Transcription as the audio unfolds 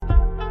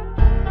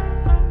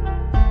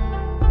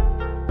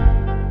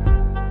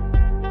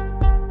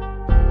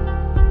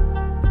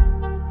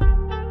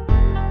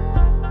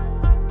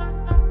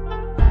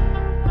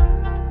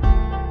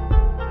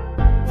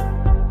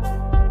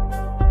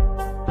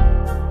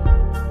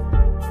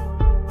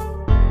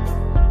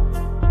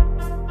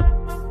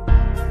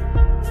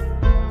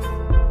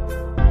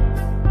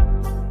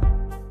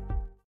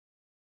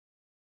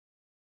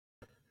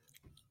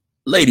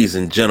Ladies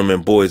and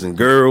gentlemen, boys and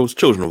girls,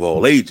 children of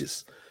all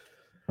ages,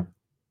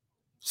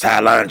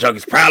 Sideline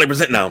Junkies proudly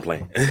present. Now I'm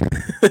playing.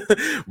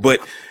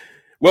 But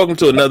welcome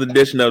to another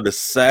edition of the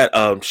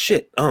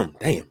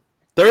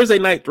Thursday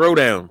Night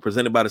Throwdown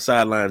presented by the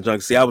Sideline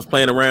Junkies. See, I was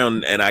playing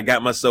around and I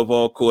got myself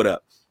all caught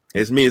up.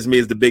 It's me,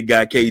 the big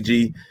guy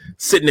KG,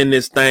 sitting in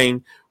this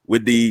thing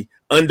with the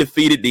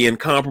undefeated, the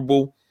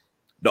incomparable,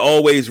 the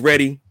always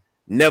ready,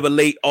 never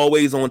late,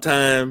 always on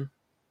time,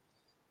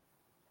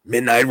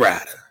 Midnight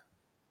Rider.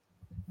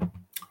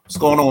 What's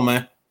going on,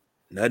 man?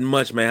 Nothing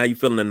much, man. How you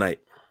feeling tonight?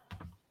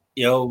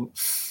 Yo,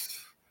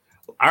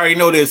 I already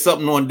know there's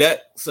something on deck,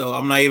 so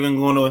I'm not even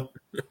going to.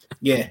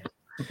 Yeah,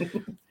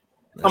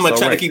 I'm gonna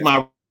try to keep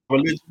my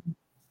religion.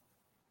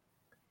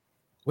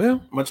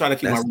 Well, I'm gonna try to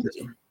keep my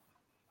religion.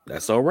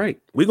 That's all right.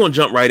 We're gonna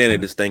jump right into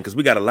this thing because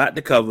we got a lot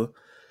to cover.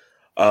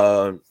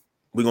 We're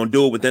gonna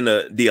do it within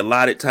the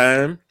allotted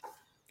time.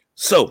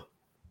 So,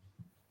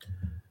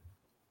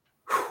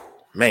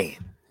 man,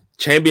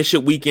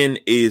 championship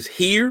weekend is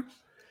here.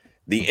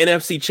 The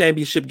NFC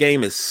Championship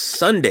game is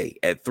Sunday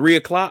at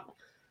 3:00.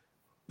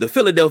 The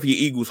Philadelphia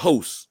Eagles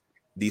host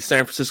the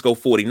San Francisco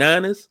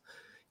 49ers.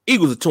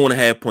 Eagles are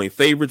 2.5-point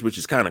favorites, which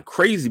is kind of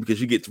crazy because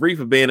you get 3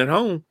 for being at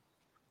home.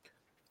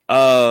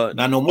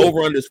 Not no more.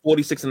 Over under is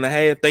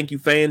 46.5. Thank you,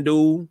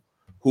 FanDuel,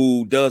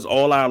 who does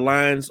all our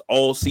lines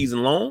all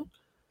season long.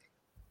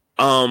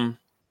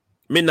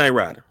 Midnight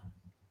Rider.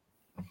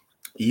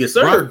 Yes,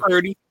 sir. Brock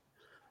Purdy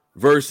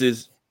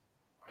versus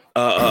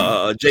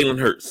Jalen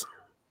Hurts.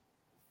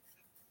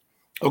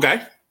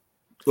 Okay.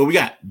 What we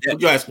got? What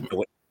you asking?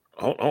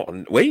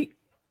 Wait.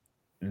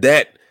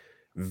 That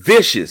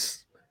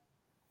vicious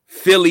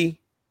Philly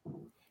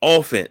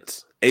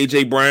offense.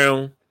 A.J.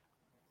 Brown,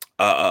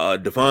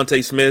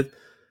 Devontae Smith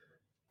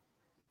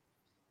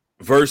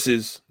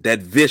versus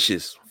that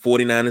vicious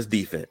 49ers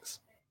defense.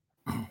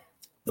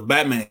 The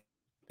Batman.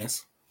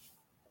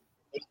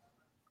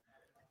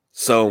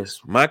 So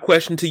my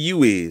question to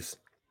you is,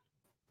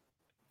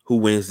 who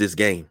wins this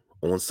game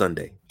on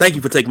Sunday? Thank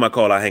you for taking my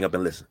call. I'll hang up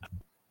and listen.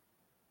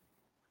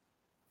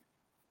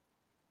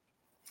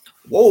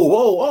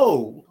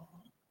 Whoa.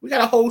 We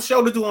got a whole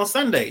show to do on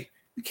Sunday.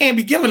 We can't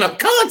be giving up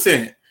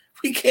content.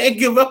 We can't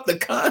give up the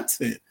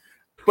content.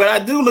 But I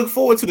do look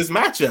forward to this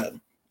matchup.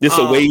 This is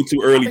a way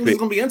too early pick. It's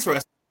going to be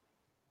interesting.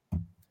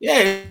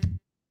 Yeah,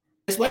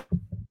 it's way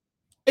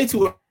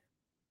too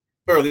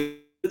early.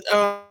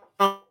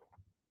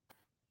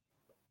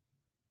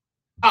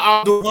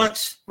 I'll do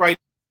lunch right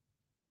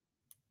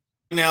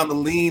now. The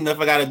lean, if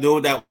I got to do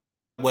it that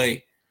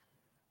way,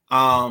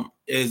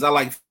 is I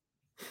like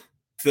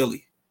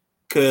Philly.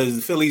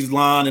 Because Philly's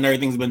line and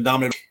everything's been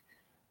dominant.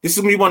 This is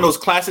going to be one of those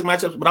classic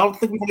matchups, but I don't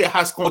think we're going to get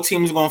high-scoring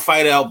teams going to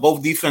fight out.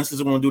 Both defenses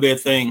are going to do their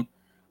thing.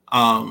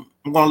 I'm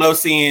going to love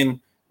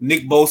seeing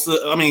Joey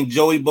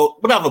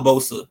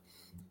Bosa,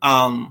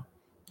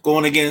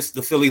 going against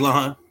the Philly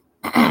line.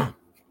 And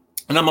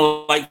I'm going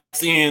to like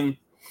seeing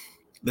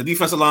the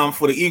defensive line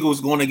for the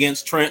Eagles going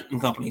against Trent and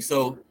company.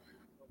 So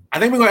I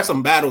think we're going to have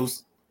some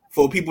battles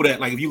for people that,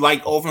 like, if you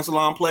like offensive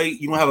line play,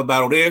 you're going to have a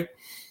battle there.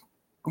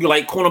 You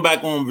like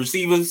cornerback on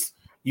receivers,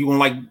 you going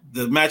to like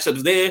the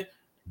matchups there.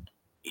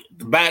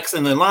 The backs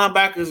and the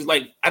linebackers,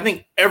 like, I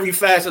think every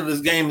facet of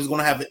this game is going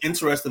to have an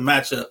interesting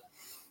matchup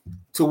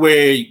to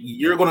where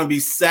you're going to be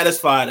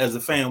satisfied as a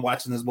fan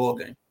watching this ball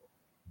game.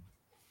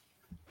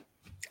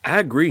 I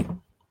agree.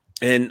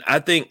 And I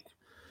think,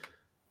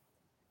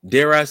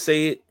 dare I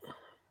say it,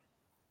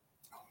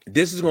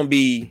 this is going to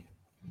be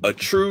a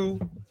true,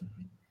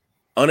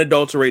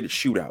 unadulterated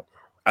shootout.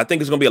 I think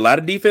it's going to be a lot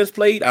of defense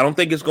played. I don't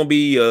think it's going to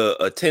be a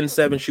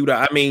 10-7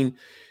 shootout. I mean,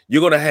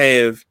 you're going to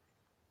have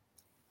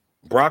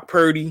Brock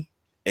Purdy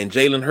and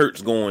Jalen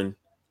Hurts going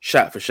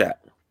shot for shot.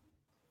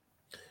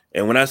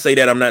 And when I say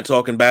that, I'm not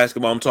talking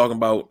basketball. I'm talking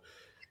about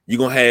you're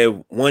going to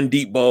have one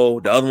deep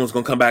ball. The other one's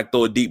going to come back,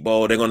 throw a deep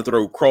ball. They're going to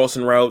throw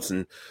crossing routes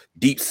and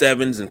deep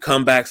sevens and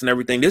comebacks and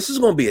everything. This is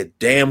going to be a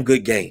damn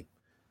good game.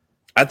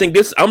 I think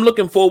I'm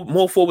looking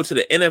more forward to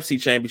the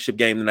NFC Championship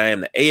game than I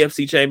am the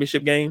AFC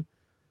Championship game.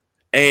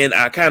 And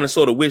I kind of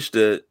sort of wish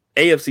the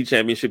AFC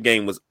Championship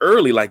game was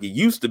early like it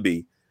used to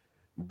be.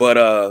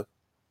 But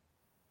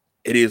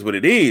it is what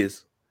it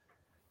is.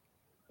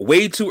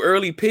 Way too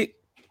early pick.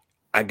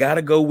 I got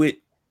to go with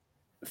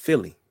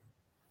Philly.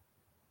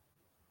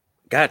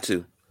 Got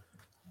to.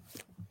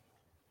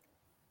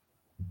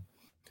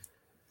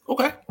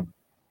 Okay.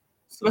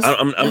 So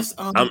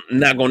I'm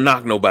not going to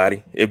knock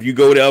nobody if you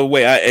go the other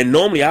way. And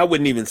normally I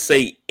wouldn't even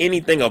say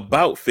anything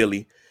about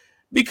Philly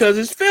because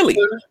it's Philly.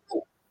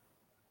 All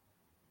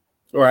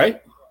right.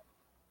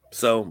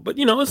 So, but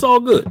it's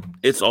all good.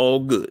 It's all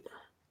good.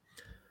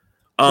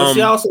 But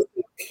see, I also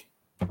think,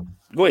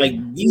 go ahead.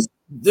 Like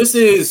this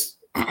is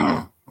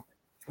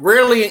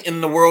rarely in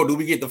the world do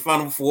we get the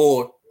Final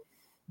Four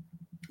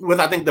with,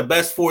 I think, the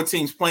best 4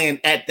 teams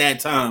playing at that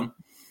time.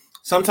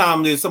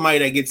 Sometimes there's somebody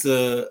that gets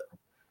a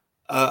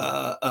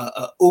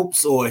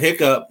oops or a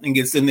hiccup and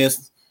gets in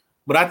this.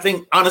 But I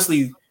think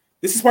honestly,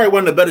 this is probably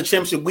one of the better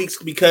championship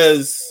weeks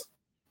because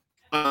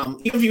even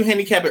if you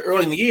handicap it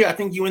early in the year, I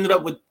think you ended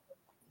up with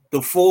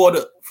the four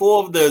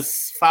of the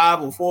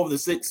 5 or 4 of the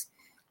 6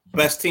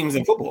 best teams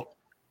in football.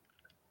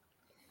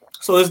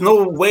 So there's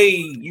no way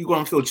you're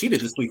going to feel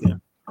cheated this weekend.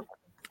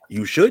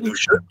 You shouldn't.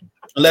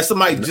 Unless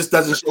somebody just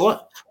doesn't show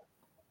up.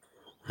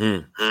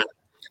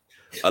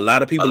 A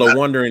lot of people are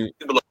wondering,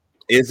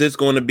 is this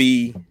going to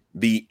be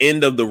the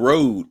end of the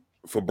road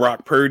for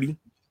Brock Purdy?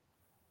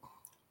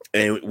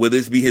 And will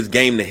this be his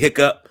game to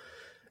hiccup?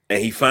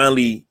 And he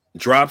finally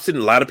drops it.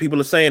 And a lot of people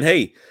are saying,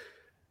 hey,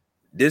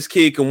 this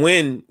kid can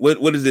win.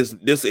 What is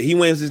this? He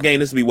wins this game.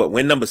 This will be what?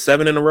 Win number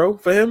 7 in a row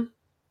for him?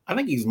 I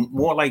think he's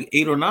more like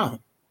 8 or 9.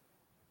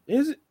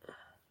 Is it?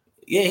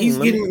 Yeah, he's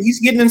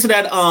getting into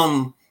that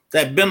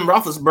Ben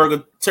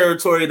Roethlisberger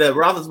territory that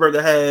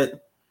Roethlisberger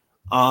had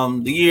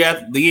the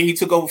year he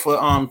took over for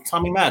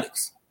Tommy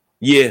Maddox.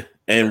 Yeah,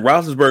 and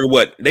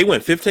Roethlisberger, they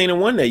went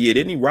 15-1 that year,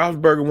 didn't he?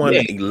 Roethlisberger won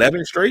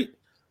 11 straight.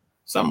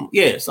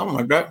 Something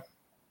like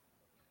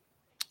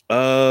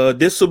that.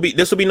 This will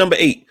be number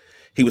 8.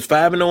 He was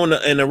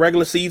 5-0 in the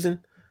regular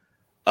season,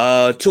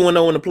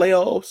 2-0 in the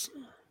playoffs,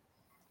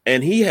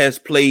 and he has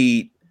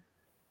played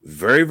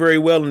very, very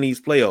well in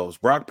these playoffs.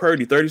 Brock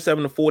Purdy,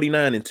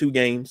 37-49 in 2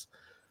 games,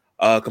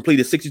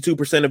 completed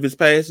 62% of his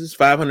passes,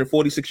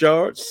 546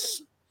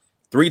 yards,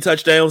 3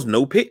 touchdowns,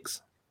 no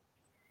picks.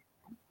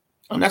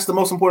 And that's the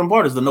most important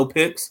part, is the no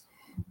picks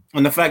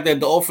and the fact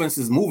that the offense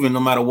is moving no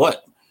matter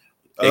what.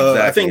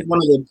 Exactly. I think one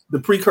of the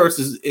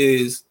precursors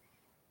is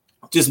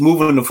just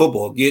moving the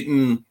football,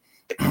 getting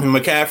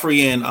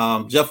McCaffrey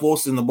and Jeff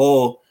Wilson the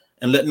ball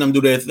and letting them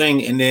do their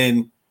thing. And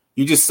then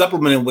you just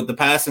supplement it with the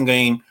passing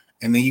game.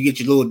 And then you get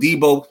your little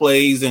Debo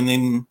plays. And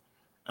then,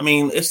 I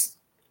mean,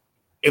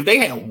 if they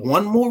had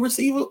one more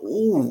receiver,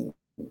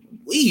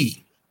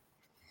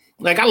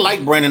 like, I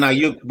like Brandon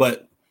Ayuk,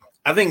 but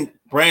I think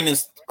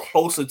Brandon's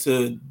closer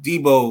to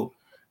Debo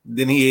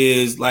than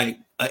he is like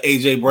a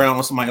AJ Brown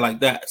or somebody like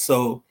that.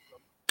 So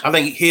I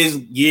think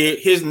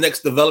his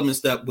next development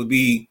step would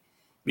be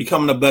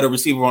becoming a better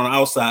receiver on the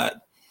outside,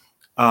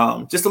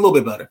 just a little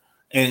bit better.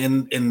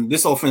 And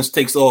this offense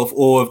takes off,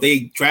 or if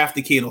they draft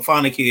a kid or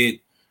find a kid,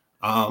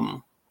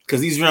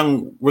 because these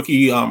young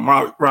rookie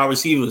wide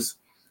receivers,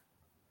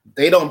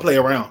 they don't play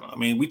around. I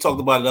mean, we talked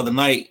about it the other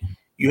night.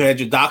 You had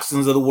your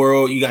Doxsons of the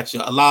world. You got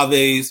your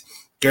Olaves,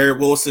 Garrett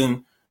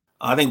Wilson.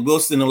 I think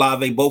Wilson and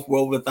Olave both were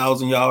over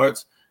 1,000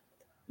 yards.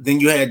 Then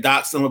you had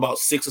Doxson about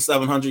 600 or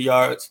 700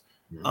 yards.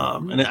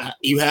 And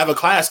you have a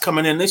class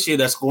coming in this year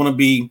that's going to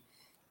be,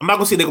 I'm not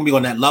going to say they're going to be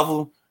on that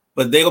level,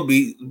 but they'll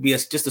be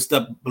just a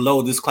step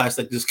below this class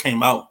that just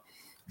came out.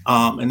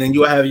 And then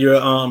you have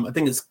your, I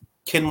think it's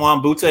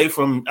Kenwan Butte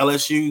from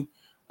LSU.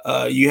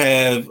 You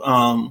have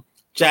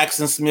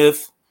Jackson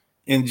Smith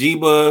and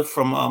Jiba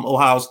from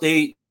Ohio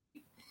State.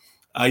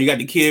 You got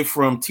the kid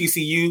from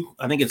TCU.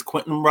 I think it's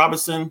Quentin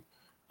Robinson.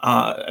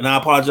 And I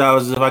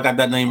apologize if I got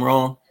that name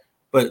wrong.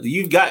 But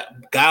you've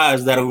got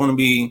guys that are going to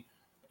be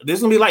 – there's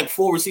going to be like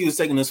 4 receivers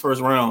taking this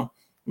first round,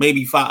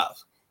 maybe 5.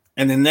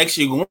 And then next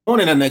year,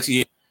 going into next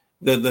year,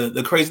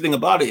 the crazy thing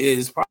about it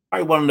is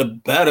probably one of the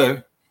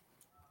better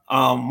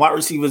wide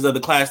receivers of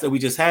the class that we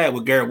just had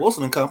with Garrett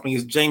Wilson and company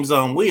is James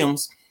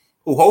Williams,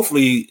 who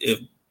hopefully, if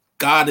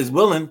God is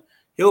willing,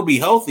 he'll be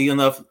healthy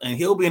enough and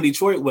he'll be in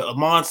Detroit with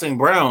Amon St.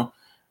 Brown.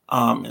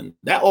 And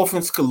that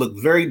offense could look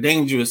very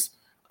dangerous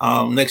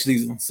next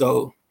season.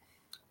 So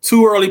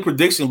too early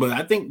prediction, but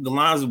I think the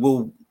Lions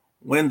will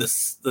win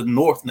the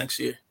North next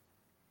year.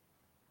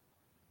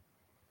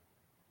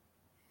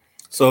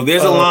 So if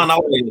there's a line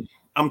out there,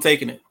 I'm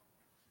taking it.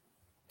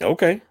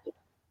 Okay.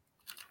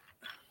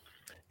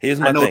 Here's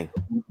my thing.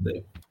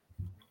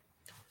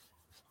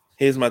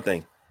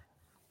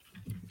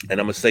 And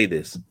I'm going to say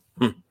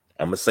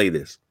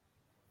this.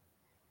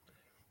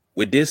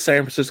 With this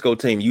San Francisco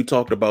team, you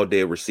talked about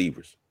their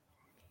receivers.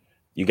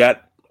 You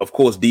got, of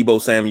course,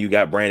 Deebo Samuel. You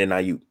got Brandon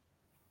Ayuk.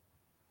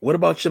 What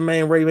about your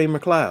man, Ray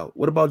McLeod?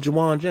 What about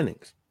Juwan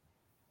Jennings?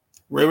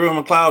 Ray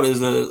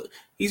McLeod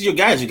he's your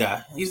guy.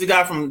 He's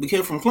the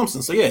kid from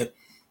Clemson. So, yeah,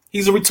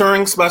 he's a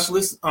returning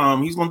specialist.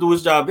 He's going to do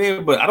his job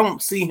there, but I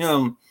don't see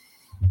him.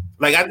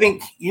 Like, I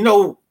think,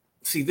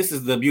 this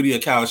is the beauty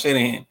of Kyle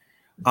Shanahan.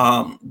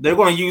 They're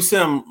going to use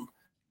him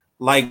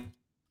like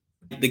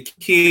the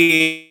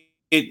kid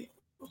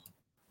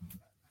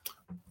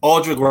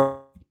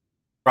Aldrick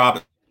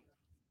Robinson.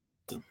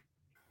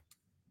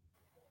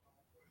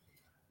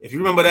 If you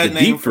remember that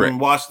name from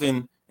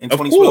Washington in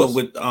 2012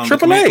 with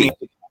Triple A.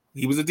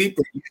 He was a deep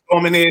threat. You throw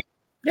him in there.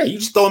 Yeah, you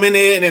just throw him in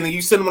there and then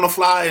you send him on a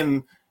fly.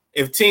 And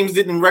if teams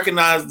didn't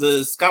recognize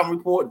the scouting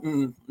report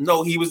and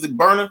know he was the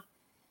burner,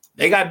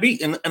 they got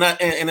beat. And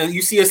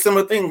you see a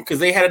similar thing because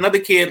they had another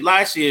kid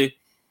last year.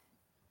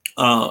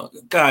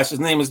 His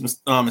name is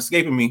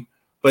escaping me.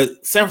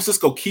 But San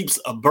Francisco keeps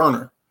a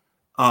burner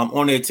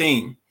on their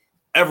team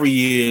every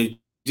year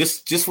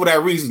just for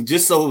that reason,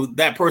 just so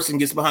that person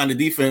gets behind the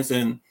defense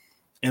and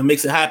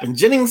makes it happen.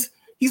 Jennings,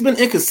 he's been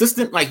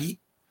inconsistent. Like he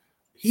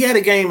had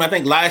a game, I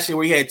think, last year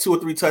where he had 2 or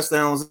 3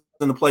 touchdowns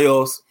in the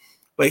playoffs,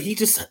 but he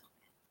just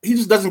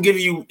doesn't give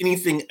you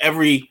anything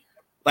every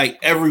like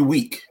every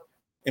week.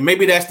 And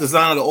maybe that's the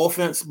design of the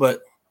offense,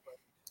 but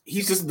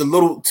he's just a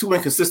little too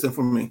inconsistent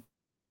for me.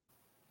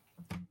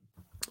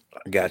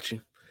 I got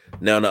you.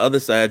 Now on the other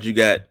side, you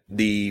got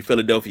the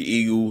Philadelphia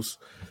Eagles.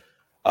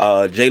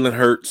 Jalen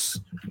Hurts,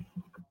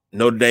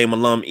 Notre Dame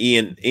alum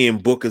Ian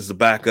Book is the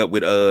backup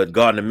with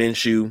Gardner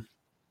Minshew.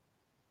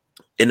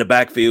 In the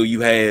backfield,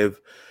 you have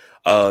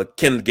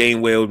Kenneth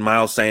Gainwell,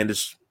 Miles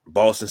Sanders,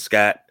 Boston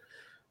Scott.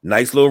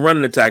 Nice little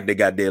running attack they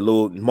got there,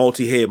 little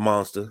multi-head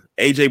monster.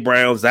 AJ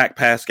Brown, Zach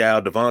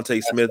Pascal,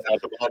 Devontae Smith,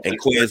 and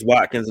Quez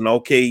Watkins,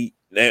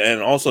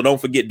 and also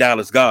don't forget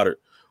Dallas Goedert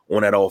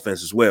on that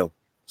offense as well.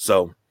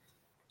 So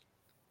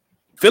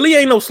Philly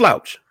ain't no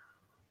slouch.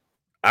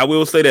 I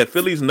will say that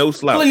Philly's no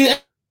slouch. Philly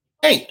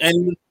ain't,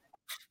 and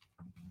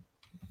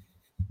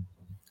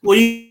well,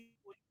 you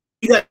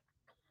got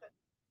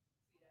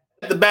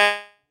the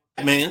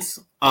Batmans,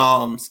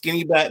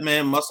 skinny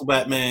Batman, muscle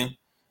Batman,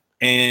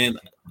 and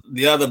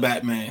the other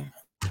Batman,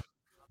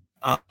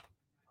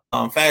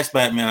 fast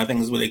Batman, I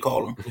think is what they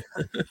call him.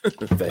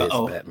 Fast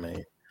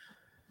Batman.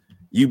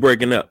 You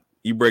breaking up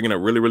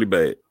really, really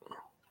bad.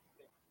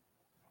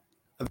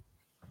 All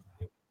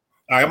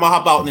right, I'm gonna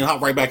hop out and then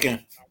hop right back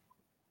in.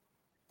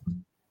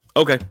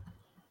 Okay.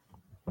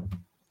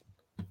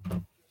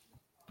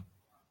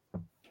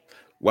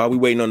 While we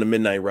waiting on the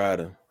Midnight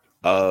Rider,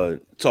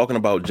 talking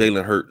about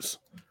Jalen Hurts.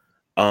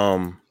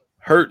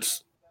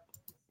 Hurts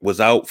was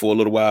out for a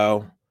little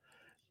while,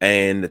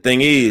 and the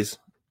thing is,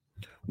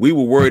 we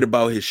were worried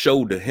about his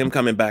shoulder, him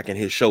coming back in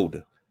his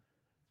shoulder.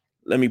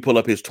 Let me pull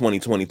up his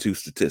 2022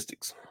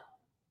 statistics.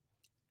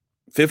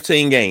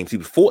 15 games. He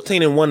was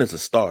 14-1 as a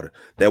starter.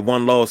 That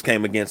one loss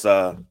came against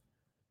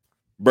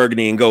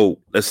Burgundy and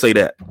Gold. Let's say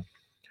that.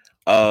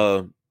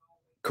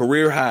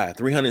 Career high,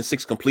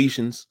 306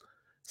 completions,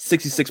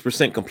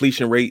 66%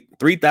 completion rate,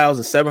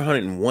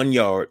 3,701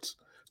 yards,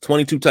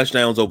 22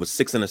 touchdowns, over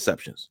 6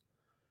 interceptions.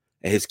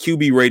 And his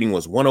QB rating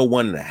was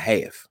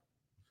 101.5.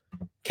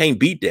 Can't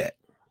beat that.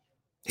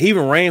 He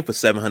even ran for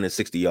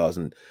 760 yards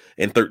and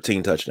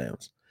 13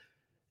 touchdowns.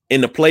 In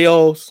the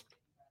playoffs,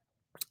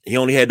 he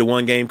only had the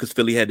one game because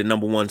Philly had the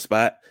number one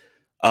spot.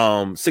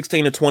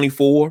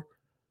 16-24,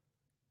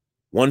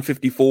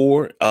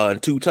 154,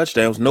 and 2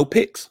 touchdowns, no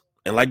picks.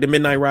 And like the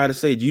Midnight Rider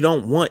said, you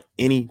don't want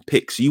any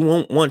picks. You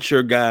won't want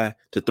your guy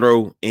to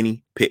throw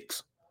any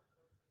picks.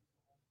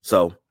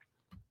 So,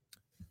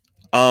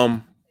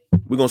 we're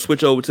going to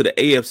switch over to the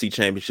AFC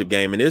Championship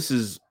game. And this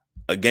is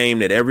a game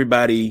that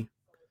everybody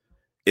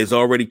is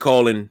already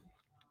calling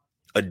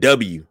a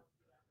W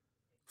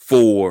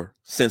for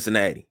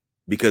Cincinnati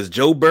because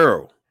Joe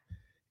Burrow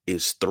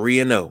is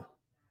 3-0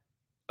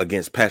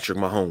 against Patrick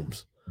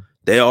Mahomes.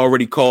 They're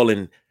already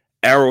calling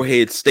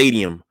Arrowhead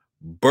Stadium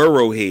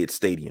Burrowhead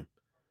Stadium.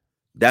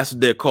 That's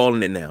what they're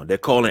calling it now. They're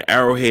calling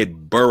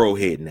Arrowhead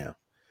Burrowhead now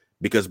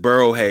because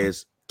Burrow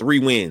has 3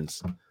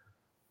 wins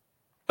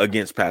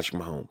against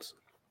Patrick Mahomes.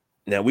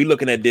 Now we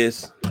looking at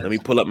this. Let me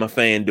pull up my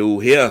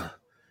FanDuel here.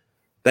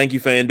 Thank you,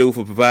 FanDuel,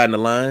 for providing the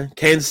line.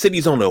 Kansas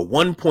City's on a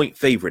 1-point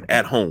favorite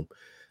at home.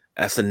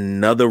 That's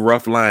another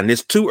rough line.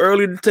 It's too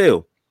early to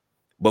tell,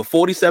 but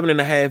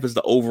 47.5 is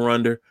the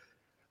over-under.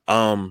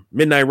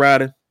 Midnight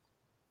Rider,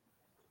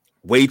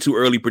 way too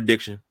early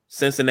prediction.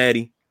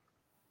 Cincinnati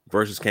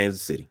versus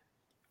Kansas City.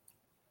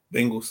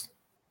 Bengals.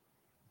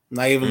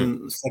 Not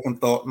even second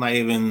thought, not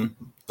even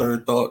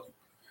third thought.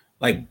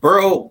 Like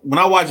Burrow, when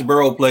I watch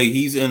Burrow play,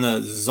 he's in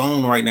a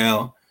zone right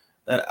now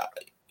that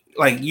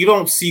like you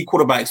don't see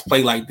quarterbacks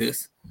play like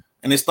this.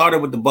 And it started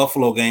with the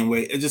Buffalo game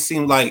where it just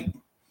seemed like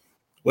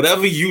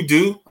whatever you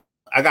do,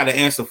 I got to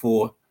answer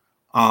for.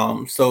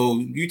 So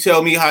you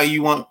tell me how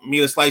you want me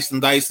to slice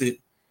and dice it.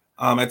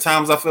 At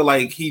times I feel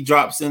like he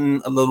drops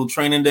in a little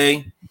training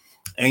day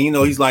and,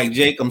 he's like,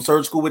 Jake, I'm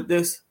surgical with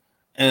this.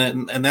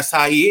 And that's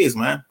how he is,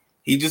 man.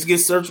 He just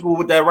gets surgical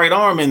with that right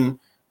arm and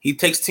he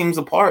takes teams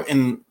apart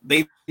and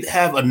they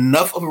have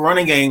enough of a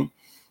running game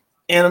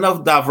and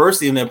enough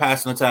diversity in their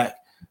passing attack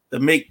to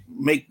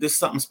make this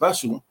something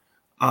special.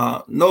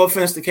 No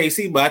offense to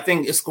KC, but I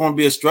think it's going to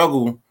be a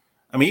struggle.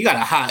 I mean, you got a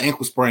high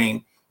ankle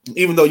sprain,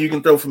 even though you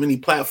can throw from any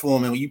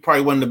platform and you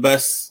probably one of the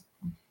best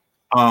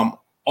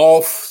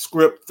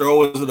off-script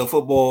throwers of the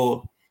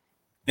football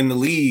in the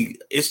league.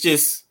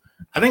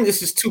 I think it's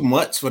just too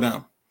much for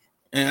them.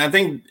 And I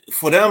think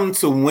for them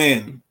to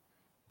win,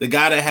 the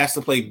guy that has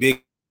to play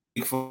big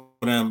for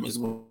them is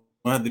going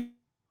to have to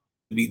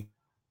be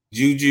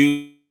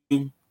Juju.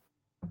 And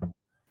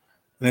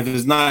if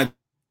it's not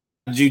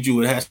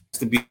Juju, it has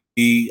to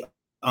be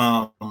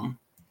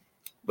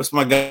what's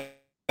my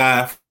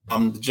guy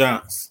from the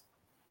Giants?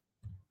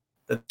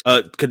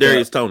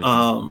 Kadarius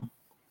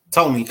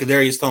Toney.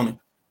 Kadarius Toney.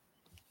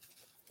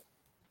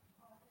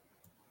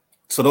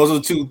 So those are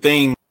the two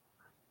things.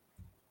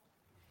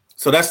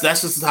 So that's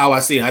just how I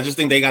see it. I just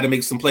think they got to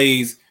make some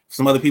plays,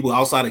 some other people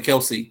outside of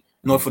Kelsey,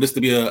 in order for this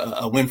to be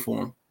a win for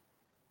them.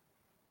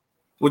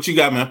 What you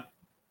got, man?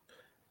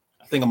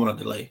 I think I'm on a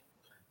delay.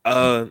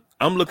 I'm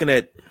looking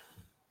at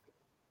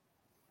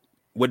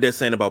what they're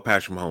saying about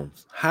Patrick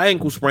Mahomes. High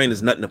ankle sprain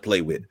is nothing to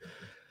play with.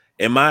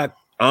 In my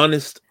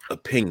honest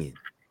opinion,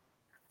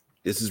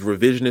 this is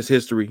revisionist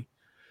history.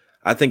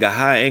 I think a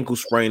high ankle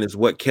sprain is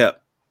what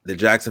kept the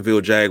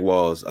Jacksonville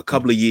Jaguars a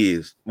couple of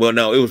years. Well,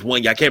 no, it was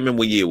 1 year. I can't remember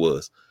what year it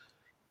was.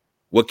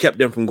 What kept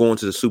them from going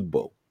to the Super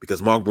Bowl?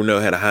 Because Mark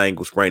Brunell had a high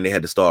ankle sprain. They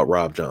had to start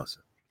Rob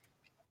Johnson.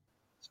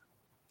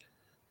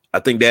 I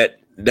think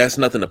that's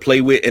nothing to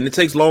play with. And it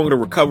takes longer to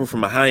recover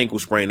from a high ankle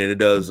sprain than it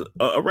does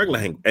a regular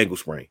ankle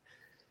sprain.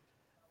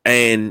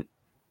 And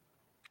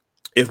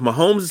if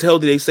Mahomes is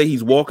healthy, they say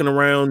he's walking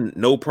around,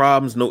 no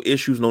problems, no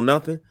issues, no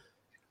nothing.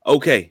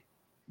 Okay,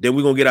 then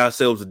we're going to get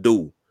ourselves a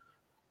duel.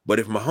 But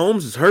if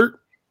Mahomes is hurt,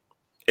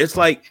 it's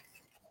like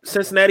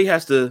Cincinnati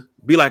has to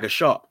be like a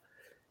shark,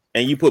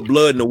 and you put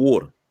blood in the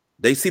water.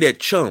 They see that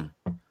chum,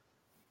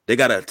 they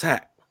got to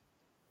attack.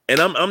 And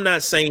I'm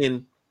not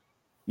saying,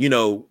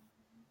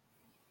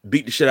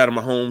 beat the shit out of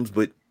Mahomes,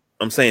 but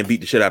I'm saying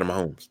beat the shit out of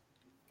Mahomes.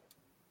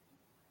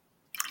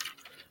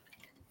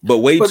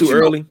 But too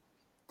early,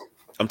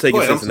 I'm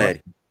taking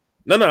Cincinnati.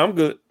 No, I'm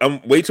good.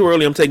 I'm way too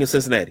early. I'm taking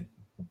Cincinnati.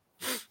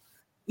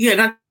 Yeah,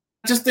 and I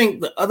just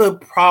think the other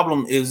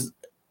problem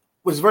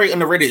was very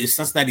underrated is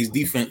Cincinnati's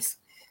defense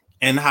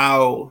and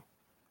how,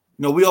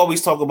 we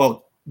always talk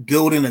about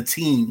building a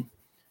team.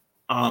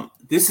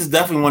 This is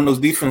definitely one of those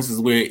defenses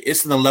where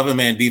it's an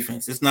 11-man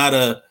defense. It's not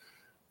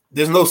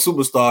there's no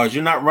superstars.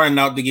 You're not running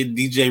out to get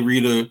DJ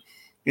Reader.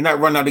 You're not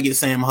running out to get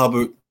Sam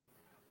Hubbard,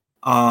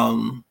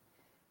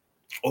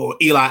 or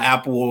Eli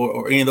Apple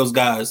or any of those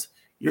guys.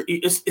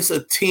 It's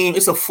a team.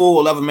 It's a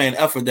full 11-man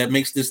effort that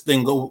makes this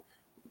thing go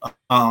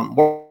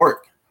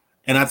work.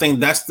 And I think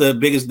that's the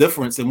biggest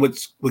difference in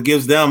what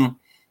gives them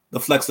the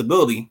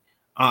flexibility.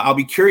 I'll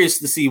be curious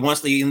to see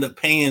once they end up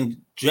paying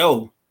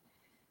Joe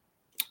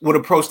what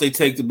approach they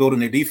take to building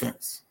their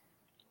defense.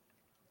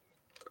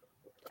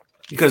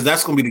 Because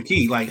that's going to be the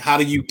key. Like, how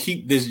do you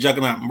keep this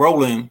juggernaut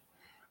rolling?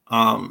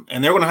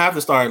 And they're going to have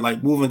to start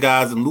like moving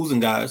guys and losing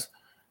guys.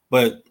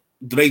 But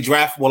do they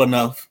draft well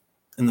enough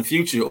in the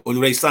future, or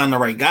do they sign the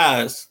right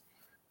guys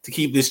to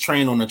keep this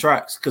train on the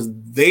tracks? Because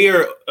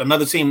they're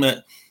another team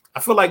that I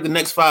feel like the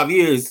next 5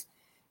 years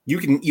you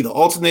can either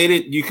alternate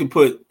it, you can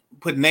put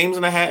names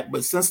in a hat,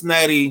 but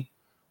Cincinnati,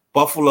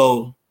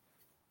 Buffalo,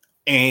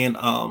 and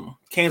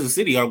Kansas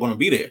City are going to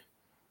be there.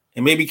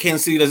 And maybe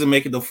Kansas City doesn't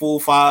make it the full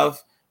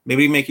 5.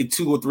 Maybe make it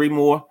 2 or 3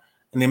 more,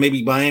 and then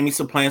maybe Miami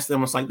supplants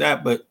them or something like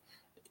that. But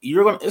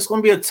it's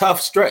going to be a tough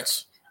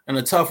stretch and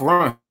a tough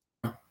run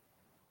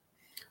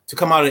to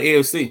come out of the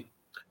AFC.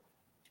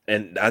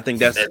 And I think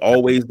that's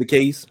always the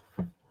case.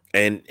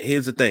 And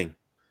here's the thing.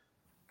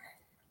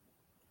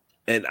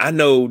 And I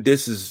know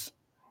this is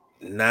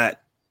not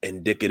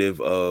indicative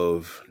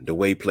of the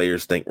way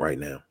players think right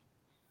now.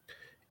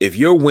 If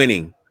you're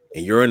winning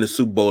and you're in the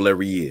Super Bowl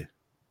every year,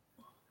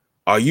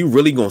 are you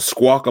really going to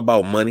squawk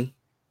about money?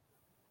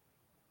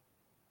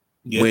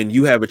 Yeah. When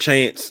you have a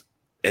chance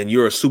and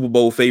you're a Super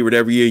Bowl favorite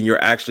every year and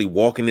you're actually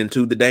walking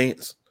into the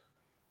dance?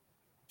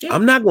 Yeah.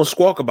 I'm not going to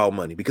squawk about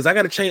money because I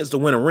got a chance to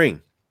win a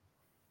ring.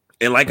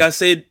 And like I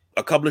said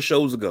a couple of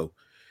shows ago,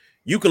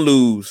 you can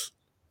lose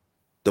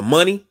the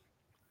money,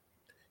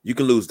 you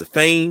can lose the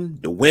fame,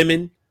 the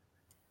women,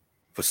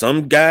 for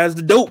some guys,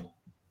 the dope.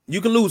 You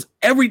can lose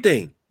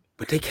everything,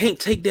 but they can't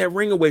take that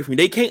ring away from you.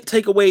 They can't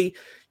take away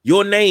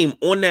your name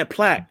on that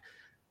plaque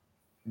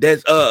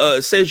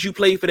that says you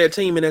played for that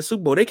team in that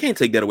Super Bowl. They can't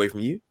take that away from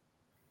you.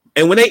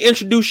 And when they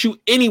introduce you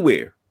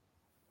anywhere,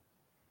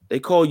 they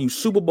call you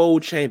Super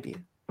Bowl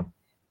champion.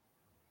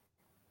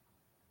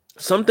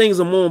 Some things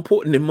are more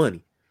important than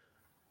money.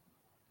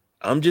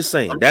 I'm just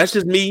saying. That's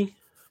just me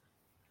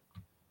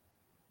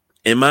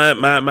and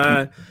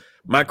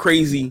my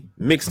crazy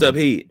mixed up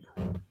head.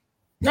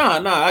 No,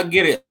 I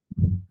get it.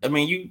 I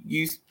mean,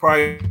 you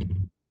probably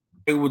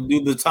would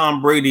do the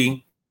Tom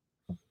Brady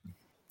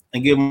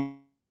and give him.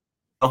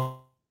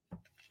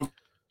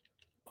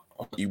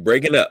 You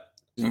breaking up.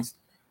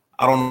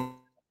 I don't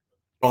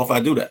know if I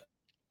do that.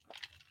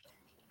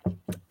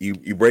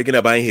 You breaking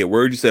up. I ain't hear a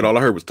word you said. All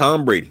I heard was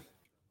Tom Brady.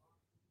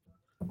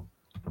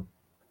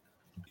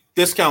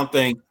 Discount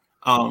thing.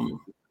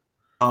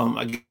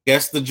 I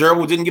guess the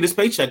gerbil didn't get his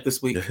paycheck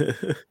this week.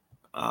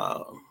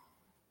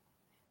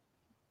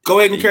 Go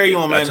ahead and carry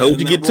on, man. I told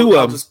you get 2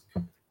 of them.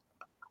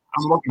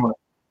 I'm working on it.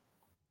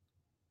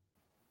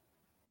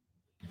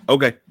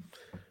 Okay.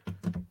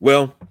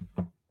 Well,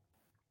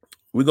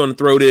 we're going to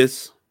throw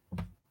this.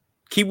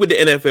 Keep with the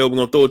NFL. We're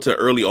going to throw it to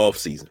early off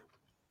season.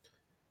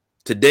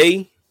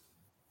 Today,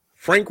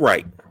 Frank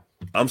Reich.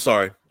 I'm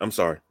sorry.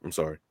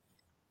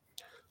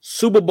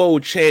 Super Bowl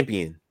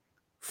champion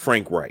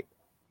Frank Reich.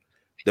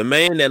 The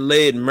man that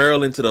led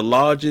Maryland to the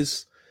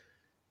largest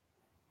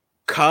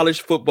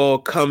college football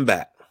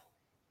comeback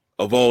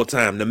of all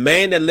time. The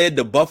man that led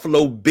the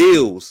Buffalo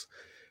Bills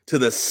to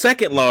the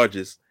second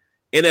largest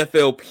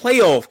NFL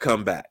playoff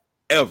comeback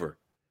ever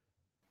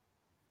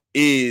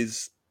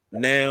is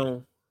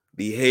now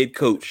the head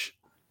coach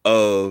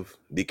of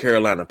the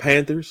Carolina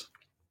Panthers.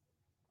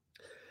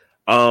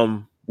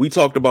 We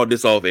talked about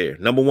this off air.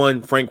 Number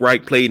one, Frank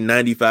Reich played in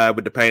 95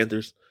 with the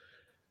Panthers.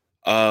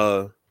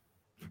 But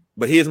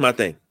here's my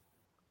thing.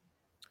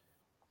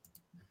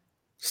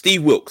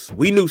 Steve Wilks.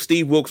 We knew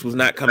Steve Wilks was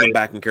not coming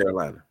back in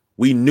Carolina.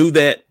 We knew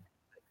that.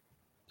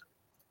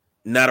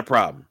 Not a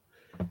problem.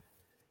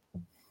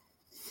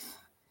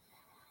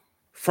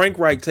 Frank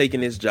Reich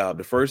taking his job.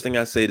 The first thing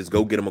I said is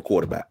go get him a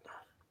quarterback.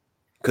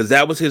 Because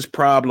that was his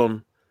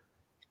problem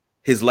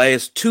his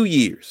last 2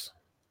 years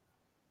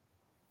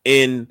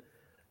in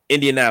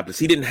Indianapolis.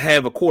 He didn't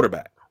have a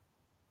quarterback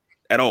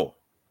at all.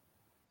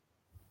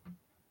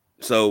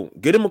 So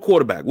get him a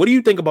quarterback. What do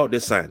you think about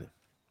this signing?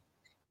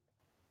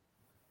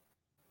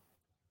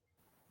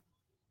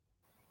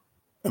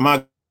 Am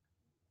I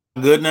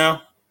good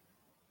now?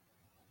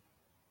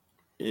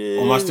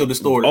 Or am I still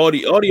distorted?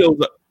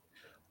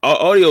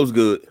 Audio's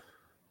good.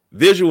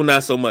 Visual,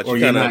 not so much. Or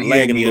You're kind you're of not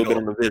lagging a hearing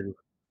little me bit on the visual.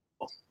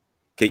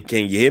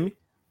 Can you hear me?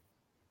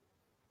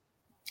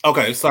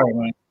 Okay, sorry,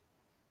 man.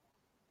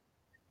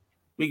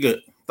 We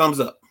good.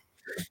 Thumbs up.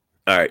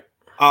 All right.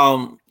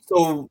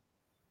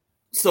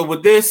 So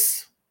with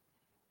this,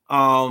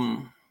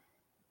 I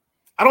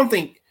don't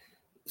think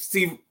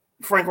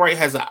Frank Reich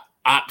has an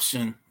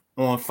option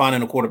on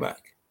finding a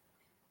quarterback.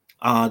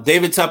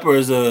 David Tepper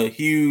was a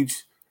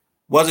huge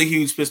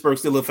Pittsburgh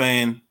Steelers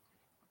fan.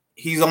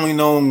 He's only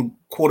known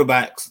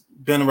quarterbacks,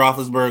 Ben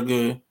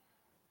Roethlisberger,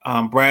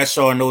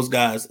 Bradshaw, and those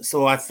guys.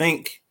 So I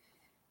think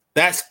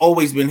that's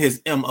always been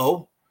his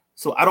MO.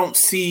 So I don't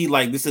see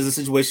like this is a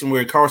situation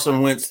where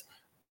Carson Wentz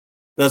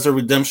does a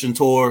redemption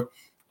tour.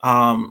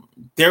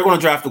 They're going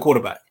to draft a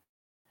quarterback.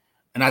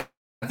 And I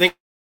think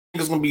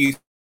it's going to be,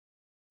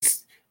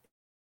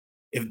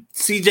 if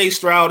CJ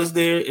Stroud is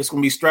there, it's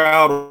going to be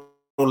Stroud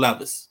or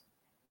Levis.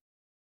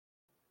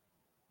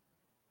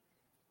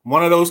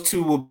 One of those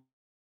two will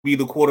be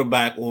the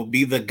quarterback or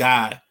be the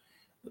guy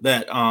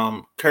that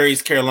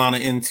carries Carolina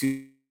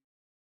into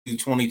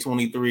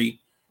 2023.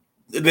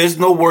 There's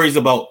no worries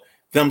about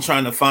them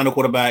trying to find a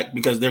quarterback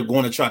because they're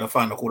going to try to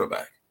find a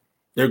quarterback.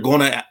 They're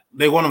going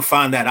to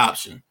find that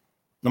option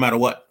no matter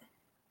what.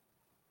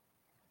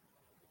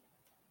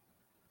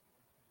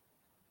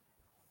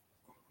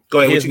 Go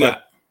ahead. What you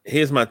got?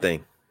 Here's my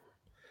thing.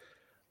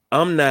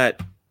 I'm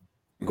not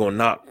going to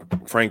knock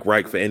Frank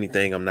Reich for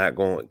anything. I'm not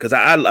going because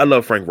I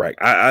love Frank Reich.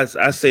 I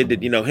said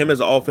that, him as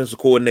an offensive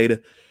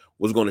coordinator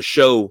was going to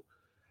show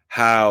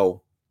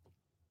how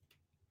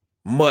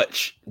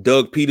much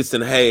Doug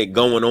Peterson had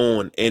going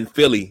on in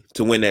Philly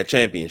to win that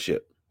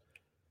championship,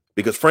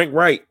 because Frank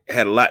Reich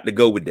had a lot to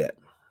go with that.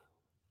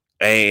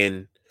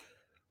 And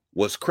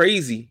what's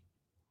crazy,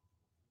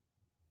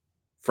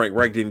 Frank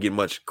Reich didn't get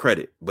much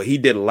credit, but he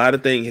did a lot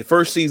of things. His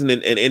first season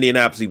in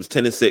Indianapolis, he was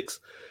 10-6.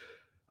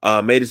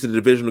 Made it to the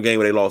divisional game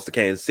where they lost to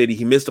Kansas City.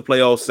 He missed the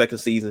playoffs second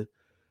season.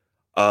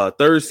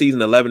 Third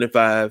season,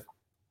 11-5.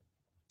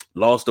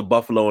 Lost to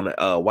Buffalo in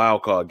the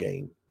wild card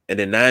game. And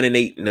then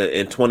 9-8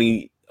 in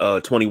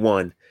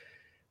 2021.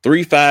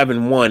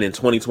 3-5-1 in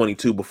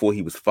 2022 before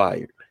he was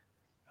fired.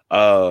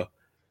 No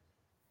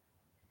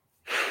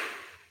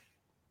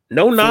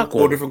knock on.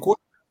 4 different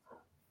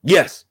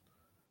quarterbacks.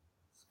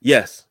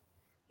 Yes.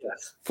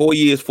 4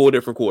 years, 4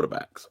 different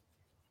quarterbacks.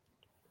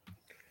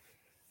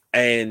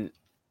 And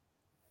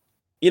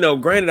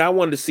granted, I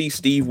wanted to see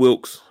Steve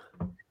Wilks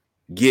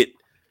get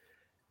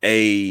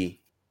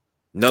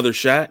another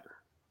shot,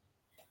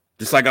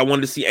 just like I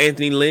wanted to see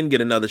Anthony Lynn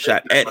get another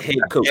shot at head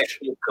coach.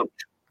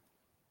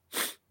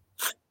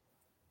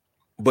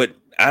 But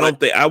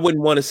I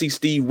wouldn't want to see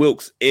Steve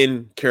Wilks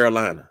in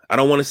Carolina. I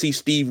don't want to see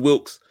Steve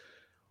Wilks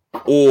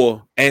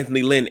or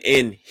Anthony Lynn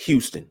in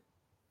Houston.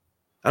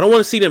 I don't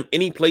want to see them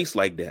any place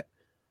like that,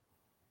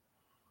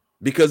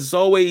 because it's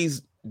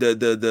always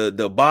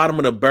the bottom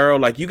of the barrel.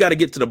 Like, you got to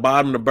get to the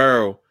bottom of the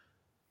barrel,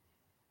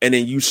 and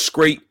then you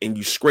scrape and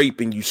you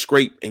scrape and you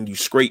scrape and you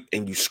scrape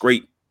and you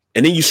scrape,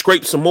 and then you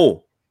scrape some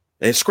more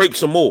and scrape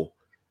some more.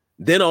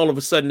 Then all of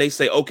a sudden they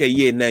say, okay,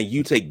 yeah, now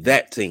you take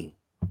that team.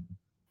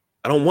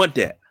 I don't want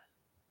that.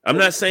 I'm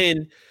not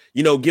saying,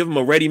 give them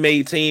a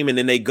ready-made team and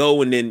then they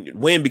go and then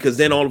win, because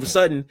then all of a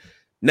sudden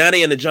now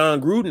they're in the John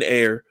Gruden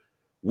era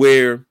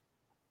where,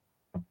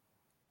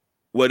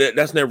 well,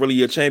 that's not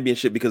really a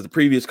championship because the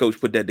previous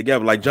coach put that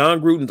together. Like John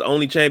Gruden's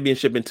only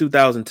championship in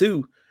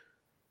 2002.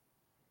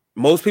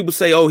 Most people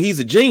say, oh, he's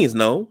a genius.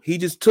 No, he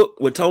just took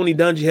what Tony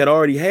Dungy had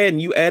already had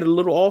and you added a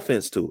little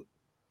offense to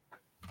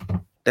it.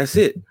 That's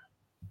it.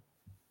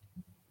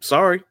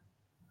 Sorry.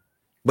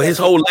 But his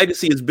whole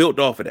legacy is built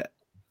off of that.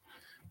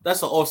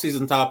 That's an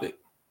off-season topic.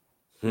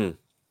 I'll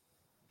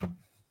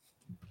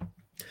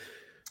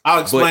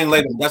explain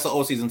later. That's an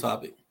all-season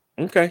topic.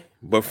 Okay.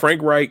 But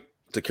Frank Reich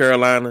to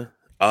Carolina,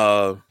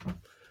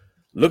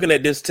 looking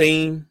at this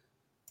team,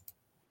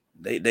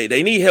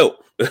 they need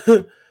help.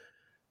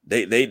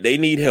 they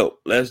need help.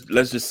 Let's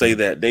just say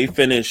that. They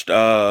finished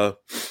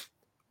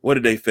what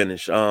did they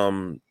finish?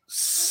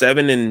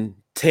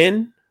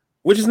 7-10,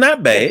 which is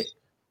not bad.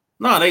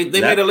 No, they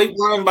made a late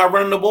run by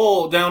running the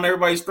ball down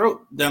everybody's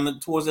throat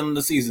towards the end of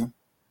the season.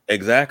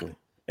 Exactly.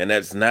 And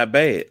that's not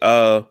bad.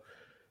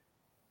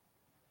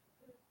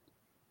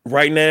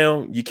 Right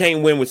now, you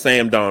can't win with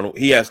Sam Darnold.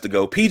 He has to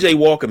go. PJ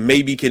Walker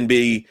maybe can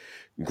be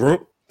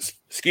groomed.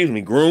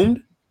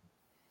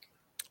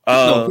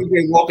 No,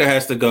 PJ Walker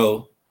has to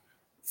go.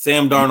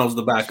 Sam Darnold's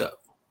the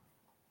backup.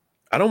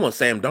 I don't want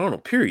Sam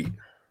Darnold, period.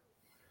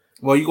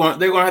 Well,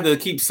 they're going to have to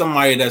keep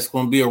somebody that's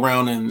going to be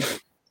around and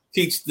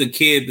teach the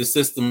kid the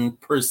system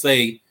per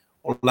se,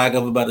 or lack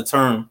of a better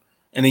term.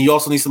 And then you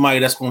also need somebody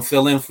that's going to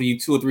fill in for you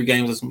 2 or 3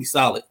 games that's going to be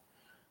solid.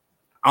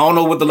 I don't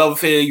know what the love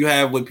affair you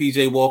have with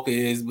PJ Walker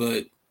is,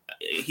 but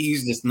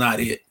he's just not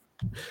it.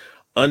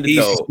 Underdog.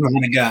 He's just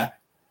not a guy.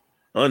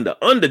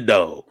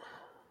 Underdog.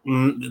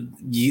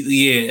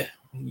 Yeah.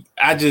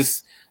 I don't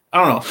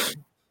know.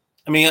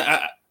 I mean,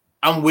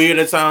 I'm weird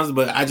at times,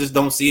 but I just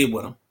don't see it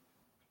with him.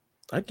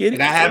 I get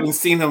it. I haven't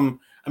seen him.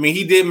 I mean,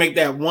 he did make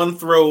that one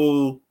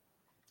throw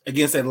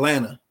against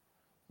Atlanta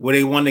where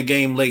they won the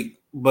game late,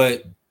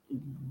 but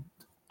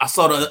I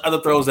saw the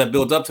other throws that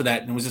built up to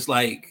that, and it was just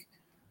like,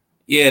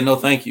 yeah, no,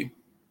 thank you.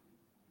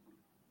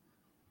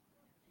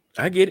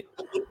 I get it.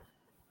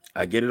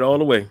 I get it all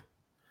the way.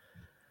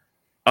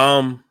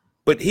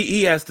 But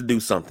he has to do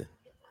something.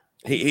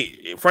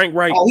 He Frank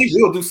Reich. Oh, he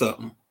will do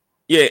something.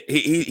 Yeah,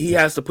 he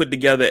has to put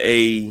together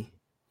a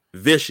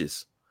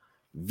vicious.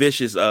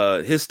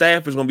 His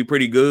staff is gonna be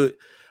pretty good,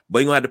 but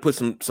he's gonna have to put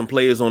some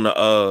players on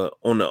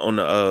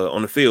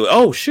the field.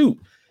 Oh shoot,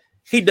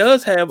 he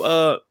does have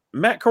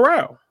Matt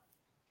Corral.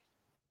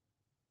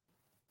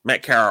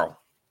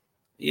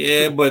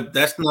 Yeah, but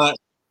that's not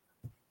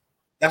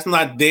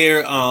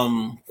their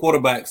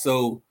quarterback.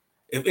 So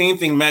if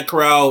anything, Matt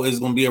Corral is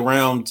gonna be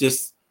around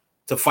just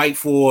to fight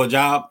for a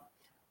job.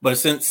 But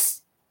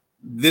since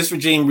this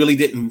regime really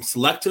didn't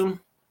select him,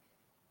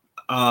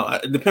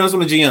 it depends on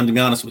the GM, to be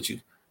honest with you.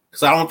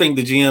 Because I don't think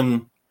the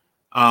GM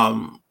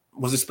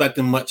was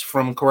expecting much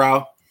from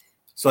Corral.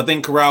 So I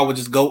think Corral would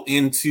just go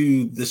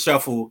into the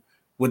shuffle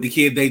with the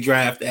kid they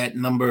draft at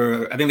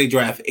number, I think they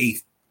draft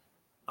 8th.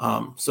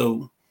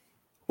 So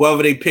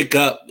whoever they pick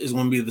up is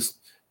going to be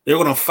they're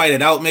going to fight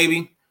it out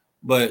maybe,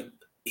 but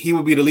he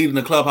would be the lead in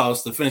the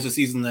clubhouse to finish the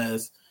season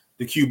as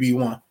the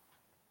QB1.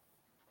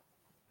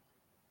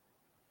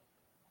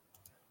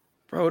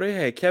 Bro, they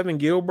had Kevin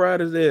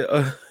Gilbride as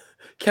their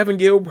Kevin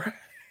Gilbride.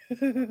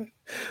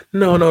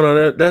 No.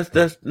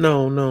 That's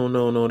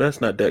no.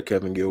 That's not that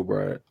Kevin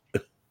Gilbride.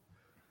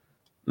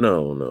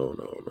 No.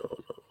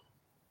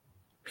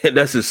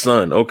 That's his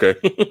son. Okay.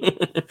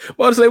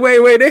 Well, I say,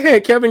 wait. They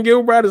had Kevin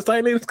Gilbride as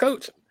tight end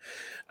coach.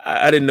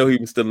 I didn't know he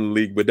was still in the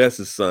league, but that's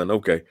his son.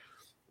 Okay.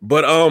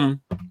 But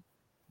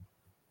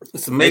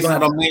it's amazing how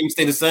the names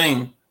stay the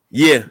same.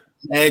 Yeah.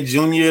 Add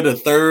Junior, the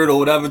third, or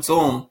whatever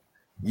to him.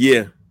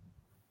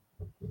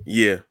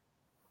 Yeah.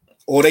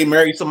 Or they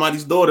married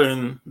somebody's daughter,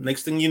 and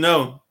next thing you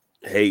know,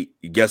 hey,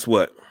 guess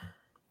what?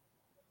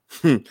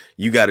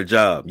 You got a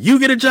job. You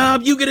get a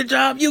job.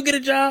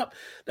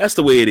 That's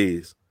the way it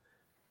is.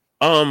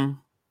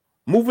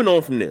 Moving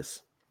on from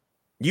this,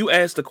 you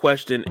asked a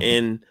question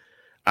in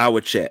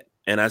our chat,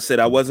 and I said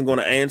I wasn't going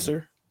to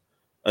answer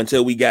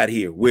until we got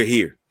here. We're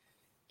here.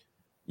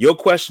 Your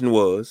question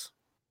was,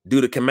 do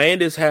the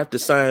Commanders have to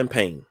sign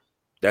Payne?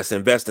 That's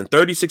investing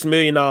 $36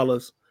 million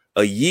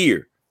a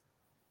year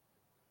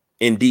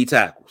in D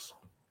tackles.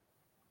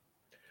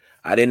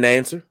 I didn't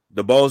answer.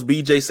 The boss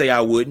BJ say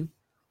I wouldn't.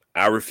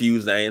 I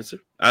refused to answer.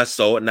 I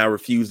saw it and I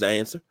refused to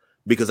answer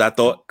because I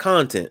thought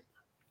content.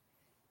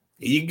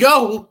 Here you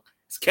go.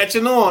 It's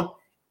catching on.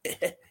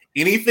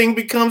 Anything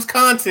becomes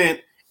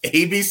content.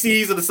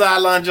 ABCs of the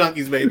sideline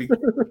junkies, baby.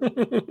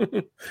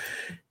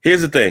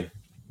 Here's the thing.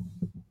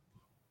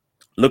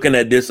 Looking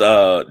at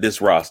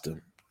this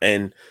roster,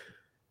 and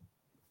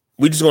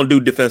we're just gonna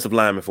do defensive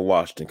lineman for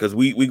Washington because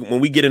we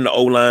when we get into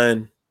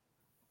O-line,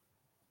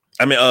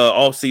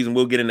 off season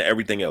we'll get into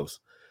everything else.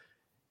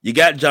 You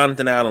got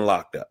Jonathan Allen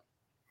locked up.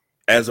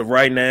 As of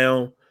right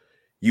now,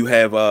 you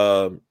have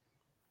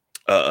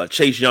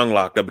Chase Young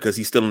locked up because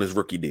he's still in his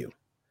rookie deal.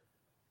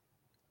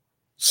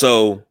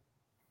 So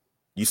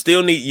you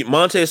still need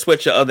Montez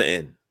Sweat your other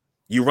end.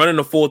 You're running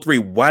a 4-3.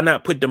 Why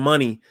not put the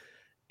money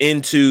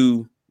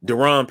into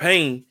Daron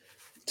Payne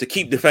to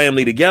keep the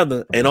family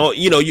together? And all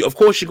of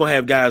course you're gonna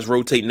have guys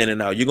rotating in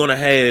and out. You're gonna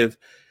have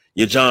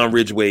your John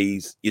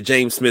Ridgeways, your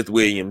James Smith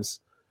Williams,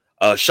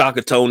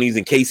 Shaka Tonys,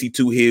 and Casey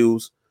Two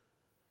Hills.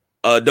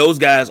 Those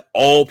guys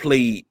all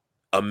played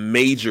a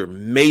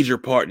major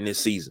part in this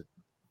season.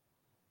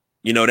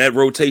 That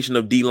rotation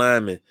of D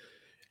linemen.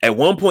 At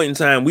one point in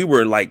time, we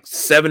were like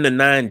 7 to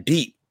 9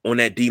 deep on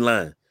that D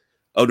line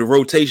of the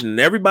rotation, and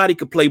everybody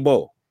could play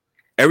ball.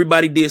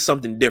 Everybody did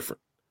something different.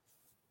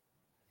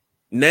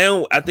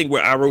 Now, I think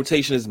where our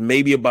rotation is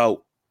maybe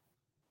about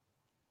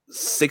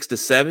 6 to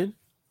 7,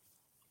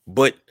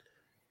 but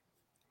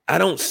I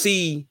don't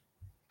see.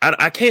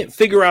 I can't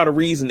figure out a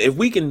reason if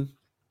we can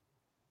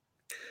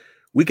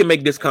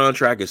make this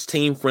contract as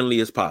team friendly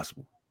as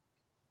possible.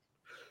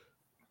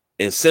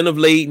 Incentive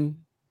laden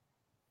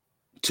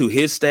to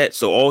his stats,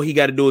 so all he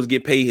got to do is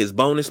get paid his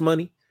bonus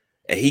money,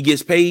 and he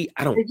gets paid.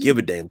 I don't give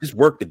a damn. Just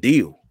work the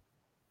deal.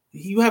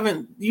 You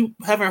haven't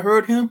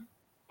heard him?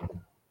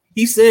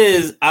 He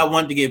says, "I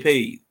want to get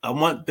paid. I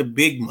want the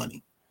big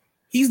money."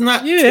 He's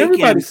not. Yeah,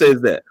 everybody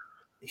says that.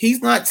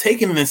 He's not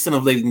taking an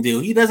incentive laden deal.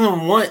 He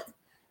doesn't want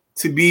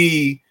to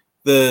be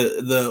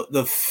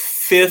the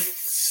fifth,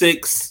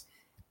 sixth,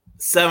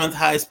 seventh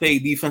highest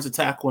paid defensive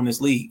tackle in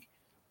this league.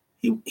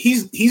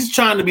 He's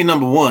trying to be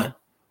number one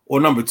or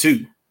number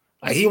two.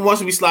 Like he wants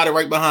to be slotted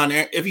right behind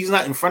Aaron. If he's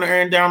not in front of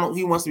Aaron Donald,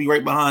 he wants to be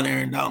right behind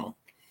Aaron Donald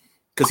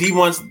because he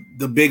wants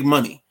the big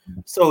money.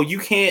 So you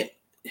can't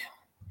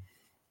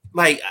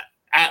like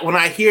when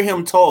I hear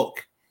him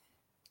talk,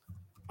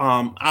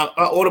 I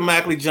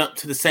automatically jump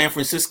to the San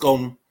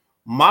Francisco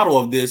model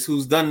of this,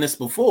 who's done this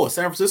before.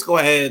 San Francisco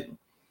had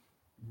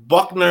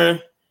Buckner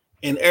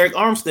and Eric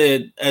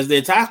Armstead as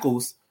their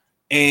tackles,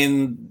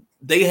 and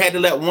they had to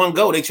let one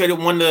go. They traded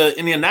one to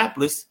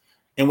Indianapolis,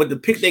 and with the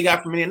pick they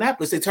got from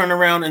Indianapolis, they turned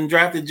around and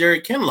drafted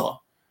Jared Kinlaw.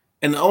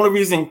 And the only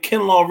reason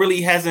Kinlaw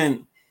really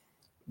hasn't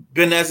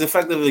been as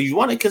effective as you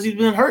wanted because he's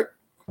been hurt.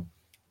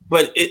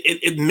 But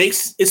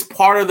it's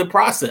part of the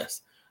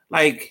process.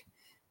 Like,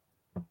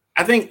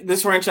 I think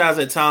this franchise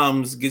at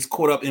times gets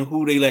caught up in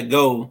who they let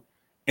go.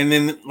 And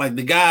then, like,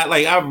 the guy,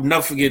 like, I'll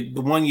never forget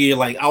the one year,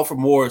 like, Alfred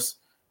Morris,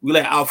 we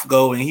let Alf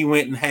go, and he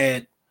went and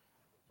had,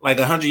 like,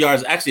 100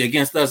 yards actually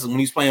against us when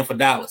he was playing for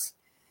Dallas.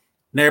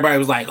 And everybody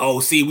was like, oh,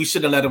 see, we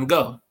should have let him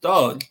go.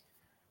 Dog,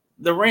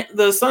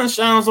 the sun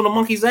shines on the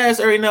monkey's ass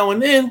every now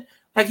and then.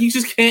 Like, you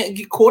just can't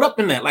get caught up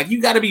in that. Like, you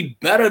got to be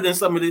better than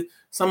some of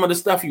the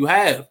stuff you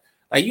have.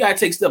 Like, you got to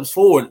take steps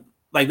forward.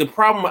 Like, the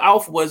problem with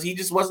Alf was he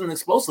just wasn't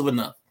explosive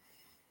enough.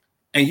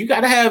 And you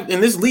got to have,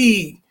 in this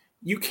league,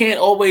 you can't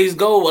always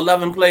go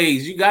 11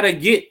 plays. You got to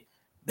get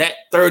that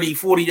 30,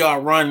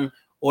 40-yard run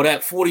or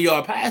that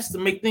 40-yard pass to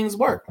make things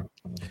work.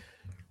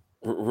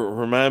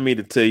 Remind me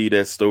to tell you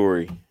that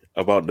story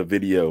about the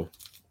video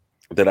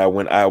that I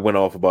went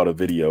off about a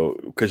video,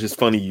 because it's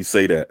funny you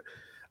say that.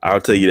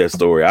 I'll tell you that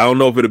story. I don't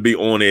know if it'll be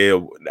on air.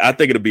 I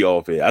think it'll be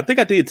off air. I think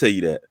I did tell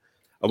you that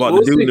about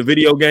the dude in the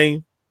video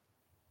game.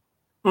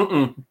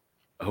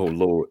 Oh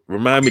Lord,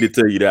 remind me to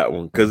tell you that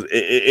one, because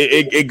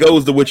it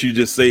goes to what you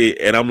just said,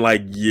 and I'm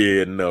like,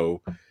 yeah,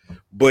 no.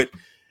 But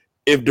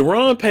if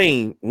Daron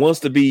Payne wants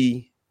to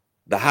be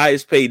the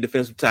highest paid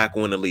defensive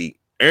tackle in the league,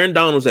 Aaron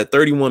Donald's at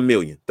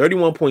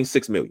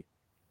 31.6 million,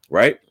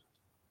 right?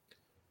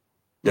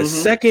 The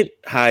second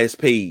highest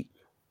paid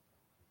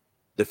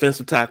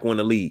defensive tackle in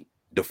the league,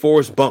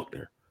 DeForest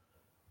Buckner,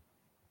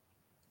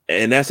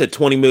 and that's at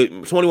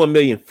 21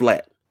 million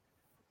flat.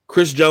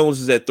 Chris Jones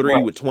is at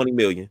 3 with 20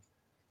 million.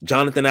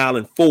 Jonathan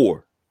Allen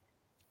 4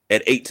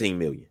 at 18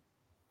 million.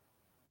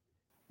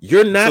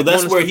 You're not. So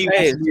that's where he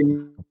wants to be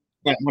in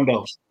that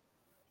window.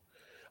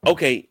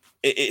 Okay,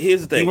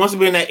 here's the thing. He wants to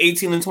be in that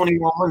 18 and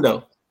 21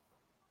 window.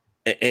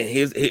 And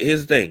here's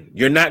the thing.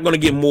 You're not going to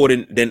get more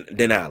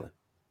than Allen.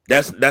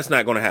 That's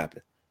not going to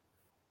happen.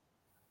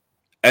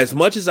 As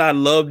much as I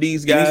love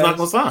these guys, he's not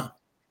going to sign.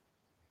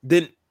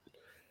 Then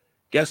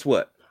guess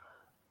what?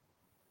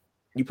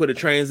 You put a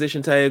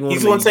transition tag on him.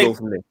 And you go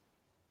from there.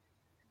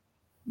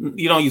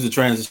 You don't use a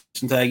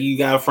transition tag. You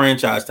got a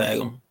franchise tag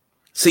them.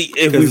 See,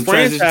 if we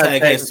franchise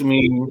tag has to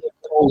mean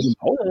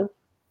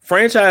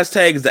franchise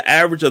tag is the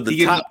average of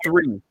the top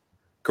 3,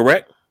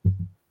 correct?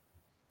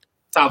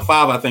 Top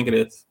 5, I think it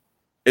is.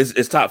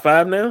 It's top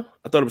 5 now?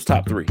 I thought it was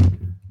top 3.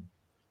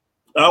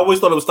 I always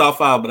thought it was top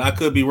 5, but I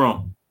could be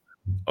wrong.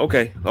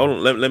 Okay, hold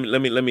on. Let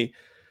me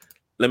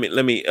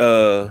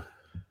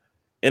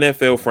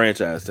NFL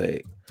franchise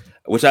tag,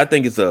 which I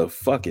think is a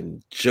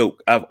fucking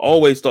joke. I've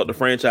always thought the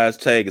franchise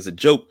tag is a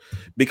joke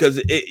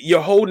because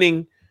you're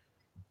holding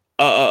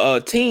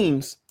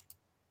teams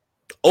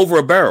over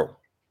a barrel.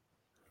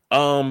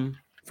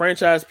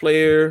 Franchise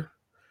player,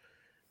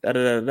 what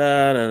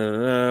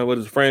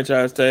is the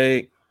franchise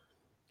tag?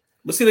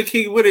 But see, the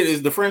key with it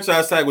is the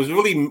franchise tag was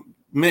really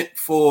meant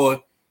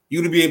for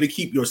you to be able to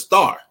keep your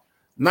star,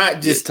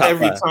 not just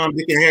every time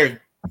Dick and Harry.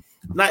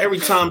 Not every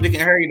time Dick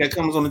and Harry that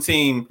comes on the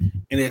team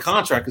and their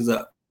contract is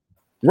up.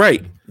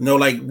 Right. You know,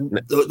 like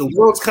the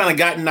world's kind of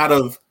gotten out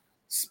of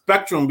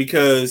spectrum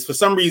because for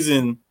some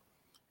reason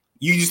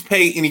you just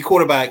pay any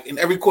quarterback and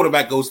every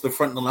quarterback goes to the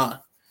front of the line.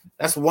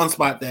 That's one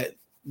spot that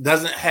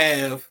doesn't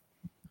have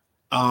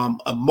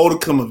a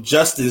modicum of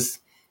justice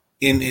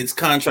in its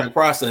contract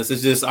process.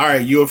 It's just, all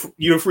right,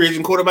 you're a free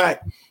agent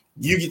quarterback.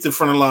 You get to the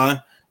front of the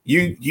line.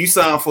 You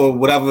sign for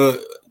whatever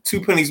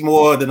 2 pennies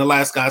more than the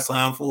last guy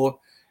signed for.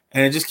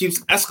 And it just keeps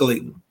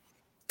escalating.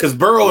 Because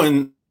Burrow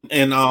and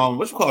are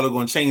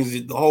going to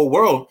change the whole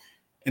world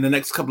in the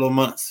next couple of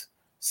months.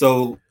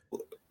 So,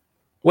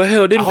 well,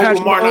 hell, didn't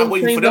Lamar not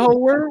waiting for the whole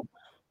world?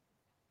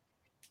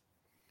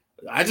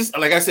 I just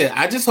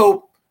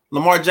hope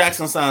Lamar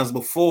Jackson signs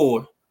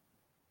before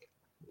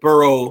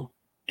Burrow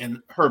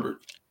and Herbert.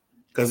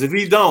 Because if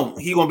he don't,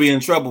 he's going to be in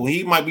trouble.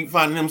 He might be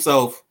finding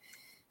himself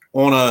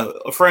on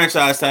a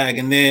franchise tag,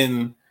 and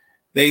then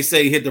they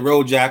say hit the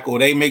road, Jack, or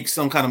they make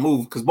some kind of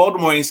move. Because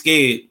Baltimore ain't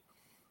scared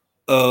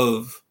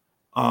of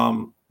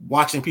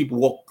watching people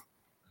walk.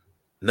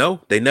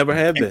 No, they never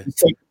have been.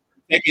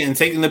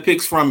 Taking the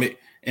picks from it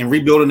and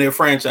rebuilding their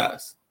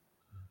franchise.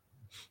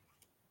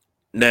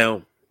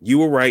 Now, you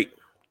were right.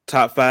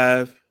 Top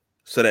 5.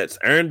 So that's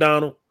Aaron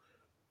Donald,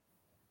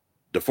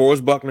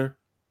 DeForest Buckner,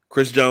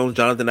 Chris Jones,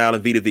 Jonathan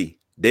Allen, V to V.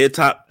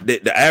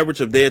 the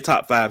average of their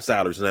top 5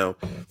 salaries. Now,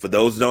 for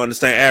those who don't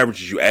understand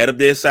averages, you add up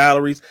their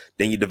salaries,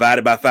 then you divide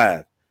it by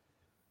 5.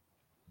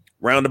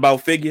 Roundabout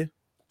figure,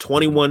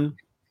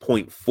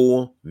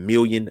 $21.4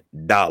 million.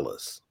 All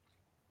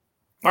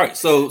right,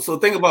 so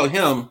think about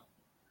him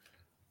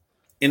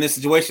in this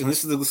situation.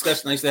 This is a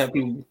discussion I used to have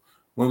people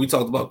when we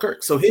talked about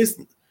Kirk. So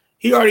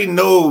he already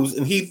knows,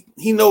 and he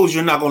knows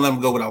you're not going to let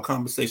him go without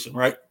compensation,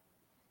 right?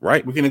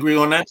 Right. We can agree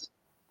on that.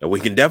 And we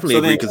can definitely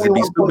agree because it'd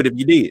be stupid if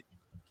you did.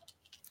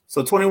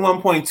 So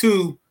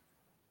 21.2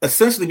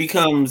 essentially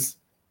becomes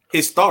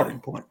his starting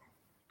point.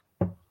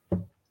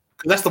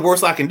 Because that's the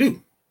worst I can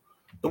do.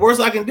 The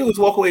worst I can do is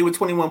walk away with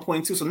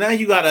 21.2. So now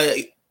you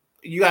gotta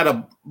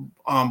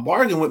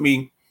bargain with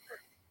me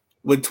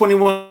with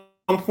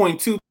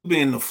 21.2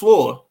 being the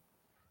floor,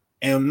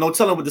 and no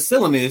telling what the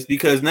ceiling is,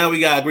 because now we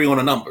gotta agree on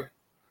a number.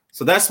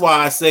 So that's why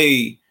I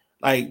say,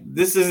 like,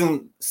 this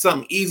isn't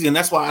something easy, and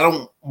that's why I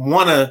don't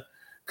want to.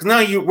 Because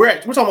now we're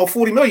talking about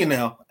 $40 million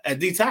now at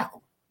D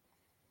tackle,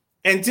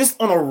 and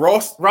just on a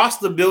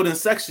roster building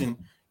section,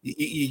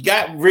 you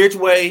got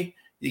Ridgeway,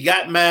 you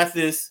got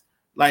Mathis.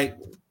 Like,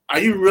 are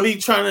you really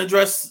trying to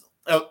invest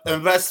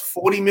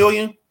 $40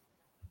 million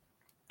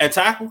at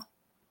tackle?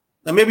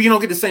 Now maybe you don't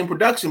get the same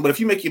production, but if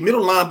you make your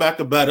middle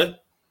linebacker better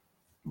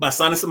by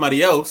signing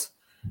somebody else,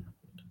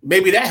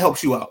 maybe that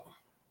helps you out.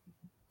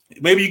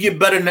 Maybe you get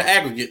better in the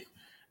aggregate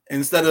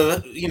instead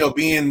of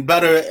being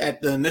better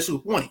at the initial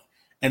point.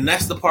 And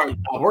that's the part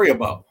I worry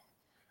about.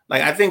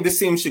 Like, I think this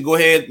team should go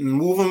ahead and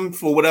move him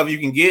for whatever you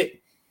can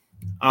get.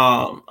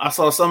 I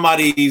saw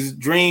somebody's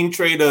dream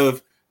trade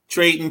of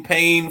trading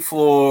Payne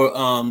for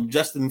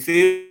Justin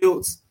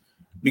Fields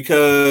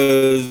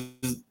because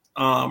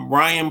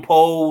Ryan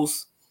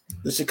Poles,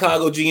 the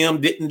Chicago GM,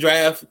 didn't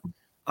draft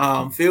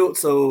Fields.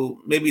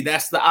 So maybe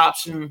that's the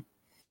option.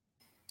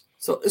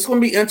 So it's going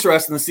to be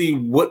interesting to see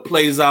what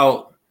plays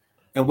out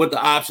and what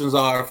the options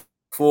are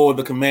for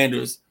the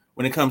Commanders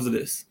when it comes to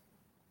this.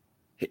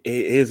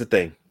 Here's the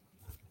thing.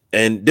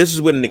 And this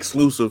is with an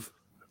exclusive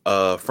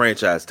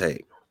franchise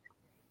tag.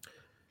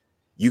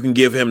 You can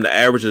give him the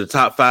average of the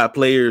top 5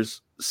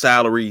 players'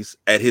 salaries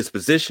at his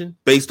position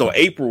based on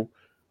April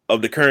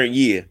of the current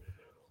year,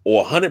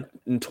 or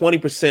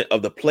 120%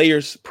 of the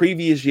player's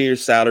previous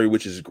year's salary,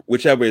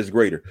 whichever is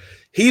greater.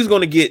 He's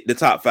going to get the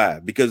top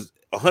 5 because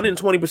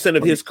 120%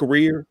 of his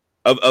career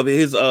of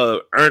his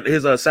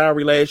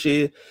salary last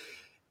year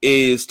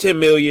is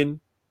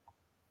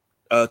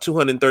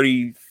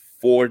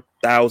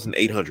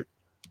 $10,234,800.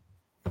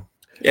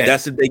 Yeah,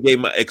 that's if they gave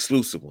my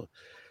exclusive one.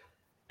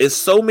 It's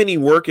so many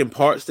working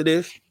parts to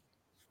this,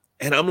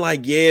 and I'm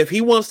like, yeah, if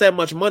he wants that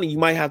much money, you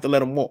might have to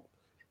let him walk,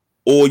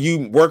 or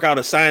you work out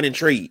a sign and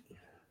trade,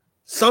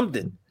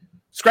 something.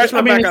 Scratch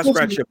my back, I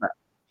scratch your back.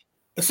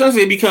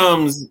 Essentially, it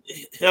becomes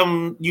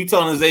him. You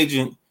telling his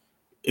agent,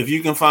 if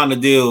you can find a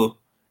deal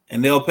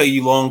and they'll pay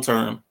you long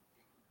term,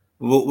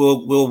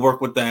 we'll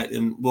work with that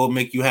and we'll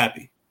make you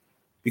happy,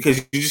 because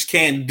you just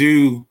can't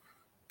do.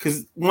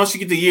 Because once you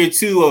get to year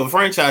 2 of a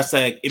franchise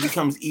tag, it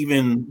becomes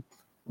even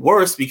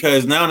worse,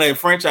 because now that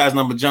franchise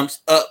number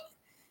jumps up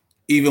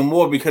even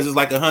more, because it's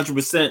like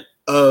 100%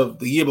 of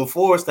the year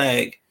before's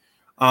tag,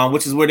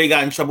 which is where they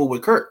got in trouble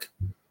with Kirk.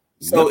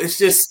 So It's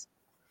just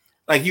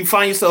like you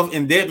find yourself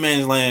in dead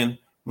man's land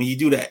when you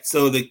do that.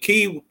 So the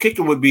key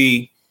kicker would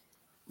be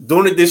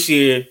doing it this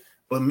year,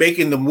 but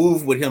making the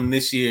move with him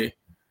this year.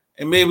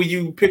 And maybe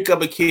you pick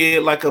up a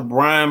kid like a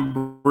Brian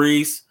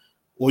Brees,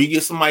 or you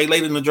get somebody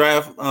late in the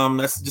draft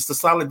that's just a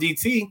solid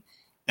DT,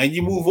 and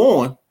you move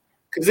on.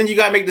 Because then you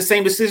got to make the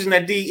same decision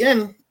at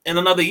DN in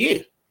another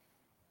year.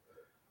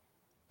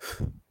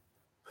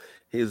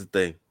 Here's the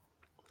thing,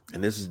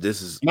 and this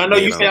is. And I know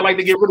you say I like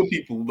to get rid of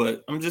people,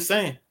 but I'm just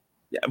saying.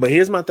 Yeah, but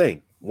here's my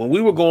thing. When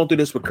we were going through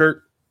this with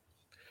Kirk,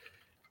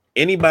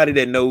 anybody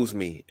that knows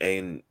me,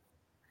 and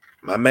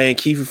my man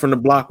Kiefer from the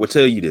block will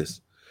tell you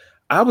this,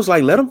 I was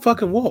like, let him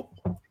fucking walk,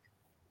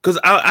 because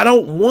I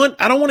don't want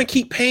to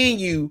keep paying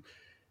you.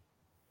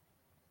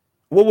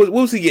 What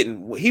was he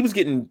getting? He was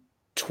getting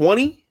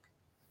 20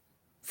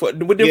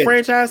 with the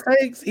franchise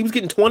tags. He was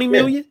getting 20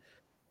 million.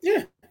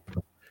 Yeah.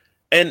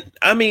 And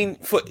I mean,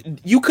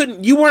 you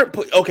weren't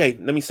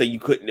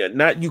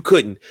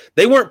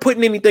They weren't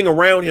putting anything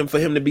around him for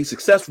him to be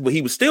successful, but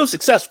he was still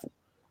successful.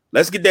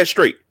 Let's get that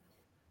straight.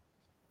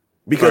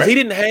 Because he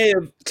didn't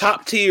have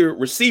top tier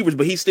receivers,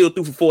 but he still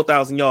threw for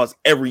 4,000 yards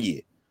every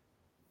year.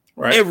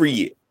 Right. Every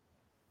year.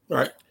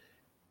 Right.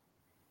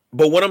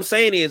 But what I'm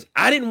saying is,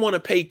 I didn't want to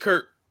pay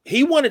Kirk.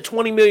 He wanted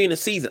 $20 million a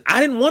season. I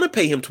didn't want to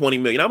pay him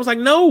 $20 million. I was like,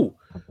 no.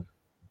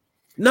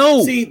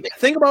 See,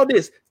 think about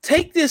this.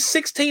 Take this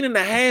 16 and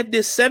a half,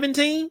 this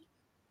 17,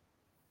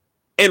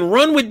 and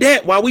run with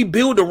that while we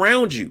build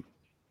around you.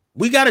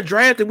 We got to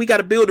draft and we got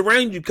to build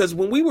around you, because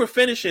when we were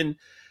finishing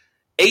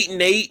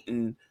 8-8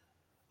 and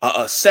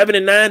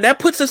 7-9, that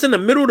puts us in the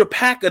middle of the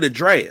pack of the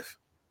draft.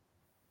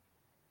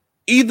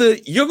 Either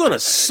you're going to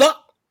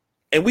suck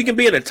and we can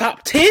be in the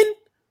top 10,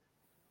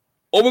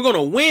 or we're going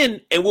to win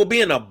and we'll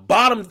be in the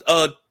bottom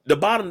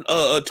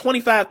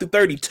 25 through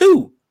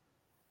 32.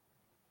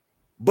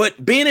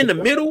 But being in the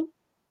middle,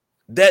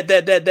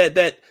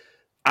 that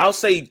I'll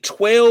say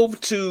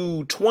 12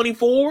 to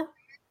 24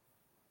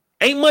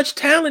 ain't much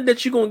talent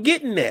that you're gonna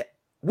get in that.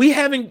 We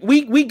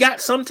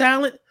got some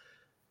talent,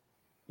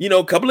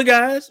 a couple of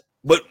guys,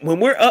 but when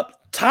we're up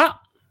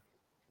top,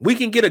 we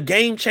can get a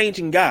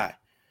game-changing guy.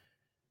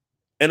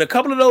 And a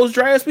couple of those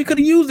drafts, we could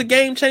have used a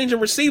game-changing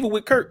receiver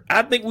with Kirk.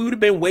 I think we would have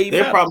been way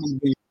better.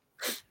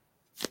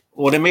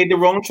 Well, they made the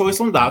wrong choice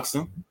on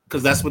Doxson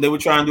because that's what they were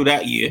trying to do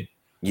that year.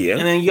 Yeah.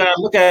 And then you gotta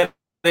look at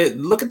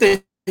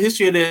the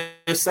history of their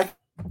second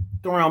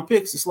round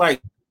picks. It's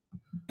like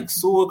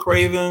Sewell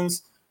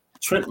Cravens,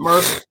 Trent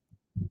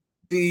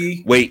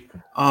Murphy. Wait,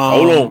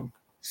 hold on.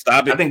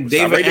 Stop it. I think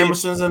David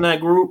Emerson's in that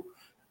group.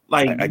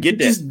 Like, I get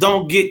that. Just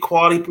don't get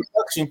quality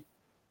production.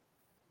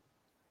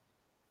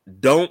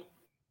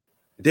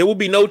 There will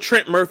be no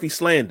Trent Murphy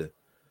slander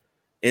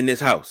in this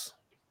house.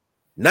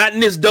 Not in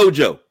this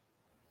dojo.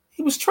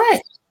 He was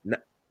trash.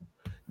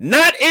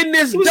 Not in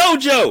this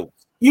dojo.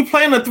 You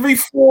playing a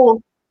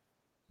 3-4.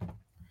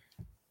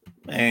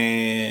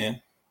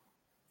 Man.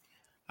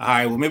 All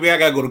right, well, maybe I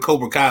got to go to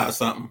Cobra Kai or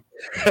something.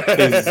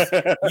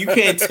 You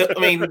can't tell. I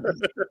mean,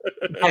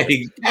 like,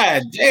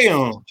 God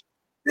damn.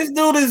 This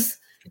dude is.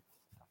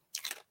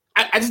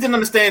 I just didn't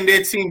understand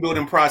their team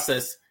building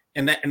process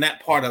and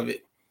that part of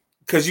it.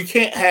 Because you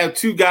can't have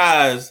two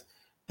guys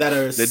that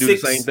are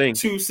 6'2",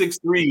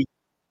 6'3",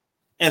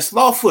 and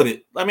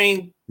slaw-footed. I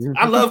mean,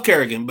 I love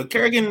Kerrigan, but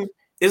Kerrigan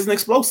isn't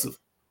explosive.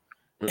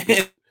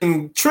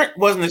 And Trent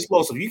wasn't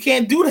explosive. You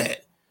can't do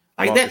that.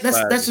 Like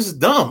that's just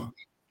dumb.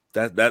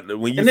 That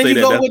when you and then say you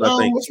that, go that's with what I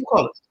think. what you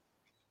call it,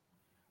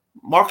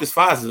 Marcus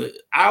Fizer,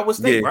 Iowa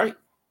State, right?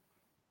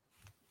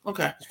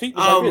 Okay. His feet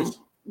was like this.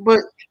 But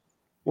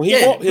when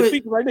he walked, his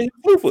feet was right there. He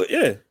flew foot,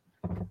 yeah.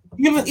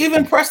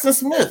 Even Preston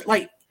Smith,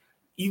 like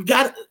you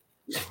got.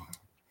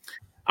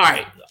 All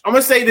right, I'm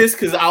gonna say this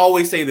because I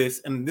always say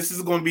this, and this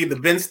is going to be the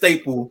Ben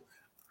staple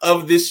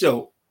of this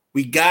show.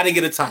 We got to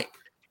get a type.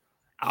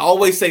 I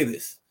always say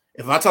this.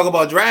 If I talk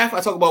about draft, I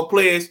talk about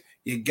players.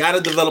 You got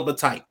to develop a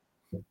type.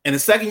 And the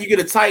second you get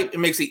a type, it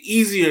makes it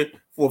easier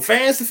for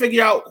fans to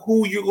figure out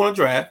who you're going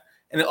to draft.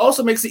 And it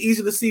also makes it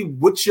easier to see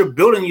what you're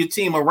building your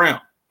team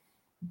around.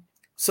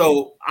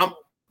 So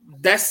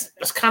that's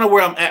kind of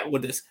where I'm at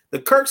with this. The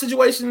Kirk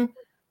situation,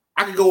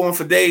 I could go on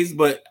for days,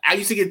 but I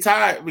used to get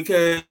tired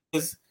because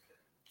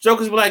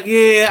jokers were like,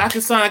 yeah, I can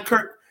sign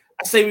Kirk.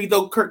 I say we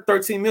throw Kirk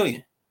 $13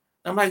 million.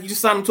 I'm like, you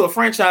just signed him to a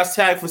franchise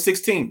tag for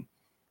 16.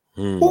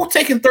 Who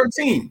taking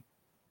 13?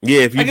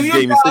 Yeah, if you just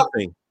gave me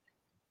 16.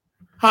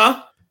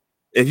 Huh?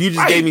 If you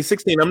just gave me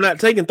 16, I'm not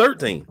taking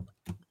 13.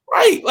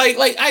 Right.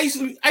 Like I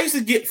used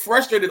to get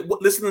frustrated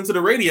listening to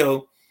the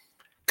radio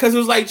because it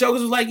was like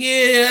jokers was like,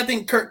 yeah, I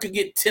think Kirk could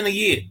get 10 a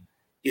year.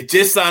 You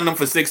just signed him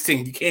for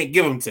 16. You can't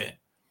give him 10.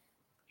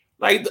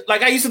 Like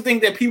I used to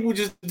think that people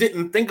just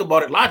didn't think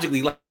about it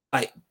logically.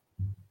 Like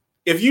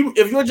if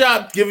your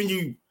job giving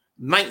you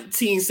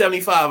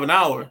 $19.75 an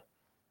hour,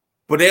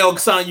 but they'll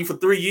sign you for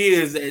 3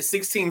 years at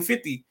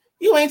 $16.50,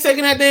 you ain't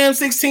taking that damn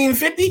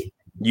 $16.50.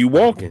 You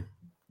walking.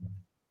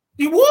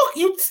 You walk.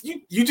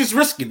 You just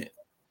risking it.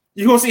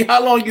 You gonna see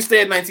how long you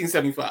stay at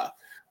 $19.75.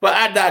 But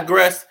I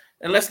digress,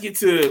 and let's get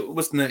to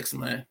what's next,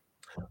 man.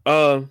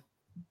 I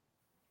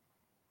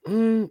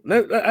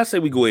say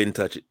we go ahead and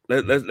touch it.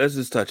 Let's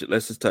just touch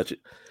it.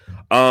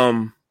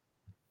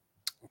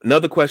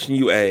 Another question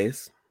you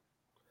asked: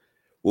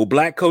 will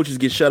black coaches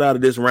get shut out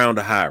of this round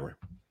of hiring?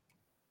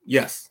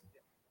 Yes,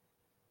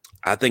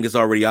 I think it's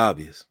already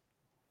obvious.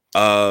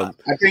 I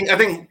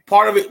think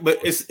part of it, but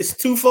it's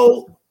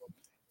twofold.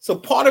 So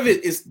part of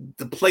it is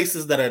the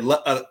places that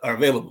are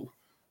available.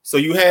 So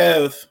you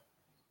have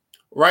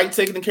Wright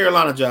taking the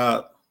Carolina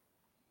job.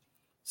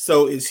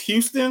 So it's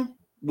Houston,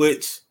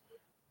 which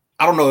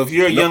I don't know if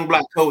you're a young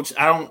black coach.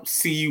 I don't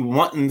see you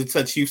wanting to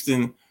touch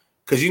Houston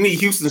because you need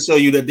Houston to show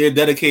you that they're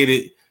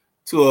dedicated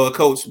to a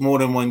coach more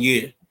than 1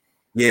 year.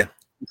 Yeah,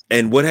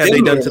 and what have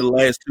they done to the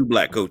last two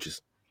black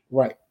coaches?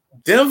 Right,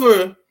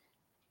 Denver,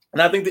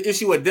 and I think the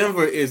issue with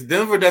Denver is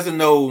Denver doesn't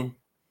know.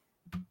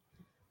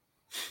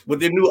 With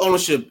their new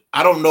ownership,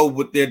 I don't know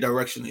what their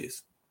direction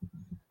is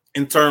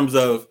in terms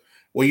of,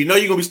 well, you're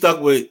going to be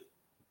stuck with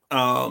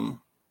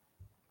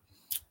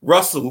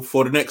Russell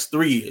for the next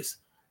 3 years.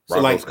 So,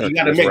 like, you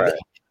got to make that.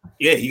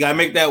 Yeah, you got to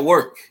make that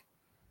work.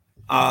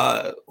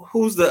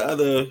 Who's the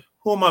other?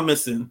 Who am I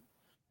missing?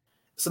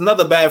 It's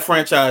another bad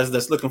franchise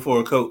that's looking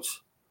for a coach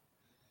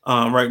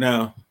right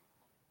now.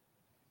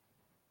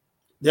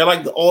 They're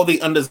like all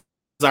the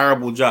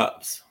undesirable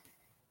jobs.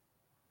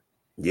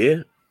 Yeah.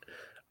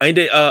 Ain't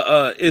they?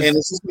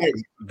 Is like,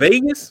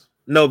 Vegas?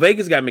 No,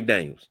 Vegas got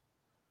McDaniels.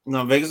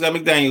 No, Vegas got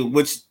McDaniels,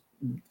 which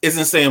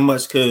isn't saying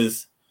much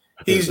because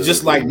he's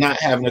just like not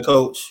having a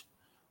coach.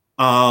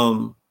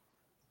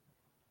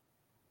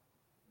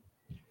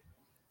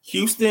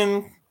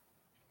 Houston,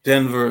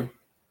 Denver,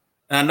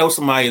 and I know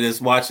somebody that's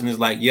watching is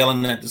like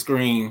yelling at the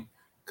screen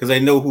because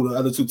they know who the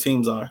other two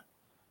teams are.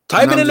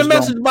 Type it in the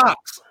message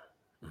box.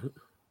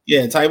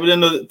 Yeah, type it in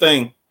the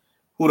thing.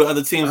 Who the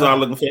other teams are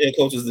looking for head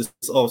coaches this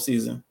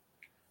offseason.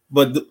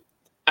 But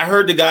I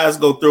heard the guys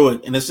go through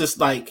it, and it's just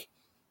like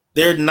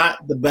they're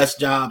not the best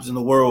jobs in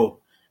the world.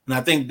 And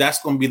I think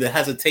that's going to be the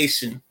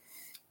hesitation.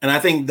 And I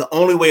think the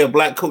only way a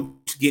black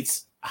coach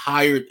gets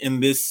hired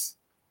in this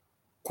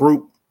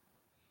group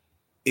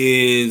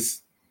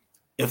is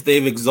if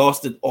they've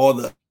exhausted all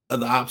the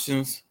other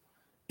options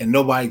and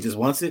nobody just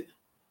wants it.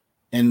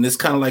 And it's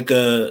kind of like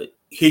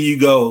here you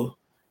go,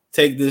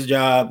 take this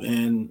job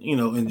and,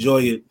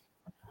 enjoy it.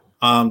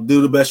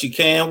 Do the best you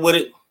can with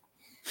it.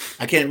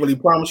 I can't really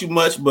promise you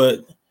much,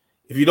 but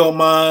if you don't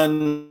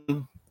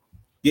mind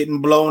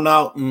getting blown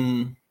out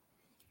and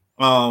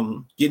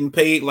getting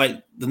paid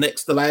like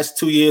the last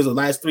 2 years or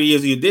last 3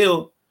 years of your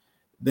deal,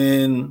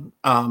 then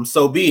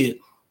so be it.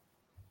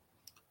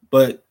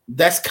 But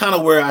that's kind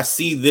of where I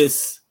see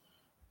this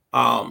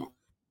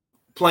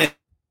playing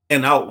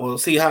out. We'll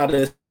see how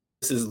this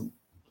is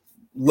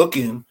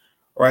looking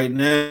right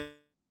now.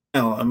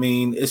 I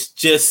mean, it's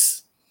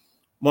just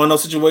one of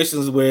those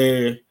situations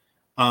where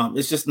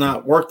it's just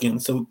not working.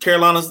 So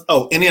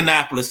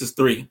Indianapolis is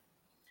 3.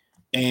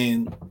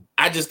 And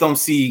I just don't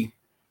see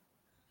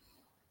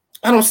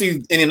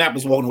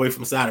Indianapolis walking away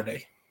from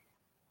Saturday.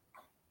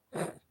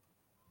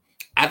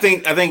 I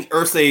think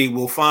Irsay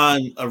will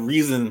find a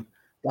reason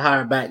to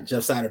hire back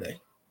Jeff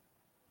Saturday.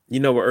 You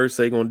know what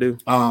Irsay gonna do?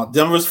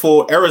 Denver's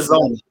for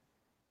Arizona.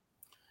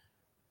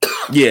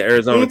 Yeah,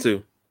 Arizona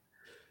too.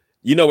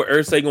 You know what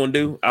Irsay gonna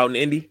do out in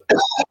Indy?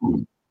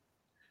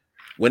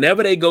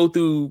 Whenever they go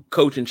through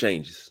coaching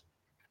changes,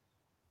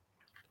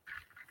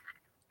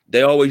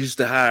 they always used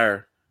to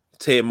hire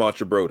Ted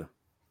Marchibroda.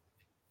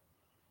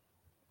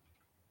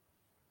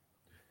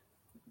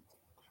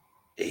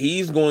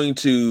 He's going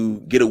to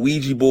get a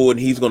Ouija board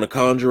and he's going to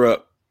conjure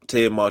up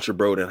Ted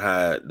Marchibroda and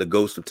hire the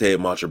ghost of Ted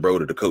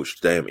Marchibroda to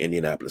coach the damn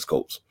Indianapolis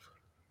Colts.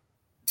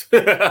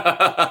 And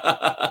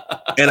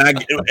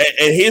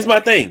here's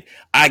my thing.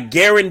 I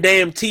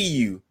guarantee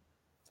you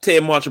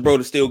Ted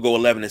Marchibroda still go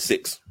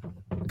 11-6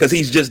 because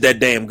he's just that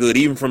damn good,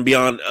 even from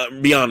beyond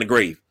the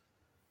grave.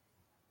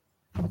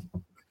 All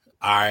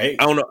right.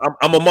 I don't know.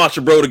 I'm a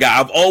Marchibroda guy.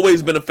 I've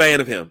always been a fan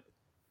of him.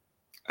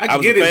 I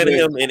was a fan of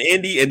him in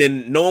Indy, and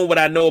then knowing what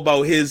I know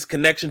about his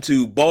connection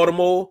to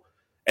Baltimore,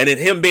 and then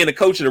him being a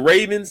coach of the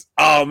Ravens.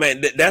 Oh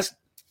man, that's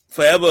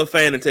forever a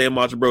fan of Ted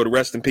Marchibroda.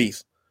 Rest in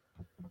peace.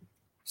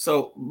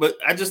 So, but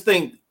I just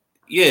think,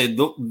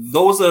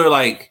 those are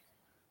like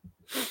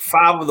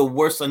 5 of the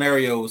worst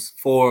scenarios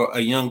for a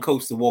young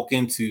coach to walk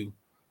into.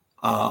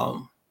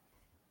 I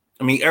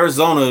mean,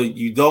 Arizona,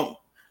 you don't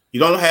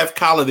have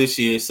Kyler this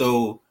year,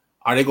 so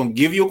are they going to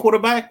give you a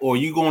quarterback, or are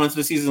you going into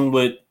the season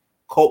with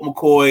Colt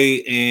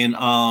McCoy and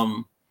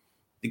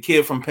the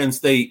kid from Penn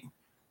State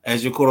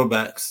as your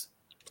quarterbacks?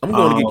 I'm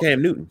going to get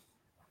Cam Newton.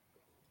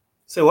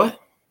 Say what?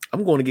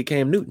 I'm going to get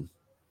Cam Newton.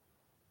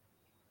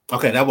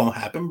 Okay, that won't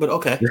happen, but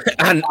okay.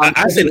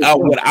 I said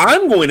what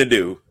I'm going to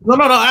do. No.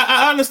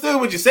 I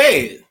understood what you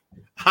said.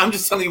 I'm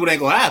just telling you what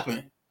ain't going to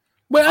happen.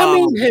 Well, I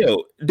mean,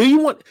 hell, do you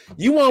want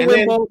to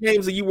win ball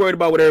games, or you worried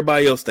about what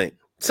everybody else think?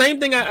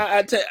 Same thing.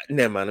 I tell.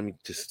 Never mind. Let me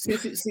just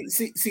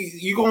see.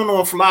 You going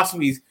on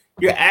philosophies.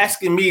 You're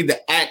asking me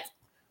to act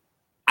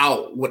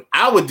out what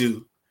I would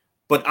do,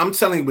 but I'm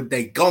telling you what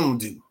they gonna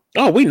do.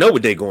 Oh, we know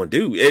what they gonna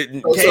do.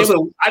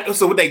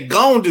 So what they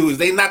gonna do is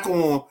they not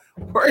gonna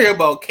worry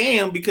about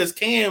Cam, because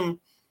Cam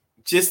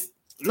just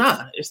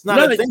it's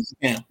not a thing for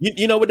Cam.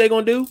 You know what they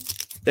gonna do?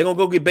 They're gonna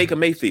go get Baker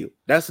Mayfield.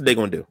 That's what they're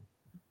gonna do.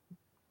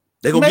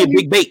 They're gonna get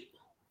Big Bait.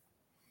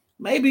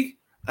 Maybe.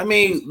 I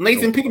mean,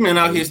 Nathan Peterman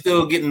out here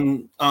still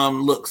getting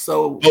looks.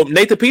 So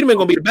Nathan Peterman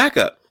gonna be the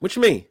backup. What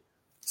you mean?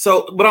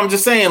 So, but I'm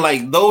just saying,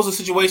 like, those are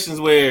situations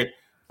where,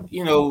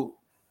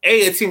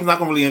 a team's not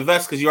gonna really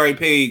invest because you already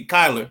paid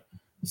Kyler.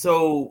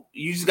 So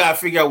you just gotta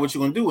figure out what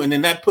you're gonna do, and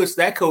then that puts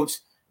that coach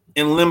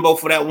in limbo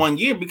for that 1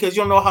 year, because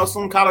you don't know how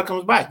soon Kyler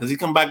comes back. Does he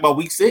come back by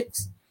week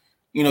 6?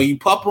 You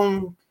pup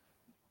him,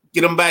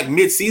 get him back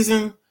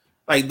mid-season.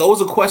 Like,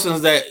 those are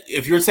questions that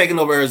if you're taking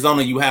over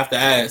Arizona, you have to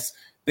ask.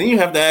 Then you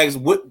have to ask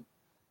what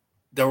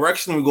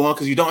direction we're going,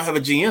 because you don't have a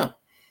GM.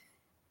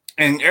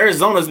 And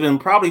Arizona's been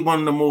probably one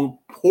of the more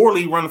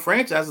poorly run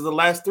franchises the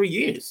last 3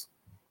 years.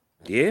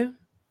 Yeah,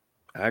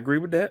 I agree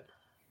with that.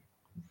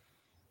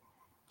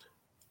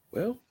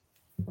 Well,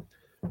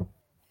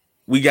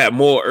 we got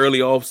more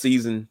early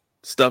off-season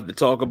stuff to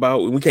talk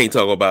about. We can't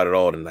talk about it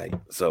all tonight.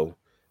 So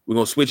we're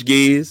going to switch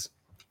gears,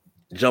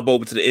 jump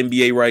over to the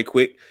NBA right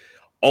quick.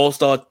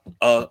 All-star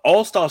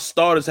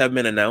starters have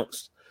been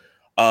announced.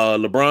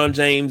 LeBron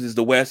James is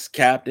the West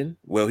captain.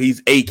 Well,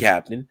 he's a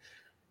captain.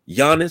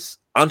 Giannis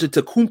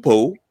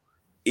Antetokounmpo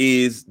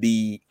is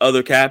the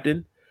other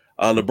captain.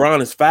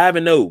 LeBron is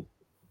 5-0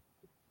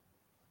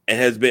 and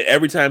has been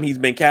every time he's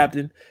been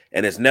captain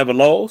and has never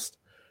lost.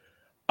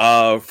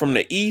 From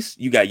the East,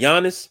 you got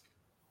Giannis,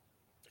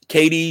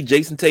 KD,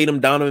 Jason Tatum,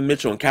 Donovan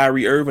Mitchell, and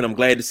Kyrie Irving. I'm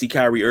glad to see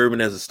Kyrie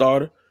Irving as a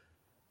starter.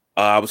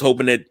 I was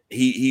hoping that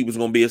he was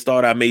going to be a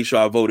starter. I made sure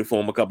I voted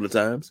for him a couple of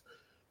times.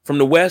 From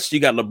the West,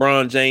 you got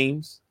LeBron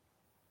James,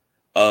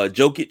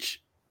 Jokic,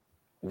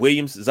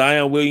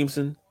 Zion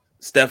Williamson,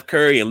 Steph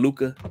Curry, and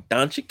Luka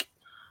Doncic.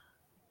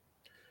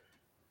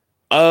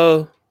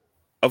 Of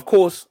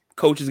course,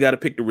 coaches got to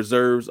pick the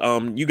reserves.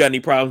 You got any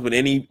problems with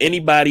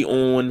anybody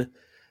on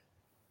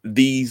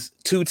these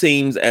two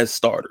teams as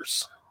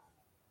starters?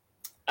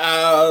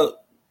 I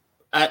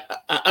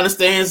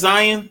understand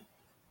Zion,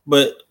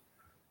 but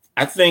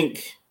I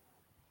think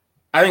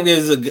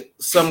there's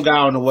some guy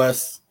on the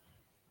West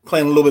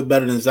playing a little bit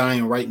better than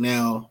Zion right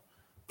now.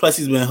 Plus,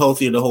 he's been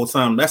healthier the whole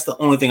time. That's the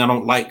only thing I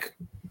don't like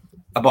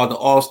about the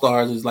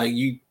All-Stars is like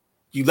you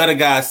let a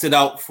guy sit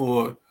out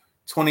for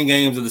 20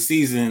 games of the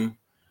season,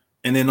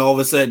 and then all of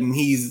a sudden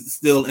he's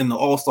still in the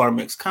All-Star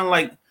mix. Kind of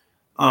like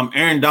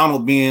Aaron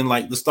Donald being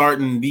like the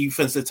starting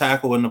defensive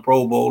tackle in the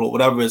Pro Bowl or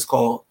whatever it's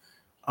called.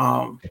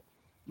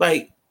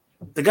 Like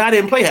the guy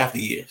didn't play half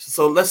the year.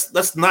 So let's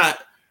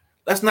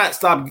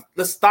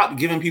stop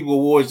giving people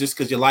awards just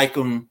because you like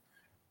them.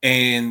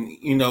 And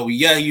you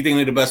think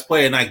they're the best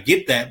player, and I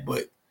get that,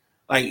 but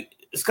like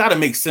it's got to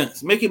make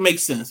sense. Make it make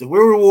sense. If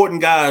we're rewarding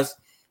guys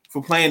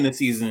for playing this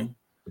season,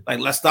 like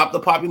let's stop the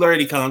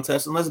popularity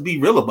contest and let's be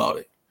real about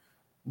it.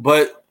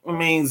 But I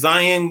mean,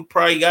 Zion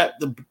probably got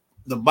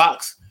the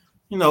box,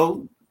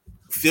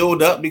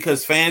 filled up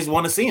because fans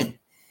want to see him,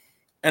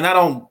 and I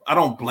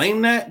don't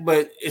blame that.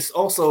 But it's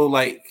also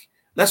like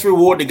let's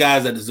reward the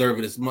guys that deserve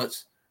it as much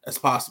as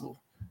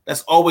possible.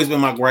 That's always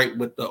been my gripe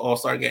with the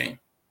All-Star game.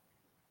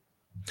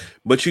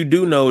 But you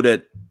do know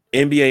that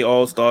NBA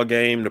All-Star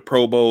game, the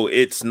Pro Bowl,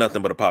 it's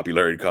nothing but a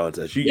popularity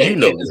contest. You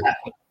know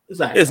exactly.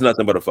 It's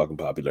nothing but a fucking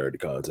popularity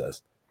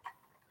contest.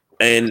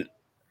 And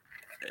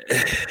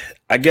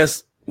I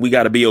guess we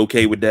got to be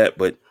okay with that,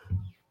 but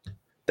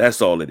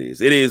that's all it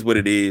is. It is what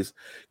it is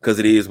because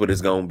it is what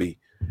it's going to be.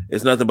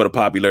 It's nothing but a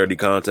popularity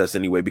contest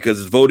anyway because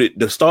it's voted.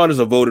 The starters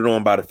are voted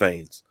on by the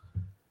fans.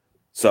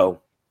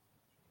 So,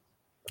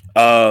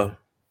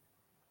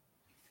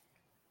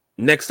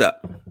 next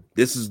up,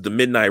 this is the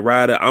Midnight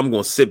Rider. I'm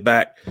going to sit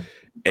back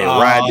and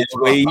ride this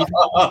wave.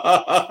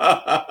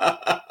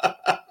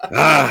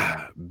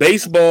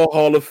 Baseball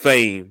Hall of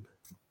Fame.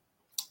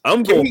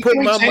 I'm going to put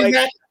my mic.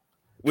 Can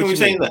we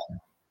change that?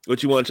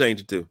 What you want to change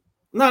it to?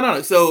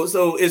 No.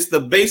 So it's the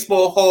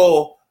Baseball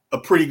Hall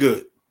of Pretty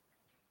Good.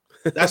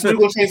 That's what we're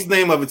going to change the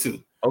name of it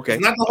to. Okay.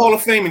 It's not the Hall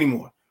of Fame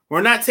anymore.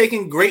 We're not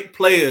taking great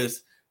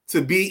players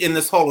to be in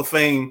this Hall of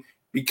Fame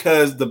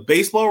because the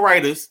baseball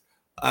writers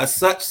are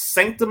such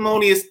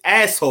sanctimonious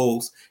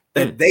assholes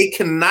that they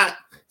cannot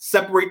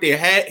separate their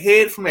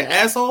head from their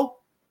asshole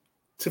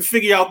to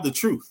figure out the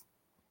truth.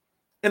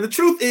 And the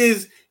truth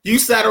is, you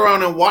sat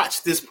around and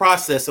watched this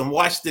process and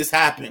watched this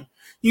happen.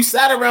 You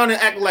sat around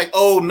and acted like,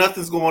 oh,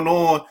 nothing's going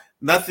on.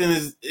 Nothing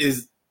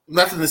is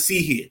nothing to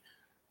see here.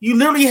 You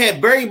literally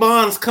had Barry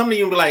Bonds come to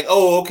you and be like,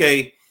 oh,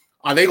 okay,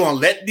 are they going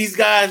to let these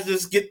guys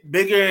just get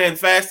bigger and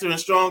faster and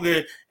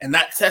stronger and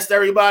not test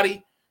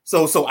everybody?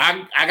 So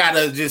I got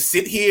to just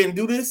sit here and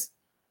do this?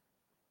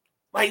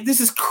 Like, this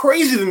is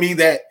crazy to me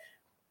that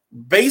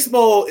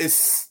baseball is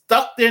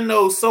stuck their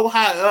nose so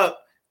high up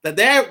that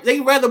they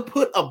rather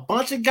put a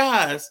bunch of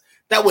guys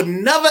that would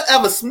never,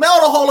 ever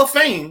smell the Hall of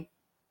Fame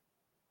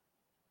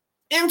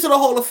into the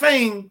Hall of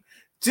Fame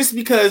just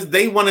because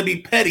they want to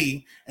be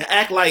petty and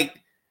act like,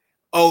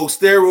 oh,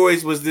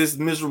 steroids was this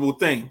miserable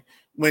thing.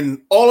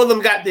 When all of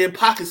them got their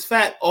pockets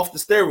fat off the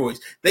steroids.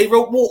 They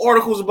wrote more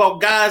articles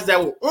about guys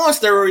that were on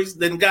steroids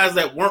than guys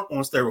that weren't on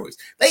steroids.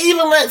 They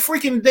even let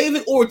freaking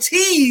David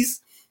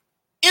Ortiz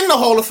in the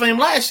Hall of Fame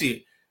last year.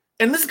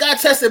 And this guy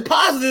tested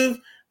positive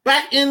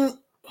back in,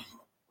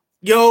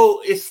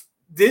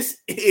 this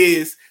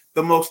is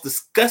the most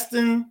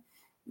disgusting,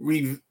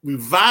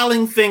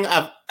 reviling thing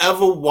I've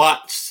ever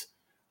watched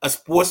a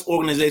sports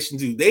organization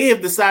do. They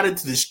have decided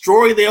to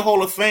destroy their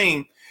Hall of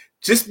Fame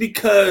just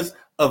because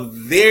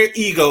of their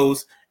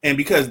egos and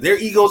because their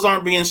egos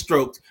aren't being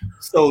stroked.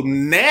 So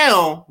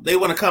now they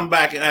want to come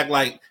back and act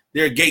like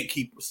they're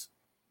gatekeepers.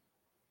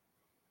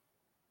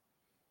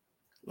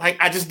 Like,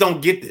 I just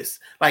don't get this.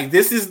 Like,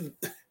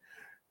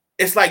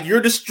 it's like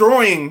you're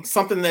destroying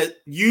something that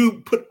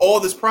you put all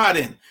this pride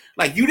in.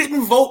 Like, you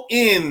didn't vote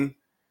in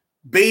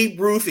Babe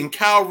Ruth and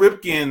Cal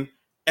Ripken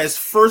as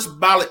first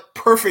ballot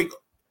perfect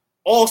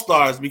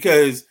all-stars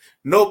because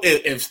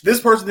if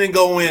this person didn't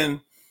go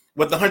in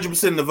with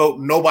 100% of the vote,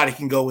 nobody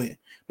can go in.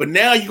 But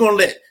now you're going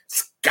to let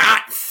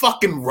Scott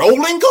fucking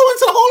Rowland go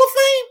into the Hall of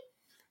Fame?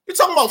 You're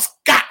talking about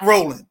Scott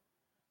Rowland.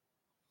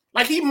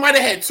 Like, he might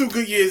have had 2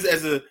 good years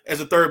as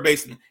a third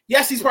baseman.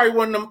 Yes, he's probably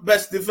one of the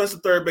best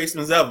defensive third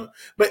basemen ever.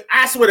 But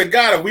I swear to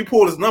God, if we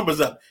pull his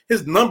numbers up,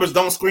 his numbers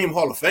don't scream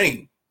Hall of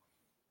Fame.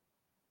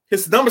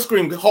 His numbers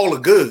scream Hall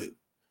of Good.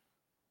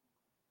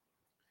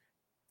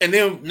 And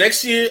then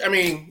next year, I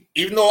mean,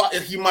 even though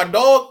he's my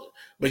dog,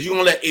 but you're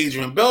going to let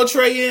Adrian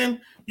Beltre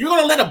in. You're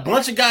going to let a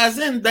bunch of guys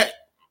in that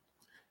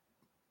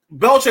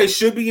Beltre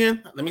should be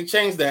in. Let me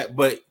change that.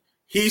 But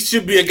he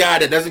should be a guy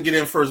that doesn't get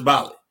in first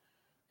ballot.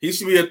 He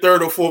should be a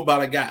third or fourth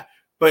ballot guy.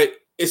 But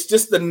it's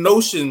just the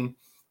notion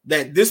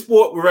that this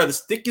sport would rather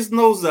stick his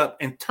nose up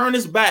and turn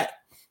his back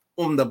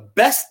on the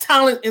best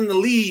talent in the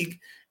league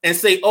and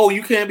say, oh,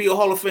 you can't be a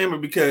Hall of Famer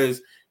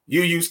because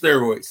you use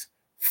steroids.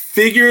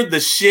 Figure the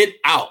shit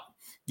out.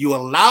 You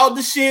allowed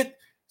the shit,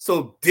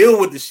 So deal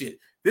with the shit.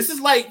 This is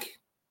like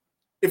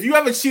if you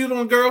ever cheated on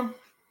a girl,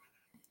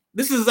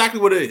 this is exactly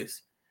what it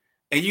is.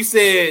 And you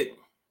said,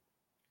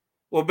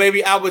 well,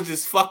 baby, I was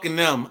just fucking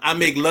them. I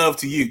make love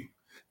to you.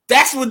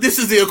 That's what this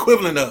is the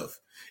equivalent of.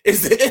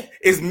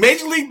 Is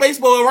Major League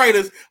Baseball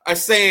writers are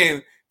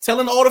saying,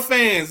 telling all the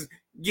fans,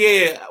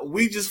 yeah,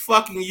 we just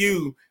fucking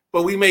you,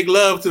 but we make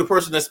love to the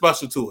person that's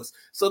special to us.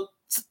 So,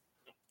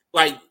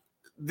 like,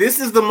 this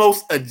is the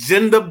most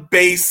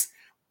agenda-based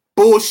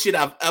bullshit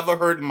I've ever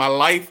heard in my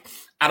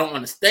life. I don't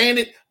understand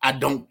it. I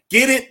don't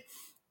get it.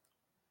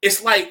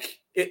 It's like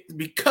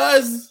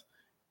because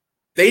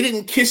they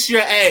didn't kiss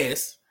your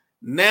ass,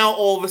 now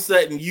all of a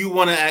sudden you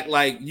want to act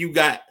like you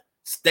got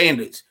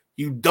standards.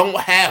 You don't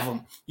have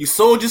them. You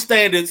sold your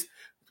standards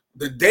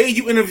the day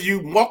you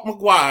interviewed Mark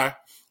McGwire,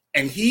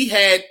 and he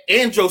had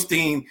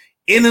Androstein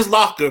in his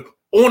locker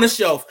on the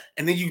shelf,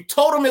 and then you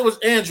told him it was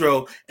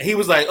Andro, and he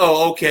was like,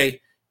 oh, okay.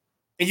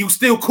 And you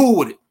still cool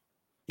with it.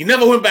 You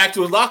never went back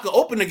to his locker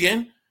open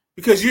again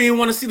because you didn't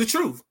want to see the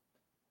truth.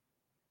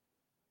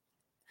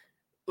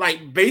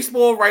 Like,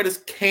 baseball writers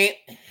can't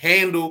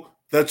handle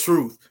the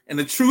truth. And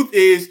the truth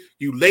is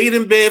you laid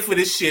in bed for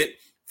this shit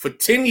for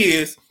 10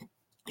 years,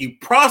 you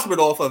prospered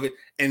off of it,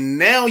 and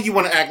now you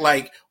want to act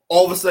like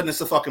all of a sudden it's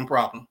a fucking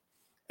problem.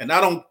 And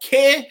I don't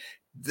care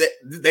that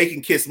they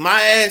can kiss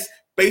my ass.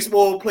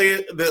 Baseball player,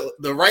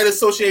 the Writers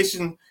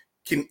Association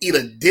can eat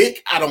a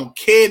dick. I don't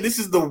care. This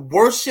is the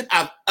worst shit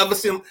I've ever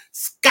seen.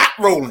 Scott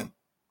Rowland.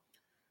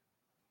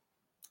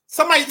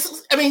 I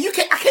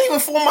can't even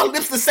form my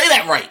lips to say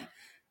that right.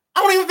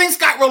 I don't even think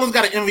Scott Rowland's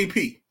got an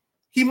MVP.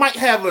 He might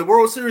have a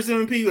World Series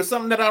MVP or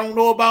something that I don't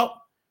know about.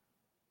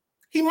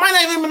 He might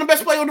not even been the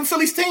best player on the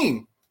Phillies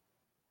team.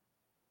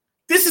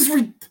 This is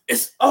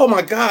oh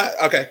my God.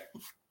 Okay.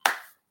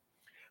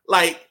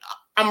 Like,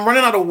 I'm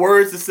running out of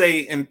words to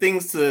say and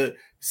things to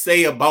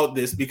say about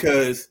this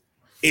because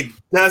it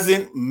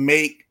doesn't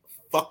make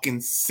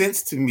fucking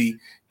sense to me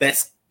that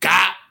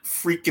Scott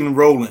freaking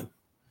Rowland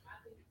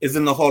is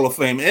in the Hall of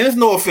Fame. And there's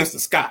no offense to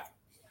Scott.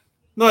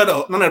 None at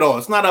all.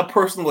 It's not a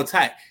personal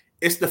attack.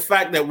 It's the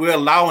fact that we're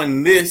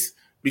allowing this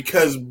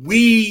because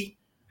when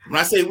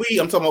I say we,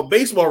 I'm talking about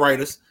baseball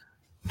writers,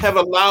 have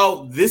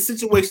allowed this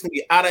situation to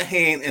get out of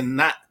hand and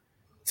not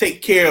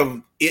take care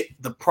of it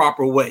the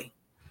proper way.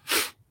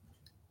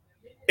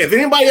 If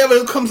anybody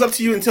ever comes up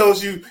to you and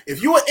tells you,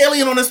 if you're an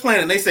alien on this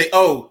planet, and they say,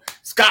 oh,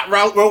 Scott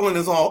Rowland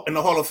is in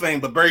the Hall of Fame,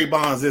 but Barry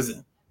Bonds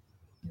isn't.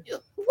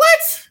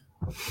 What?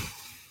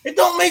 It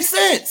don't make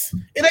sense.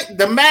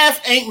 The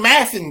math ain't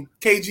mathing,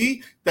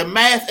 KG. The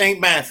math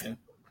ain't mathing.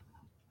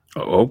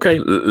 Oh,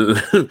 okay.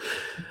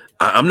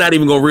 I'm not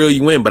even gonna reel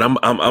you in, but I'm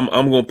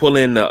gonna pull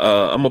in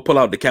I'm gonna pull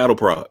out the cattle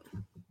prod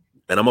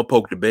and I'm gonna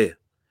poke the bear.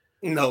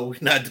 No, we're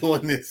not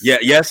doing this. Yeah,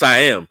 yes, I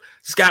am.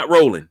 Scott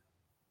Rowland.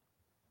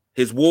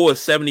 His WAR is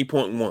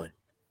 70.1.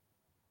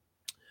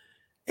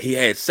 He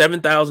had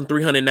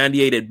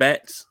 7,398 at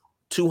bats,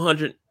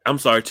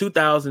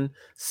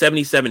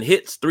 2,077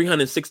 hits,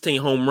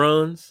 316 home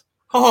runs.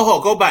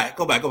 Go back.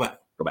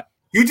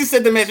 You just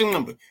said the magic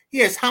number. He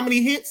has how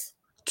many hits?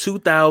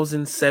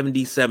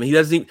 2,077. He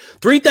doesn't even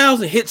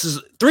 3,000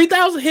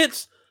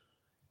 hits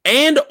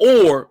and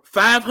or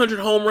 500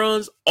 home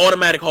runs,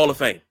 automatic Hall of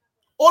Fame.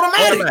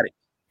 Automatic.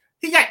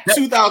 He got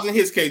 2,000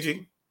 hits,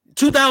 KG.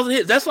 2,000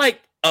 hits. That's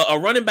like a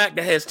running back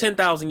that has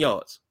 10,000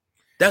 yards.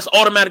 That's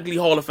automatically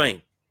Hall of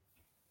Fame.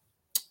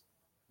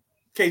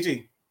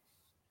 KG.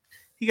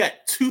 He got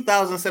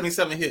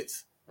 2,077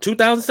 hits.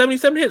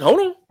 2,077 hits. Hold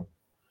on.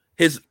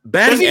 His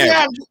batting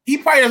average. He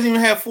probably doesn't even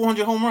have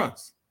 400 home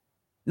runs.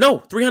 No,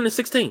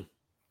 316.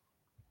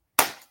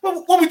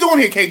 What we doing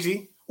here,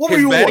 KG? What his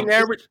were you batting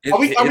average? Are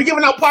we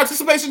giving out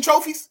participation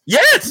trophies?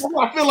 Yes. That's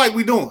what I feel like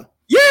we're doing.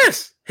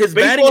 Yes. His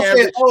Baseball batting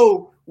average. said,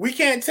 oh, we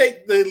can't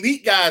take the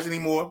elite guys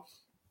anymore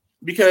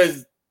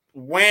because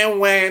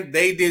when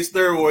they did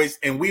steroids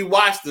and we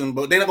watched them,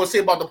 but they're not going to say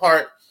about the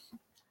part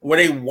where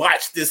they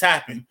watched this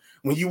happen.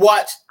 When you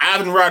watch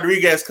Ivan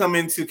Rodriguez come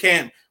into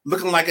camp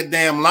looking like a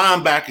damn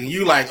linebacker, and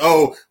you like,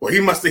 oh, well, he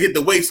must have hit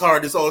the weights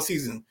hard this all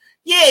season.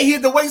 Yeah, he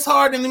hit the weights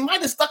hard, and he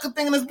might have stuck a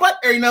thing in his butt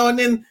every now and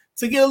then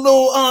to get a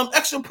little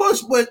extra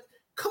push. But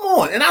come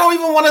on, and I don't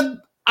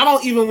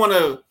even want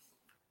to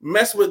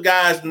mess with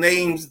guys'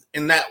 names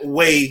in that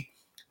way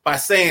by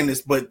saying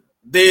this. But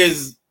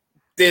there's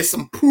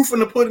some proof in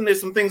the pudding.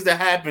 There's some things that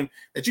happen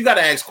that you got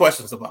to ask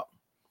questions about.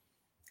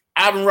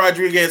 Ivan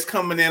Rodriguez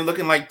coming in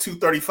looking like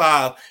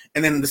 235,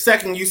 and then the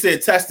second you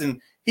said testing,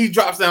 he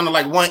drops down to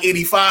like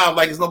 185,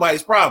 like it's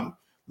nobody's problem.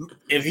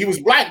 If he was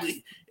black,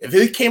 if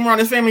he came around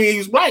his family and he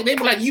was black, they'd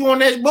be like, "You on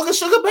that booger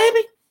sugar,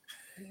 baby?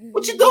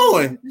 What you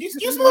doing? You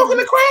smoking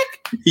the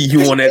crack?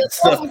 You on that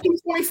stuff?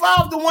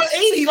 225 to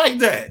 180 like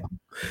that?"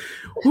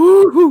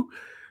 Woo-hoo.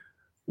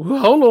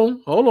 Well,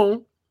 hold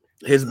on.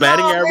 His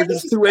batting average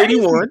is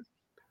 281.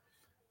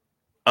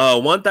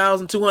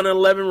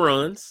 1,211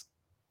 runs.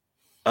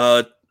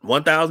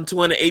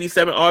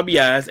 1,287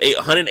 RBIs,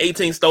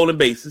 118 stolen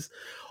bases.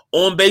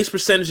 On base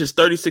percentage is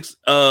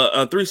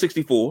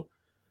 364.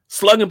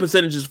 Slugging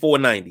percentage is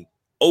 490.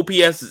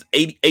 OPS is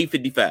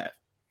 855.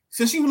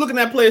 since you were looking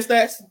at player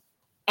stats,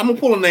 I'm gonna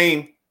pull a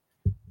name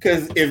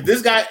because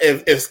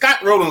if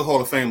Scott Rowland's a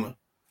Hall of Famer,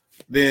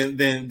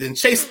 then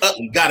Chase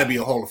Utley got to be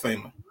a Hall of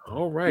Famer.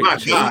 All right, my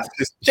God,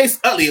 Chase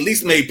Utley at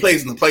least made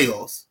plays in the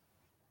playoffs.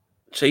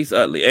 Chase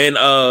Utley and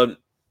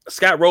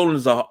Scott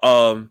Rowland's a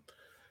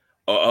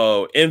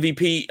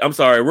MVP. I'm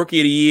sorry, Rookie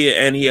of the Year,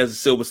 and he has a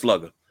Silver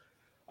Slugger.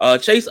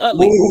 Chase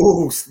Utley,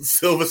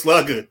 Silver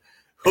Slugger.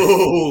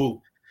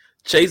 Oh,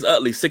 Chase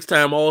Utley,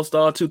 6-time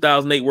All-Star,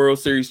 2008 World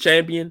Series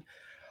champion,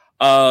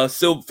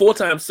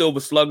 4-time Silver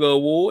Slugger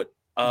award.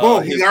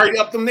 Boom, he already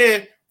upped them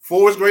there.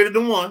 4 is greater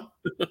than 1.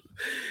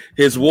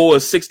 His WAR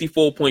is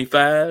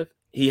 64.5.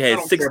 He had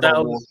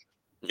 6,000.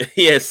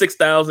 He had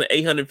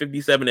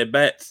 6,857 at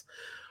bats.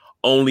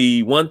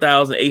 Only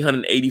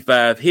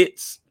 1,885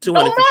 hits.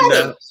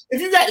 259.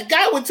 If you got a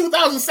guy with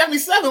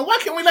 2,077, why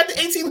can't we let the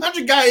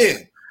 1,800 guy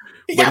in?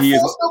 He got 4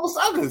 Silver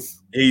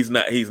Sluggers. He's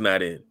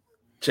not in.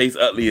 Chase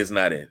Utley is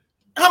not in.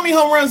 How many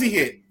home runs he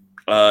hit?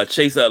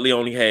 Chase Utley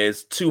only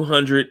has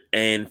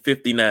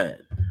 259.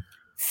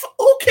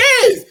 Who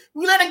cares?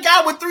 We let a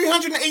guy with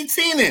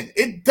 318 in.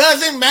 It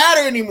doesn't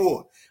matter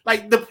anymore.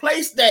 Like the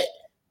place that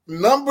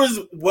numbers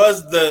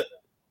was the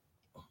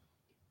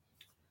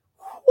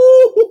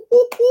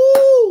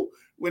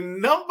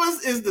when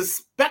numbers is the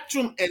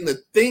spectrum and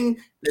the thing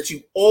that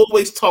you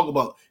always talk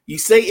about. You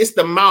say it's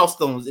the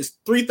milestones. It's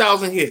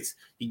 3,000 hits.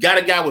 You got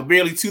a guy with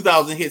barely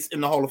 2,000 hits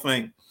in the Hall of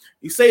Fame.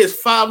 You say it's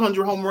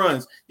 500 home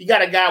runs. You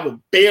got a guy with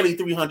barely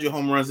 300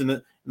 home runs in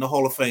the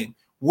Hall of Fame.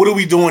 What are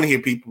we doing here,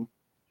 people?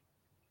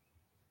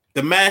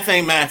 The math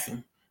ain't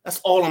mathing. That's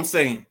all I'm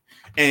saying.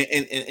 And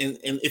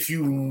if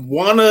you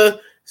want to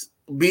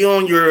be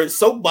on your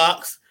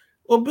soapbox,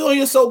 well, be on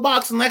your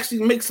soapbox and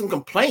actually make some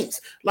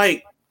complaints.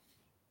 Like,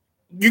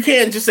 you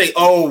can't just say,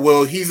 oh,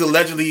 well, he's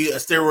allegedly a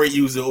steroid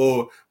user,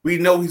 or we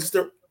know he's a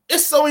steroid.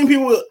 There's so many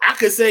people I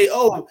could say,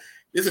 oh,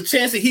 there's a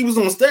chance that he was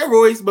on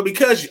steroids, but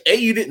because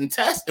you didn't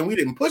test and we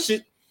didn't push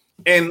it,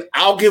 and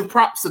I'll give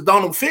props to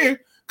Donald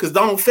Fair, because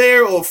Donald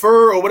Fair or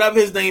Fur or whatever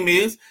his name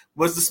is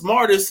was the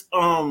smartest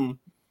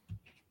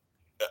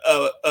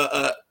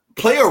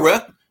player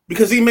rep,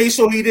 because he made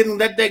sure he didn't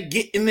let that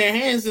get in their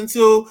hands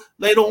until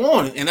later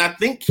on. And I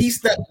think he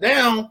stepped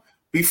down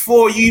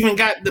before you even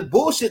got the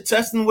bullshit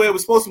testing where it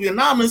was supposed to be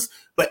anonymous,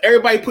 but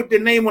everybody put their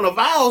name on the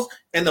vials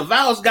and the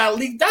vials got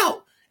leaked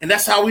out. And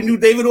that's how we knew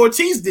David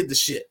Ortiz did the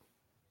shit.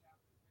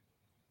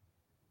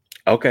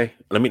 Okay,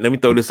 let me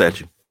throw this at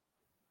you.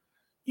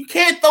 You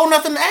can't throw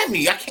nothing at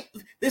me. I can't.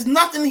 There's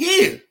nothing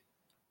here.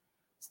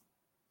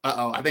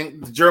 I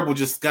think the gerbil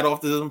just got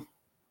off the.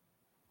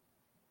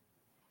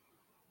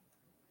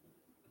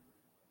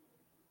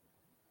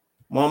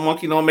 One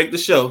monkey don't make the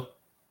show.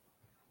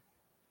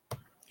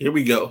 Here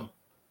we go.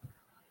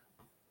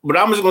 But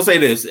I'm just gonna say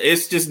this: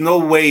 it's just no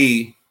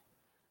way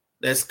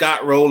that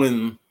Scott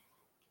Rowland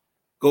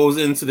goes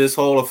into this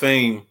Hall of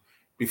Fame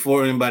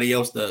before anybody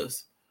else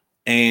does.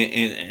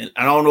 And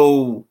I don't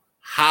know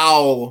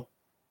how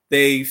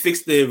they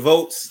fixed their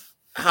votes,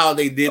 how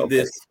they did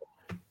this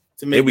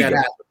to make that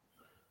happen.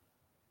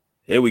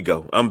 Here we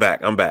go. I'm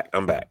back.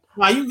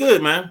 Wow, you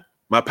good, man.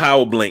 My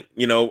power blink,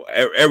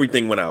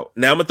 everything went out.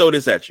 Now I'm gonna throw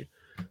this at you.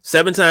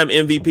 7-time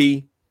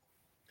MVP,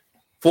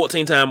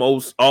 14-time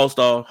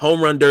All-Star,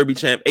 home run derby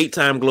champ,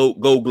 8-time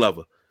Gold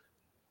Glover,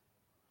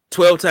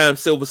 12-time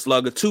Silver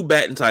Slugger, 2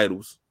 batting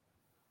titles,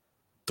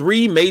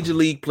 3 Major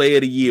League Player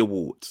of the Year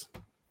awards,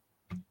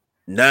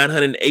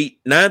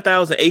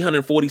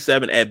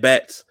 9,847 at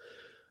bats,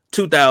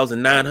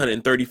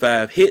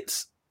 2,935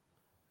 hits,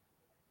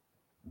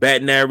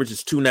 batting average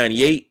is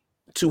 298,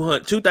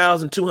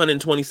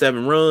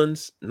 2,227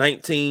 runs,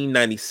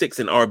 1996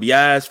 in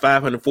RBIs,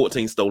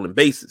 514 stolen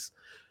bases.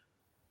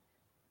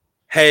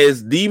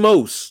 Has the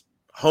most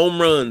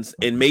home runs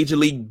in Major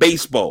League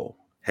Baseball,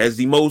 has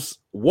the most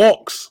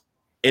walks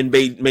in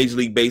Major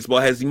League Baseball,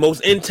 has the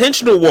most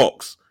intentional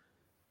walks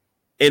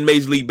in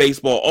Major League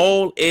Baseball,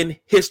 all in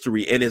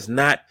history, and is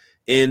not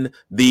in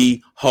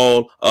the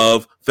Hall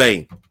of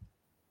Fame.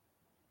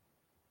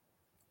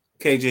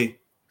 KG.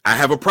 I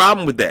have a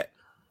problem with that.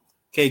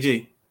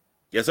 KG.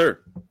 Yes, sir.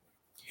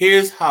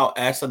 Here's how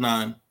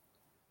asinine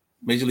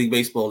Major League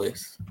Baseball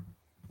is.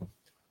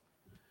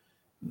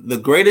 The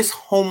greatest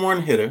home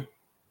run hitter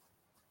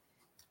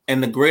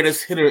and the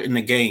greatest hitter in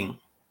the game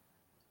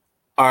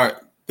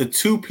are the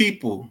 2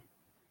 people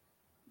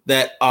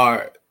that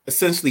are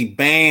essentially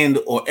banned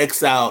or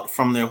exiled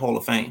from their Hall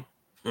of Fame.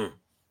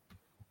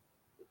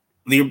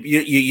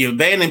 You're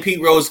banning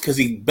Pete Rose because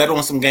he bet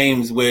on some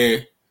games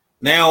where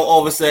now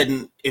all of a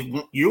sudden, if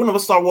you're going to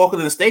start walking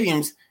in the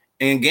stadiums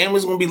and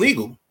gambling's going to be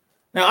legal.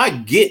 Now I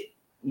get,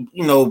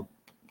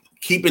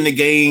 keeping the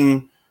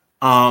game,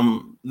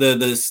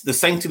 the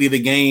sanctity of the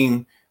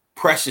game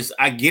precious.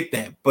 I get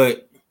that,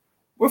 but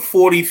we're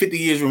 40, 50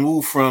 years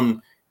removed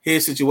from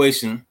his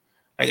situation.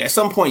 Like at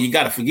some point, you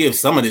got to forgive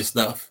some of this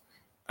stuff.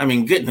 I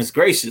mean, goodness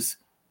gracious,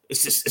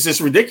 it's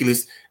just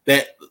ridiculous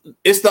that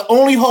it's the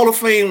only Hall of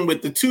Fame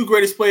with the 2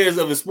 greatest players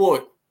of the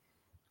sport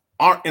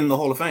aren't in the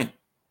Hall of Fame.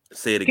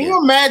 Say it again. Can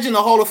you imagine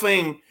a Hall of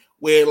Fame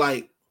where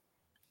like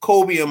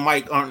Kobe and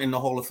Mike aren't in the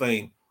Hall of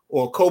Fame,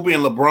 or Kobe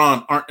and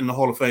LeBron aren't in the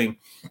Hall of Fame,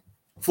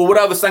 for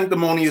whatever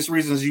sanctimonious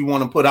reasons you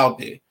want to put out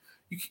there.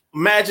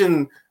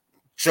 Imagine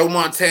Joe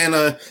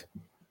Montana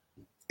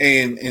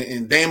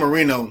and Dan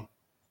Marino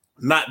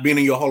not being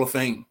in your Hall of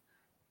Fame.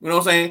 You know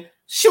what I'm saying?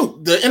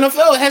 Shoot, the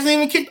NFL hasn't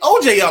even kicked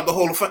OJ out the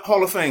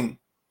Hall of Fame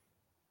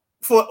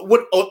for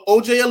what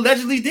OJ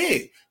allegedly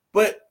did.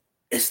 But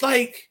it's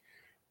like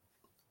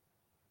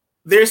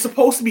they're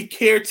supposed to be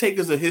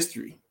caretakers of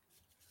history.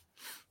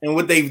 And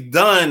what they've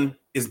done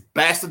is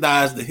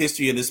bastardize the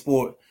history of the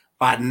sport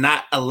by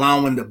not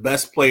allowing the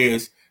best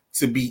players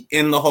to be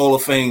in the Hall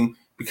of Fame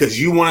because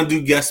you want to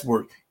do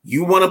guesswork.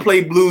 You want to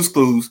play Blue's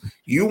Clues.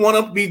 You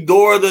want to be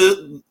Dora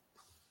the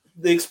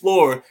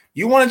Explorer.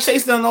 You want to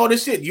chase down all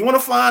this shit. You want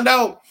to find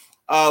out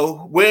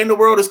where in the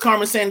world is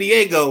Carmen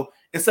Sandiego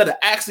instead of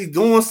actually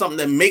doing something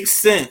that makes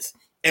sense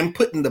and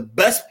putting the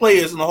best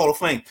players in the Hall of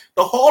Fame.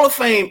 The Hall of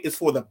Fame is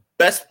for the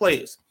best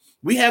players.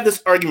 We have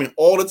this argument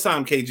all the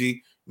time,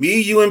 KG.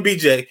 Me, you, and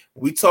BJ,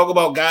 we talk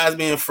about guys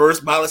being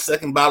first ballot,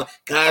 second ballot,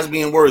 guys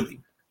being worthy.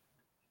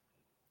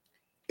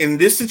 In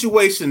this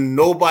situation,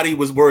 nobody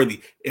was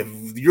worthy. If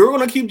you're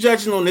going to keep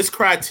judging on this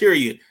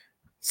criteria,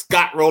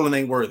 Scott Rowland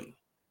ain't worthy.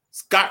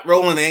 Scott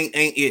Rowland ain't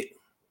it.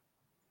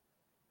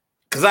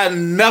 Because I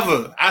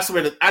know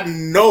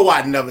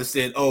I never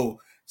said, oh,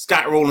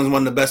 Scott Rowland's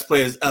one of the best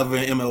players ever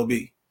in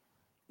MLB.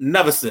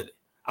 Never said it.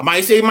 I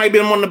might say he might be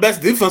one of the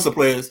best defensive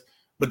players,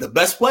 but the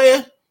best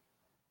player?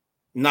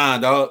 Nah,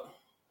 dog.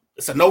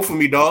 It's a no for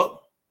me, dog.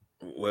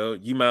 Well,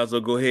 you might as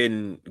well go ahead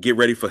and get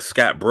ready for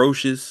Scott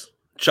Brocious,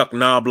 Chuck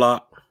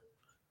Knobloch.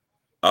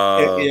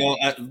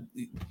 KG?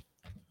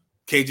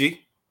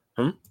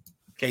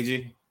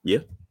 KG? Yeah.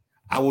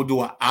 I will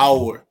do an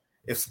hour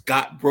if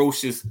Scott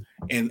Brocious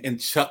and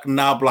Chuck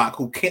Knobloch,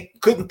 who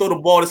couldn't throw the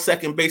ball to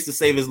second base to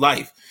save his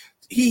life.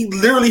 He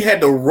literally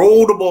had to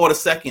roll the ball to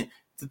second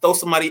to throw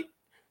somebody.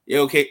 Yeah,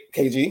 okay,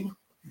 KG.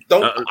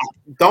 Don't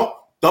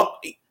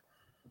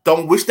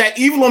wish that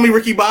evil on me,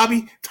 Ricky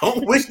Bobby.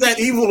 Don't wish that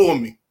evil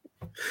on me.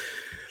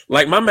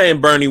 Like my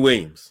man Bernie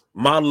Williams,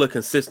 model of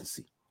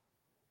consistency.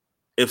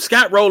 If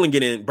Scott Rowland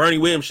get in, Bernie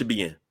Williams should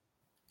be in.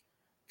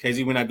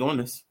 KG, we're not doing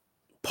this.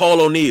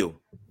 Paul O'Neill.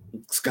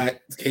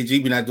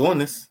 KG, we're not doing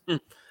this.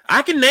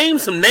 I can name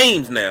some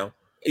names now.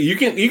 You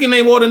can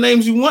name all the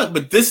names you want,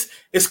 but this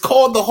is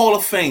called the Hall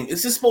of Fame.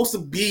 It's just supposed to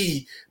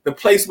be the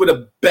place where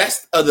the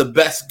best of the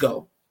best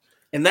go.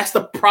 And that's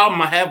the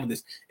problem I have with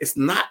this. It's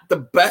not the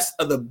best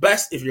of the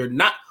best if you're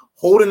not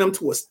holding them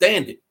to a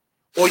standard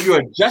or you're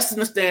adjusting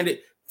the standard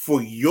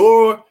for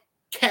your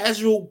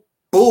casual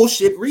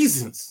bullshit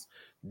reasons.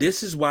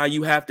 This is why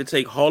you have to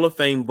take Hall of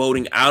Fame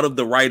voting out of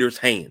the writers'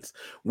 hands.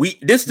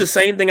 This is the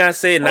same thing I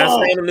said, and I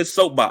stand on this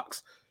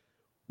soapbox.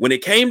 When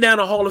it came down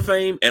to Hall of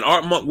Fame, and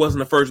Art Monk wasn't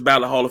the first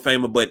ballot Hall of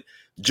Famer, but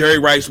Jerry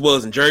Rice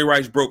was, and Jerry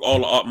Rice broke all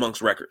of Art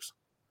Monk's records.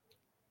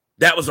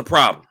 That was a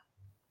problem.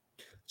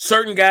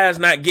 Certain guys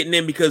not getting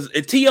in because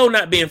T.O.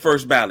 not being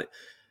first ballot,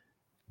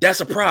 that's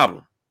a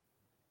problem.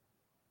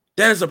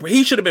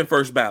 He should have been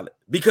first ballot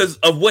because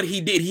of what he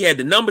did. He had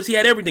the numbers, he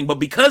had everything, but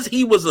because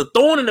he was a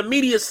thorn in the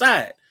media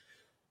side,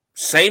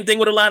 same thing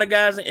with a lot of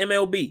guys in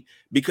MLB,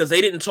 because they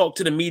didn't talk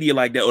to the media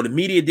like that, or the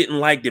media didn't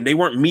like them. They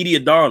weren't media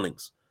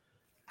darlings.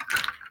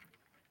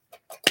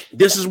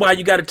 This is why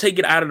you got to take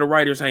it out of the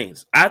writer's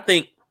hands. I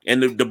think,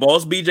 and the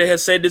boss BJ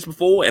has said this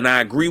before, and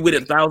I agree with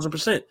it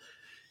 1,000%.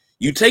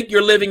 You take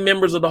your living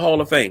members of the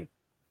Hall of Fame.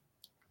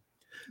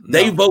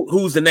 They vote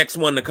who's the next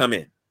one to come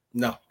in.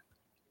 No.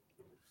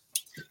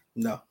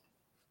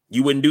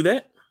 You wouldn't do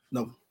that?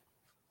 No.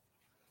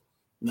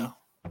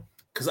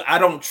 Because I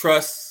don't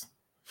trust,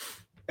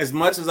 as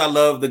much as I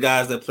love the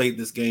guys that played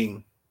this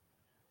game,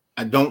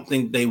 I don't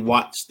think they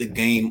watched the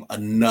game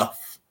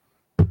enough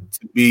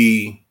to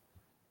be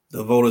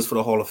the voters for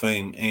the Hall of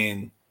Fame.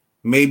 And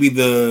maybe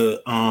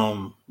the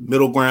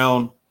middle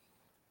ground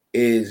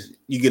is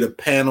you get a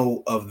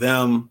panel of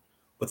them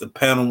with a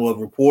panel of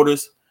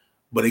reporters,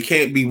 but it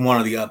can't be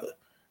one or the other,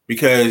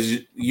 because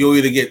you'll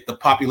either get the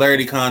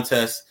popularity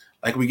contest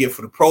like we get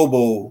for the Pro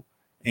Bowl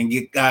and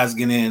get guys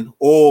getting in,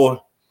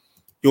 or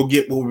you'll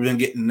get what we've been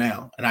getting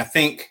now. And I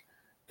think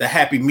the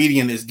happy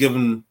median is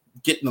getting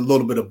a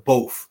little bit of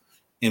both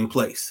in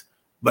place.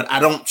 But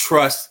I don't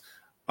trust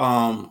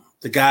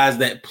the guys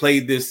that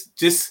played this,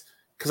 just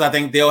because I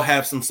think they'll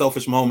have some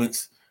selfish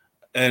moments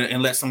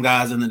and let some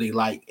guys in that they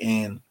like.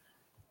 And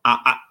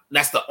I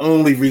that's the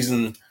only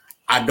reason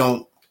I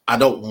don't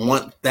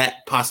want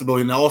that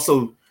possibility. And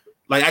also,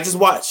 like, I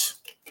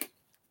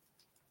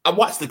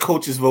watched the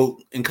coaches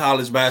vote in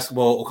college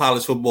basketball or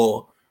college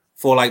football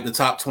for like the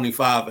top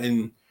 25.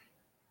 And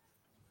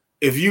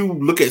if you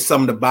look at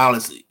some of the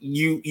ballots,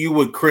 you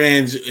would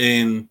cringe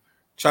and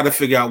try to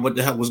figure out what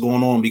the heck was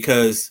going on,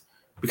 because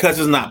it's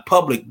not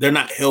public. They're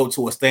not held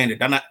to a standard.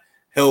 They're not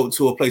held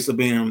to a place of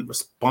being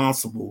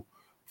responsible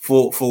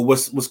for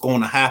what's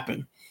going to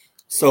happen.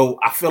 So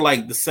I feel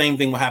like the same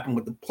thing will happen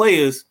with the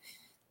players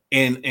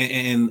and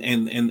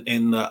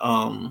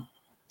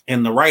the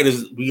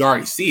writers. We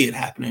already see it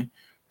happening.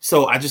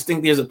 So I just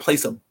think there's a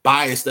place of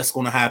bias that's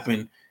going to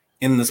happen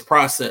in this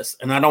process.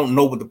 And I don't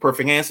know what the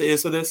perfect answer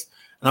is to this.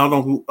 And I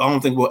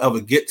don't think we'll ever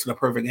get to the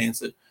perfect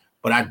answer.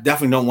 But I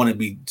definitely don't want to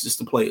be just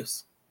the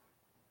players.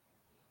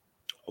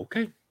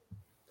 Okay.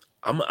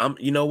 I'm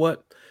you know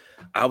what?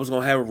 I was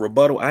gonna have a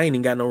rebuttal. I ain't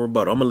even got no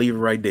rebuttal. I'm gonna leave it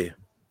right there.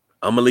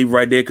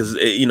 Because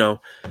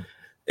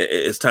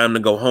it's time to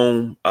go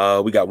home.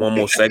 We got one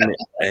more segment,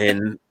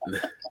 and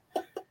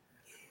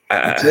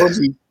I told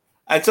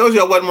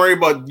you I wasn't worried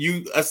about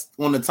us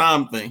on the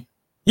time thing.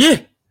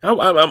 Yeah,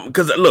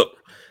 because look,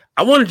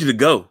 I wanted you to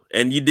go,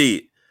 and you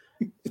did.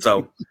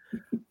 So,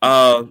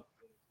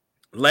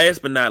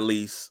 last but not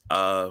least,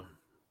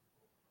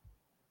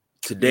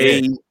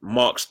 today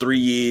marks 3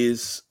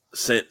 years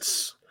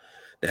since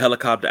the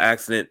helicopter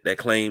accident that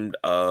claimed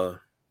the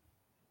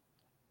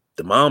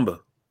Mamba,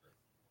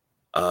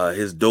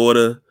 his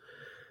daughter,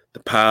 the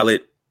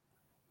pilot,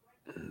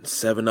 and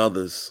 7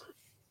 others.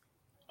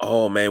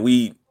 Oh man,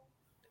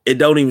 it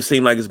don't even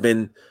seem like it's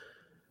been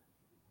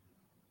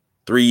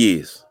 3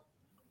 years.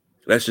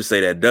 Let's just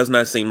say that. It does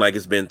not seem like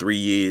it's been 3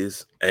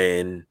 years,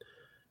 and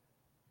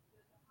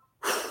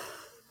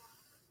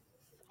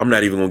I'm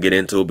not even gonna get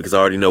into it because I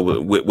already know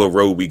what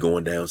road we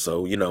going down.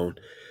 So,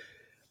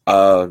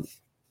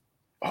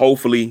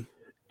 hopefully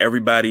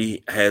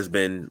everybody has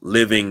been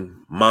living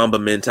Mamba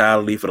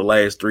mentality for the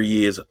last 3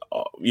 years.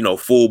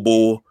 Full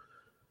bore.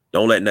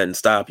 Don't let nothing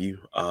stop you.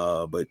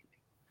 But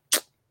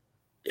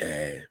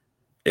yeah,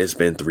 it's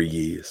been 3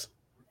 years.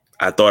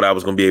 I thought I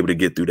was gonna be able to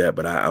get through that,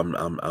 but I'm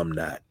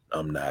not.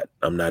 I'm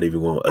not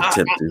even gonna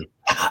attempt to.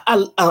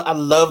 I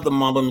love the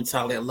Mamba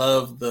mentality. I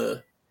love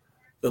the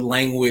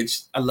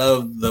language. I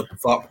love the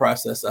thought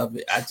process of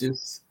it. I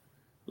just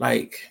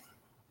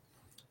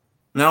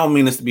and I don't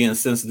mean this to be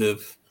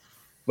insensitive,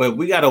 but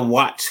we got to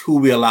watch who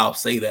we allow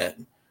say that.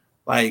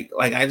 Like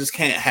I just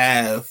can't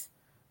have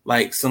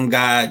some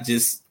guy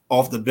just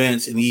off the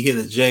bench and he hit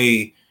a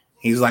J.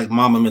 He's like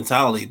Mamba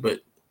mentality, but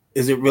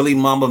is it really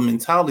Mamba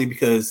mentality?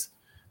 Because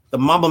the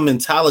Mamba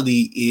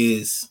mentality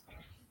is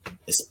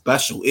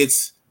special.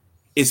 It's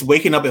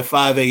waking up at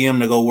 5 a.m.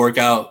 to go work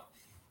out,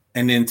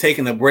 and then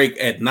taking a break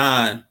at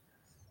 9,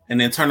 and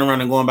then turning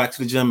around and going back to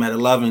the gym at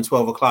 11,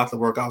 12 o'clock to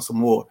work out some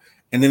more.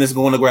 And then it's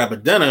going to grab a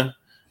dinner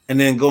and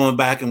then going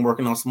back and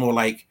working on some more.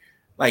 Like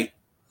I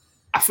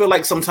feel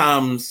like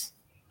sometimes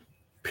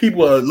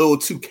people are a little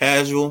too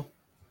casual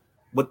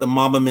with the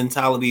Mamba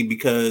mentality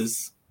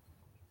because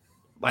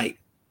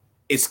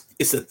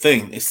it's a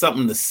thing. It's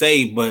something to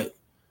say, but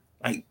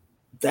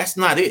that's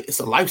not it. It's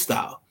a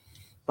lifestyle.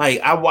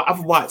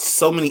 I've watched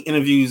so many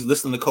interviews,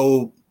 listen to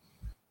Kobe,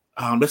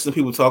 listen to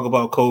people talk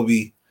about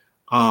Kobe.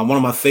 One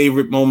of my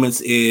favorite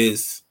moments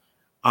is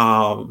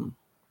the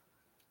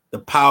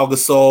Pau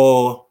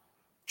Gasol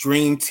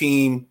Dream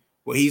Team,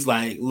 where he's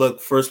like,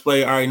 look, first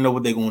play, I already know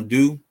what they're going to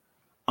do.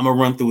 I'm going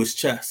to run through his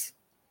chest.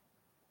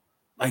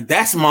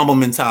 That's Mamba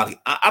mentality.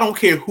 I don't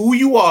care who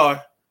you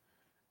are.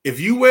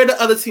 If you wear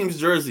the other team's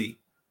jersey,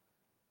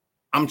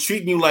 I'm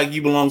treating you like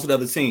you belong to the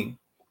other team.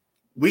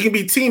 We can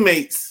be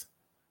teammates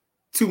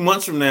 2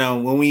 months from now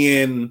when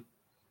we in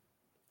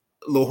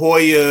La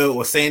Jolla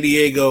or San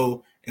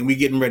Diego and we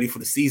getting ready for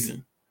the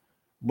season.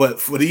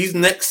 But for these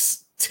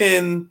next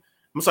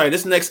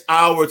this next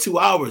hour or 2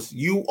 hours,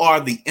 you are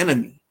the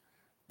enemy.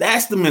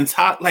 That's the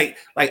mentality.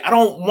 I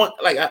don't want,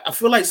 I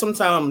feel like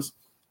sometimes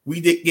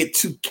we did get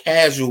too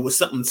casual with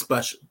something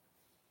special.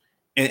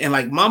 And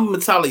Mamba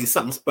mentality is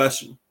something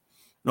special. You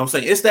know what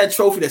I'm saying? It's that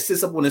trophy that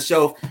sits up on the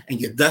shelf and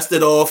you dust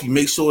it off, you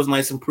make sure it's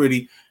nice and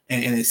pretty,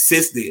 and it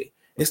sits there.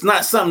 It's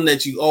not something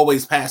that you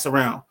always pass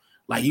around.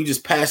 You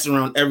just pass it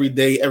around every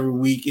day, every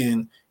week,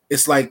 and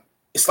it's like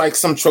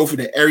some trophy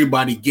that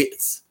everybody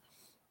gets.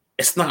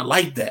 It's not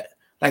like that.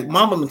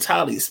 Mamba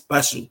mentality is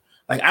special.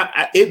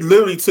 It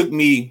literally took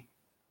me,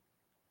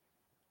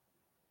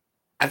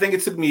 I think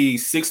it took me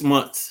 6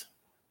 months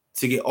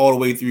to get all the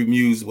way through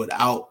Muse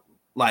without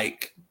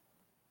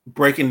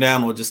breaking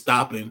down or just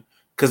stopping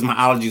because my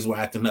allergies were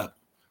acting up.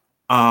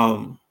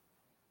 And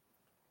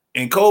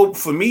Cole,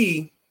 for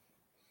me,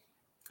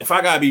 if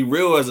I gotta be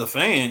real as a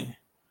fan,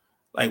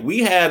 we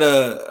had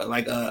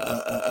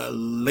a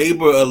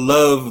labor of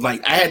love. I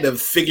had to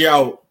figure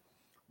out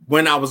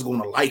when I was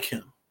going to like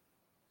him,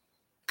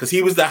 because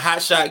he was the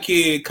hot shot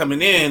kid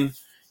coming in.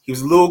 He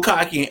was a little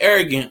cocky and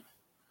arrogant.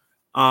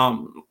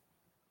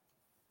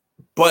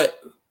 But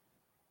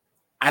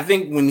I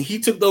think when he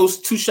took those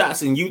 2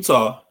 shots in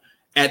Utah,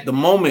 at the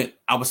moment,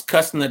 I was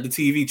cussing at the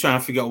TV trying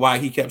to figure out why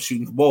he kept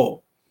shooting the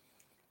ball.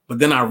 But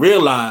then I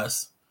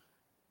realized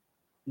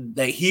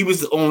that he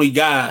was the only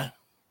guy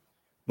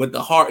with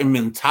the heart and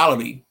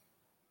mentality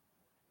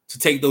to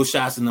take those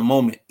shots in the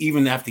moment,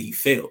 even after he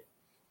failed.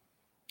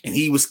 And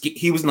he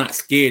was not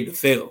scared to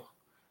fail.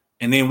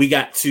 And then we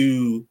got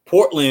to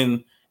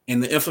Portland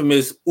and the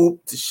infamous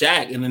oop to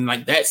Shaq, and then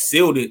that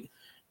sealed it.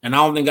 And I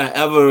don't think I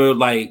ever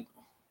I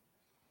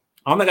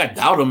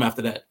doubted him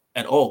after that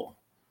at all.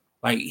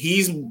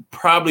 He's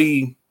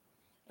probably,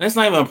 and it's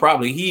not even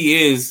probably,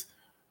 he is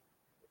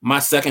my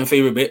second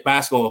favorite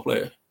basketball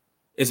player.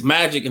 It's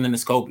Magic and then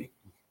it's Kobe.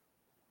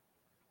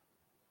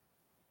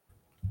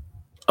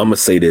 I'm gonna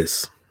say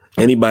this.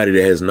 Anybody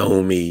that has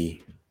known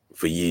me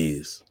for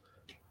years,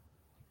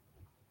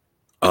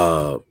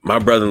 my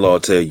brother-in-law will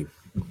tell you,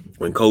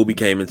 when Kobe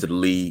came into the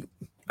league,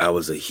 I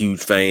was a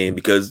huge fan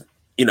because,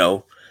 you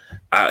know,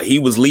 he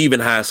was leaving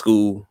high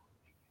school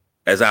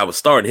as I was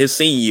starting. His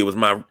senior year was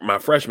my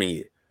freshman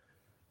year,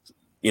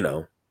 you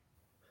know.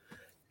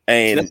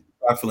 And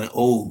that's feeling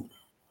old.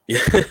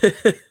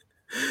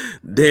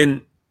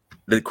 Then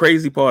the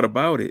crazy part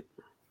about it,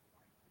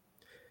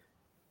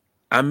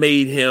 I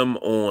made him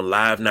on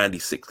Live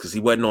 96 because he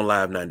wasn't on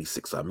Live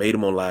 96. So I made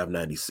him on Live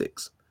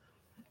 96.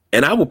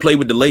 And I would play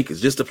with the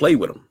Lakers just to play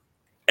with him.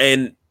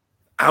 And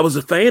I was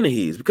a fan of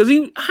his because he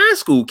was a high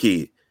school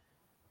kid.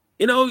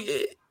 You know,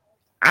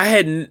 I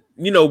hadn't,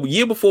 you know,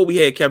 year before we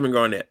had Kevin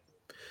Garnett.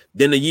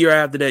 Then the year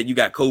after that, you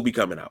got Kobe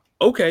coming out.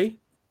 Okay,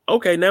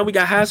 now we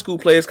got high school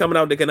players coming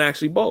out that can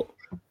actually ball.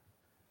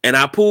 And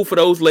I pulled for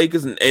those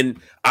Lakers, and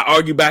I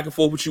argue back and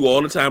forth with you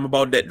all the time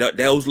about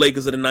those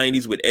Lakers of the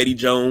 90s with Eddie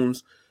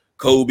Jones,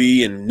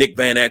 Kobe, and Nick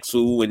Van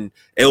Exel, and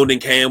Eldon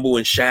Campbell,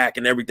 and Shaq,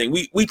 and everything.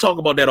 We talk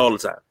about that all the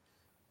time.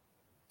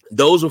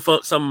 Those were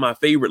some of my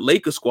favorite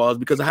Lakers squads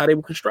because of how they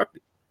were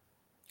constructed.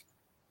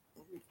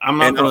 I'm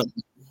not going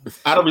to,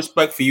 out of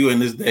respect for you in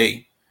this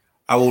day,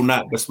 I will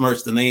not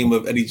besmirch the name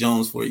of Eddie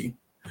Jones for you.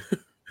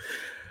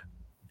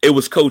 It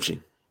was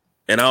coaching.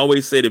 And I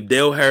always said if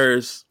Dale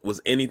Harris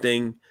was any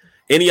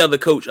other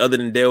coach other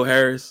than Dale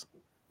Harris,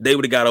 they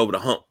would have got over the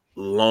hump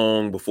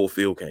long before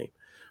Phil came.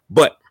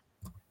 But,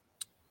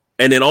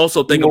 and then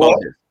also think about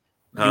this.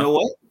 Huh? You know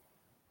what?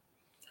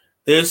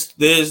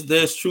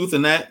 There's truth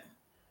in that.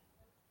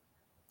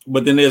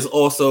 But then there's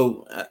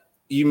also,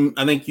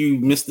 I think you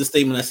missed the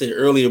statement I said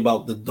earlier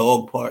about the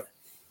dog part.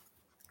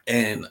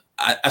 And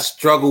I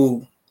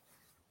struggle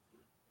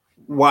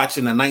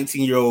watching a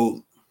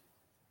 19-year-old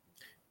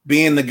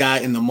being the guy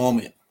in the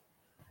moment,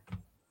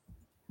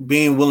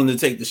 being willing to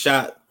take the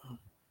shot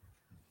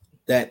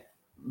that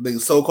the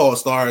so-called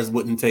stars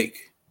wouldn't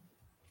take.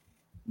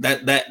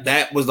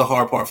 That was the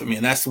hard part for me.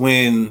 And that's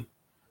when,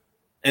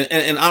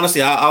 and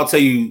honestly, I'll tell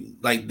you,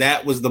 like,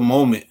 that was the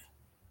moment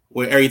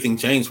where everything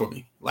changed for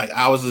me. Like,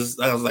 I was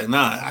like,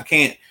 nah, I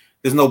can't,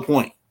 there's no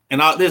point.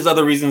 And there's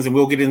other reasons, and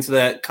we'll get into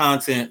that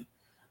content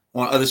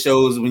on other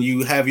shows when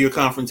you have your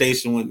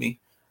confrontation with me.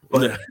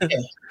 But yeah,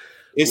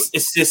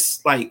 it's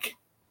just like,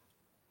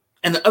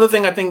 and the other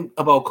thing I think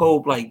about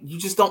Kobe, like, you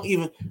just don't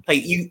even,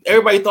 like,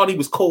 everybody thought he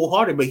was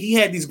cold-hearted, but he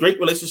had these great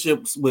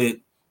relationships with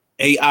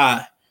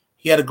AI.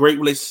 He had a great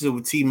relationship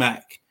with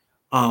T-Mac.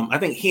 I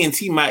think he and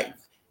T-Mac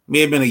may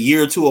have been a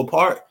year or two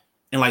apart,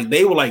 and like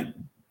they were like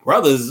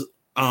brothers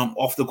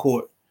off the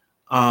court.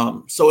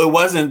 So it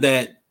wasn't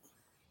that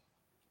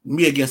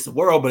me against the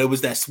world, but it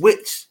was that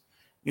switch.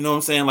 You know what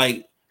I'm saying?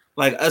 Like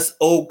us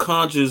old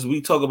conjures,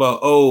 we talk about,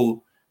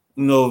 oh,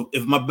 you know,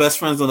 if my best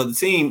friend's on the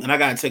team and I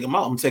gotta take him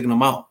out, I'm taking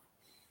him out.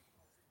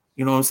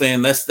 You know what I'm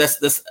saying?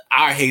 That's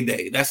our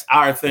heyday. That's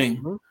our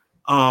thing.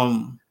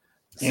 And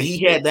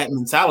he had that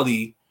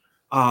mentality.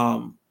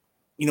 You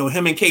know,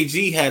 him and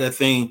KG had a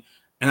thing,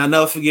 and I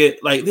never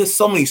forget. Like, there's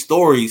so many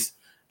stories.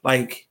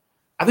 Like,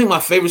 I think my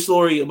favorite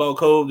story about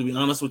Kobe, to be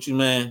honest with you,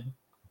 man,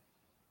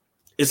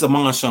 it's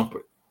Iman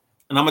Shumpert.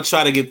 And I'm gonna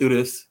try to get through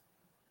this.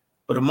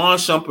 But Iman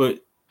Shumpert,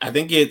 I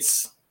think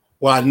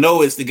I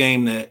know it's the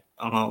game that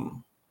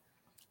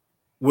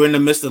we're in the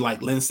midst of,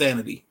 like,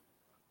 Linsanity.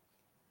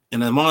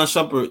 And Iman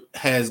Shumpert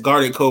has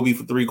guarded Kobe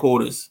for 3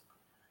 quarters.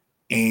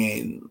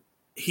 And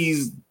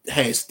he's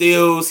had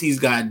steals. He's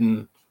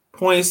gotten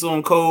points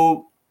on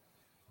Kobe.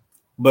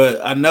 But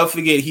I never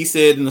forget, he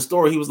said in the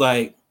story, he was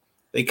like,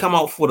 they come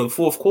out for the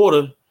 4th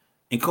quarter,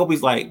 and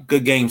Kobe's like,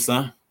 good game,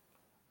 son.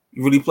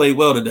 You really played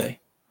well today.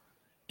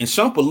 And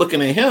Shumpert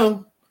looking at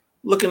him,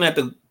 looking at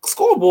the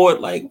scoreboard,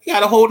 like, we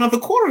got a whole another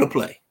quarter to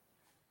play.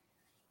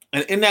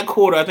 And in that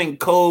quarter, I think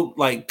Kobe,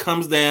 like,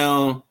 comes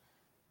down,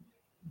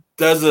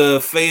 does a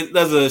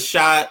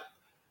shot,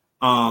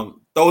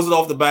 throws it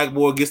off the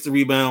backboard, gets the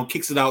rebound,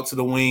 kicks it out to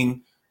the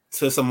wing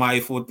to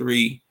somebody for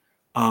 3.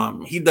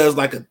 He does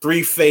like a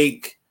 3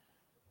 fake,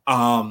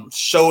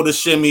 shoulder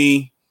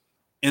shimmy,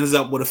 ends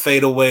up with a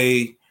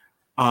fadeaway.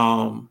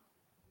 And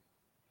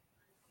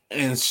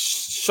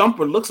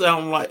Shumpert looks at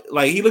him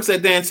like he looks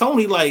at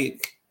D'Antoni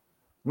like,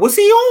 what's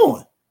he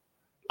on?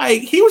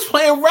 Like, he was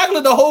playing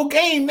regular the whole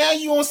game. Now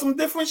you on some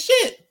different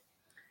shit.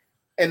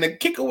 And the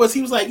kicker was,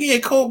 he was like, yeah,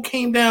 Kobe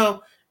came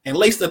down and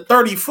laced a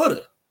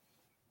 30-footer.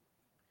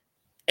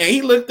 And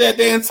he looked at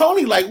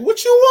D'Antoni like,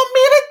 what you want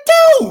me to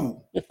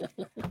do?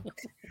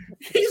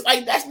 He's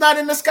like, that's not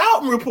in the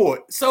scouting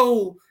report.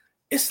 So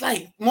it's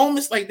like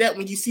moments like that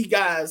when you see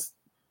guys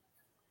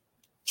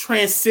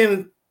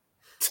transcend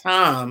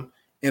time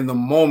in the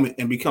moment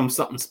and become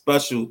something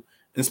special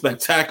and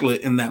spectacular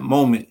in that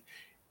moment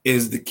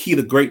is the key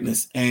to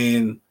greatness.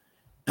 And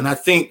I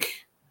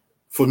think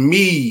for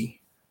me,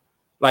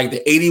 like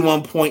the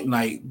 81-point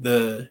night,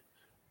 the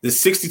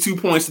 62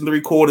 points in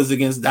 3 quarters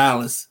against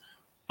Dallas,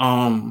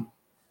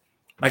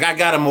 like I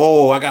got them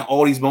all. I got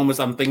all these moments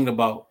I'm thinking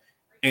about,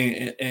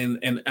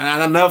 and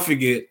I'll never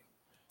forget,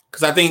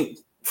 because I think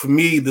for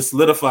me the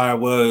solidifier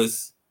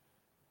was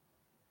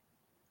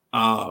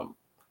I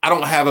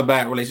don't have a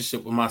bad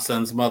relationship with my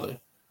son's mother,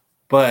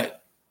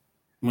 but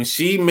when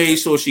she made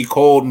sure she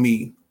called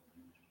me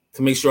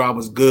to make sure I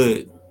was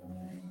good,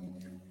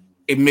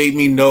 it made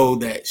me know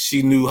that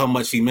she knew how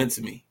much he meant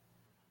to me.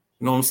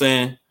 You know what I'm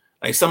saying?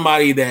 Like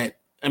somebody that,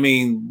 I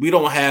mean, we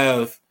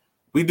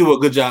do a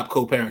good job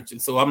co-parenting,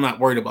 so I'm not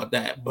worried about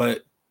that.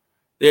 But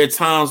there are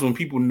times when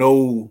people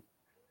know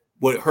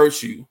what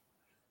hurts you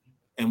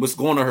and what's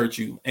going to hurt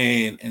you.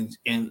 And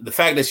the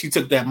fact that she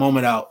took that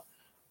moment out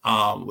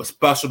was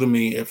special to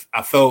me. If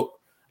I felt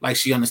like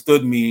she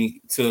understood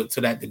me to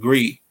that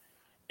degree.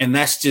 And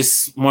that's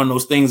just one of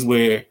those things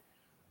where,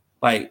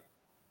 like,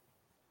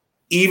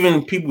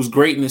 even people's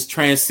greatness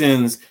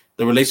transcends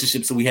the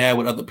relationships that we have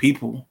with other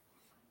people.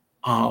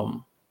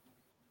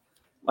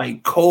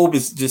 Like Kobe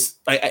is just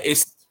like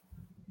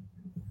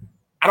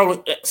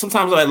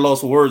sometimes I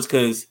lost words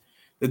because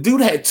the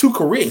dude had 2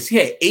 careers. He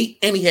had 8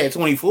 and he had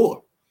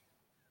 24.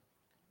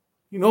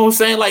 You know what I'm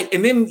saying? Like,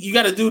 and then you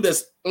got a dude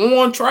that's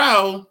on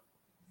trial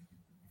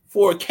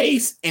for a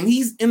case and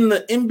he's in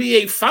the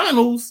NBA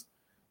finals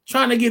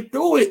trying to get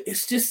through it.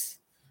 It's just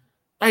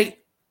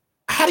like,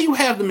 how do you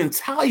have the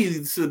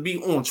mentality to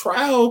be on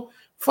trial,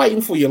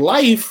 fighting for your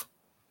life,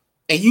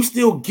 and you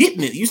still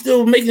getting it? You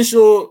still making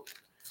sure.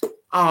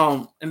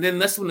 And then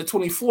that's when the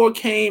 24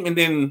 came, and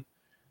then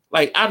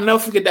like I'll never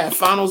forget that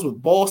finals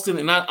with Boston.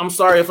 And I'm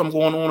sorry if I'm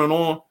going on and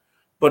on,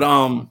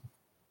 but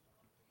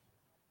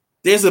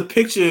there's a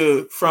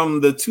picture from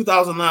the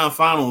 2009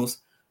 finals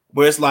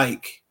where it's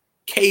like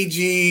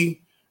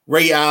KG,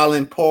 Ray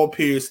Allen, Paul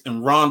Pierce,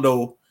 and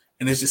Rondo,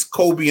 and it's just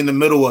Kobe in the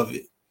middle of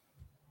it.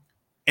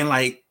 And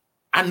like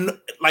I know,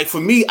 like for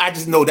me, I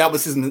just know that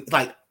was his.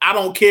 Like I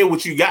don't care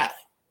what you got,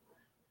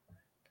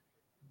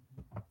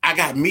 I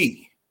got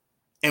me.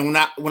 And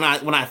when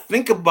I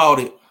think about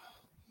it,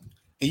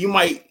 and you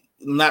might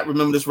not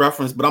remember this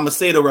reference, but I'm gonna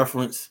say the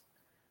reference.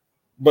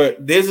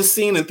 But there's a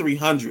scene in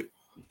 300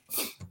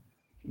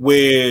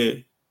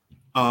 where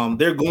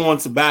they're going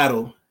to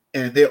battle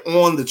and they're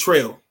on the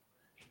trail,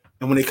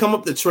 and when they come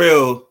up the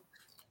trail,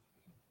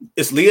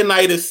 it's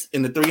Leonidas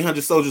and the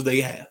 300 soldiers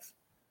they have,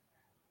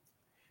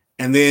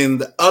 and then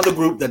the other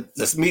group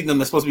that's meeting them,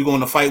 that's supposed to be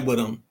going to fight with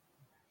them.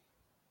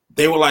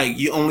 They were like,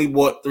 "You only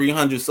brought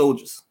 300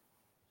 soldiers."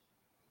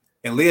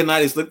 And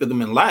Leonidas looked at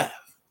them and laughed.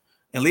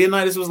 And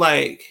Leonidas was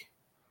like,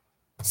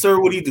 "Sir,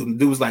 what do you do?" The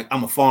dude was like,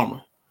 "I'm a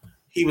farmer."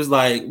 He was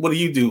like, "What do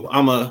you do?"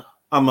 I'm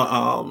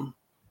a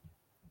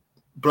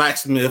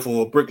blacksmith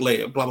or a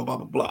bricklayer, blah, blah, blah,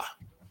 blah, blah.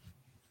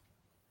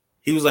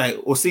 He was like,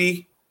 "Well,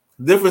 see,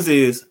 the difference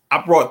is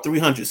I brought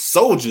 300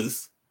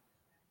 soldiers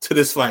to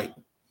this fight.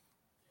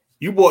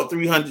 You brought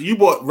 300, you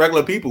brought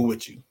regular people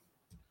with you."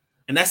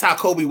 And that's how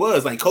Kobe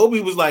was. Like,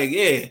 Kobe was like,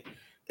 "Yeah,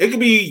 it could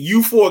be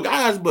you 4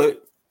 guys,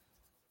 but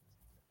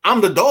I'm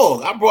the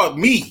dog. I brought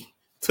me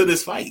to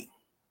this fight."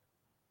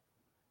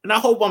 And I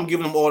hope I'm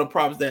giving him all the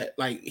props that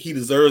like he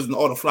deserves and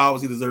all the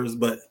flowers he deserves.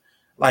 But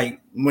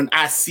like when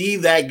I see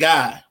that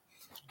guy,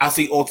 I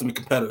see ultimate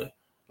competitor.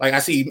 Like I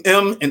see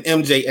M and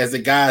MJ as the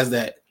guys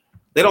that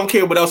they don't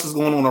care what else is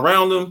going on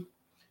around them.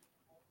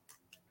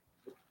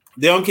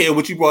 They don't care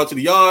what you brought to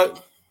the yard.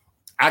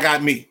 I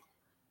got me.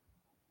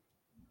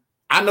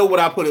 I know what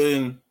I put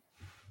in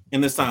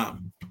this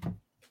time.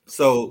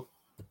 So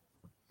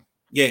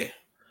yeah.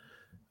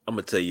 I'm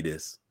gonna tell you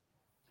this.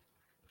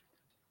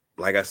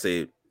 Like I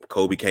said,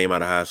 Kobe came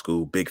out of high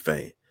school, big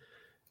fan.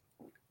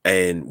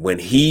 And when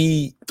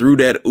he threw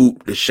that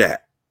oop to Shaq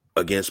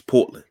against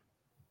Portland,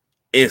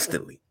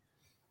 instantly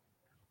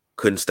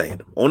couldn't stand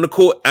him. On the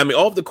court, I mean,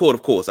 off the court,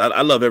 of course.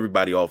 I love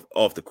everybody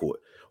off the court.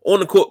 On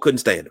the court, couldn't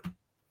stand him.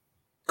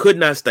 Could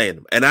not stand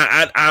him. And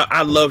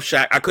I love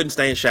Shaq. I couldn't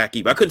stand Shaq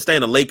either. I couldn't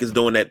stand the Lakers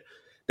doing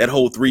that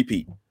whole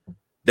three-peat.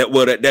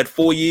 That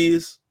 4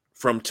 years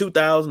from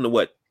 2000 to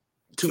what?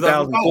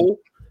 2004.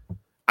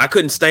 I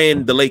couldn't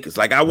stand the Lakers.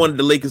 Like I wanted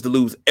the Lakers to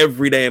lose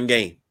every damn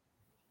game.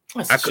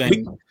 That's a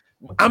shame.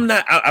 I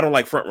don't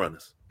like front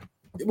runners.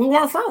 We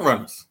weren't front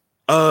runners.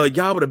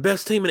 Y'all were the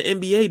best team in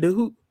the NBA,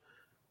 dude.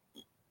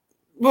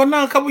 Well,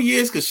 no, a couple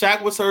years because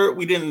Shaq was hurt.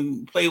 We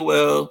didn't play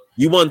well.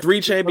 You won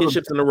 3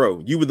 championships in a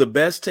row. You were the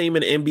best team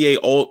in the NBA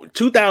all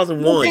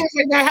 2001. Things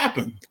like that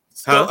happen.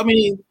 So, I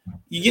mean,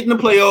 you get in the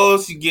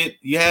playoffs.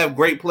 You have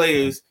great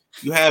players.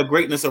 You have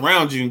greatness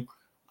around you.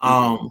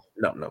 No.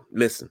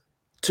 Listen,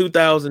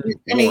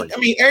 2001. I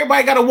mean,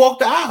 everybody got to walk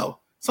the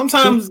aisle.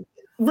 Sometimes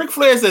Ric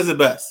Flair says it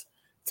best: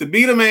 to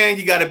be the man,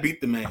 you got to beat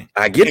the man.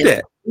 I get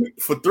that.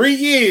 For 3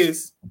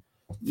 years,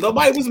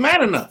 nobody was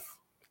mad enough.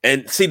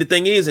 And see, the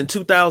thing is, in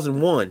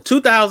 2001,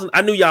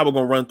 I knew y'all were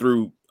gonna run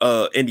through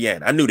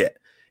Indiana. I knew that.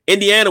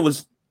 Indiana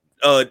was,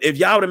 if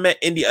y'all would have met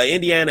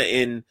Indiana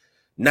in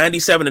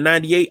 97 and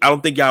 98, I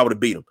don't think y'all would have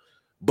beat them.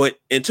 But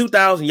in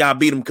 2000, y'all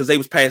beat them because they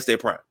was past their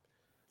prime.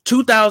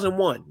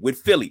 2001 with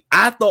Philly,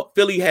 I thought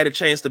Philly had a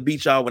chance to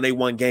beat y'all when they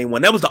won game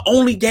 1. That was the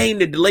only game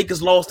that the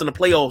Lakers lost in the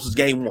playoffs was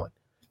game 1,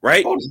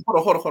 right? Hold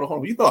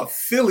on. You thought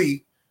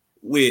Philly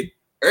with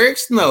Eric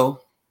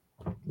Snow,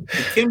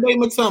 Dikembe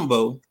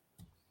Mutombo.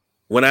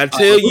 When I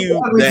tell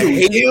you the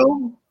hate,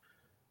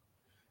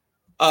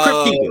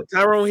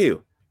 Tyrone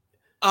Hill.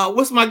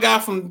 What's my guy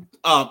from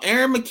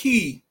Aaron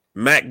McKee?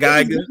 Matt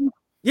Geiger.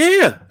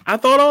 Yeah, I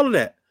thought all of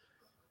that.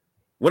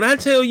 When I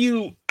tell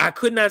you I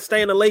could not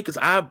stand the Lakers,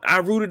 I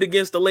rooted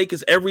against the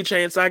Lakers every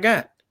chance I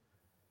got.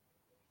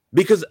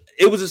 Because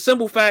it was a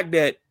simple fact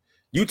that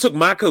you took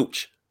my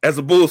coach as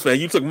a Bulls fan.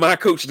 You took my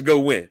coach to go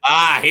win.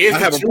 I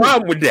have a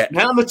problem with that.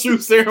 Now the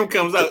truth serum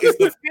comes out. It's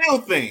the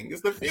feel thing.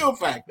 It's the feel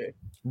factor.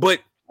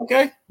 But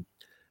okay,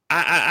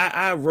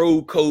 I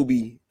rode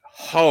Kobe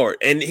hard,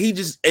 and he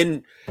just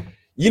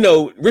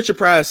Richard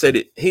Pryor said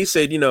it. He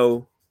said,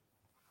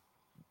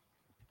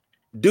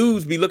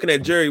 dudes be looking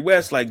at Jerry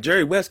West like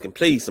Jerry West can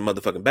play some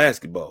motherfucking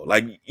basketball.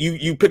 Like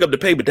you pick up the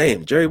paper,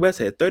 damn, Jerry West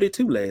had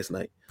 32 last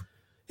night.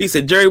 He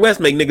said Jerry West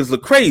make niggas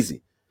look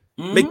crazy,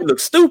 make them look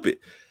stupid.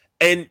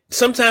 And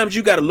sometimes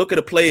you got to look at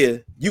a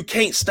player, you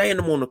can't stand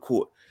them on the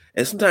court.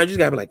 And sometimes you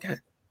got to be like,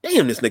 God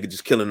damn, this nigga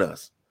just killing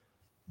us.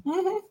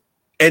 Mm-hmm.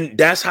 And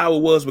that's how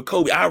it was with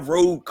Kobe. I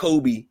rode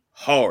Kobe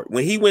hard.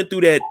 When he went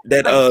through that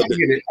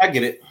I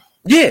get it.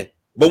 Yeah.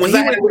 But when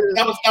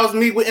that was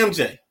me with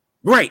MJ.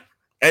 Right.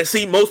 And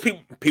see, most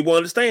people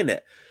understand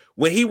that.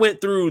 When he went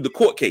through the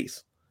court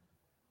case,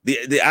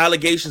 the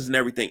allegations and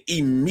everything,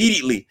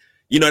 immediately,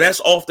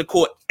 that's off the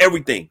court,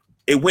 everything.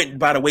 It went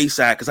by the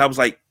wayside because I was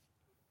like,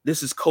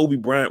 this is Kobe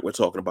Bryant we're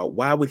talking about.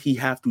 Why would he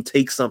have to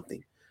take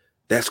something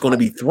that's going to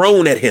be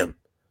thrown at him?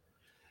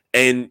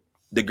 And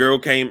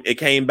it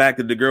came back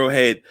that the girl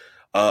had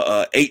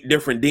 8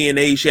 different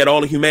DNAs. She had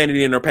all the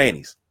humanity in her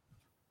panties.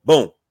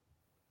 Boom.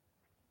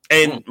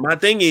 And my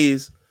thing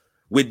is,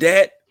 with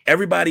that,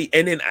 everybody,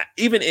 and then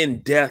even in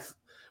death,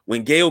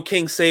 when Gayle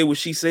King said what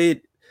she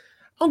said,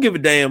 I don't give a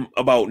damn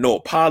about no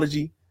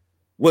apology.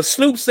 What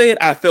Snoop said,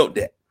 I felt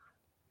that.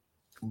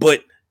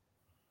 But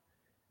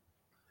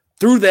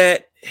through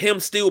that, him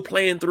still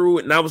playing through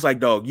it, and I was like,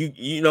 dog,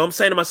 I'm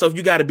saying to myself,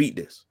 you got to beat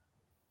this.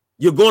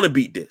 You're going to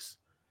beat this.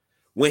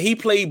 When he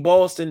played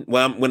Boston,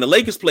 when the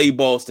Lakers played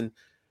Boston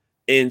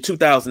in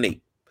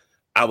 2008,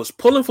 I was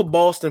pulling for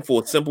Boston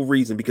for a simple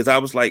reason, because I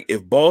was like,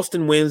 if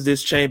Boston wins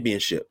this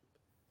championship,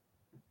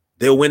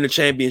 they'll win the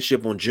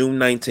championship on June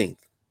 19th.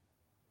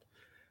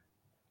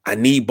 I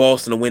need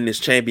Boston to win this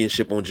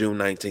championship on June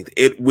 19th.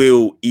 It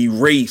will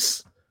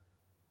erase.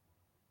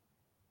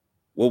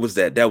 What was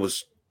that? That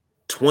was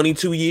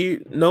 22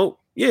 years. No.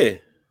 Yeah.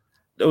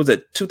 That was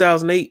at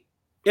 2008.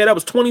 Yeah, that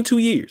was 22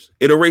 years.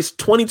 It erased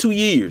 22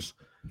 years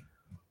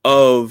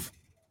of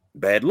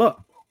bad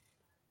luck.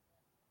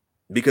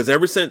 Because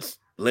ever since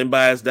Len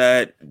Bias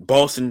died,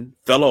 Boston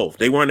fell off.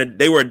 They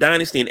were a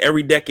dynasty in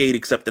every decade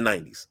except the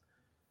 90s.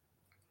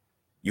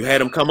 You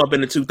had them come up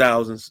in the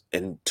 2000s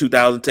and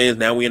 2010s.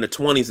 Now we're in the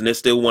 20s, and they're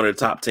still one of the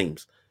top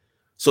teams.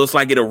 So it's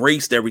like it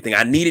erased everything.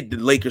 I needed the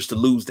Lakers to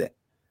lose that.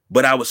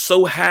 But I was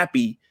so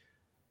happy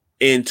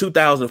in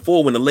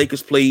 2004 when the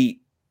Lakers played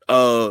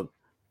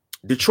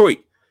Detroit,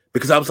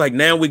 because I was like,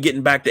 now we're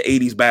getting back to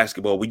 80s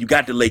basketball where you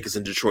got the Lakers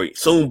in Detroit.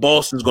 Soon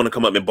Boston's going to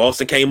come up, and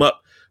Boston came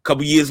up a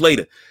couple years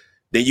later.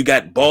 Then you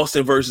got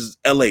Boston versus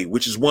LA,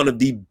 which is one of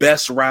the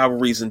best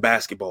rivalries in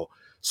basketball.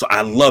 So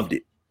I loved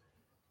it.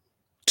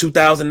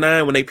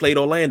 2009 when they played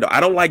Orlando. I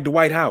don't like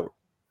Dwight Howard.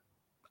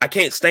 I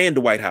can't stand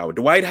Dwight Howard.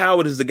 Dwight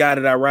Howard is the guy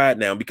that I ride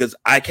now because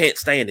I can't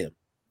stand him.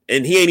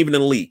 And he ain't even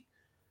in the league.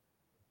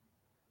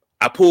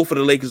 I pulled for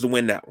the Lakers to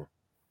win that one.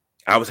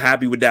 I was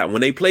happy with that.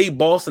 When they played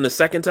Boston the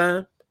second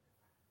time,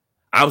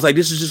 I was like,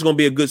 this is just going to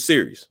be a good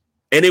series.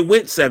 And it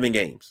went 7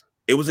 games.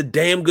 It was a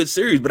damn good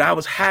series, but I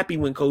was happy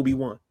when Kobe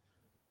won.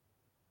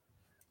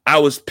 I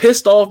was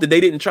pissed off that they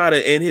didn't try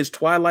to end his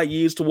twilight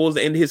years towards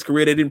the end of his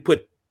career. They didn't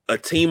put a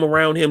team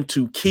around him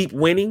to keep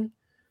winning.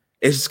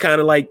 It's just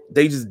kind of like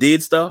they just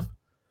did stuff.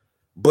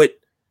 But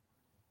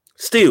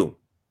still,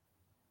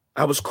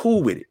 I was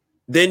cool with it.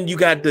 Then you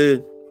got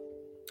the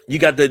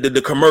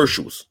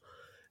commercials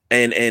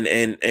and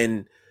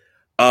the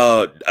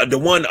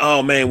one,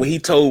 oh man, when he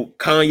told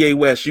Kanye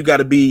West, you got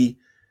to be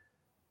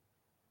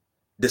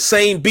the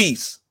same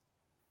beast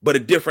but a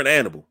different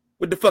animal.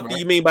 What the fuck do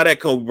you mean by that,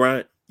 Kobe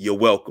Bryant? You're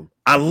welcome.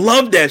 I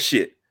love that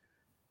shit.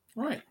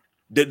 Right.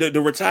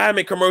 The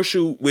retirement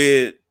commercial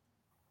where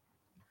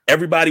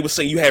everybody was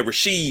singing. You had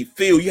Rasheed,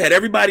 Phil, you had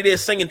everybody there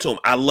singing to him.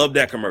 I love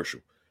that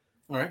commercial.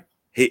 All right.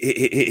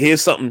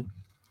 Here's something,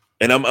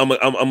 and I'm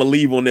gonna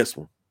leave on this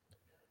one.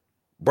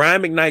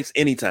 Brian McKnight's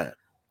Anytime,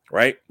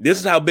 right? This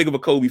is how big of a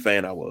Kobe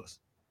fan I was.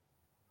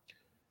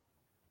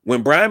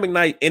 When Brian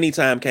McKnight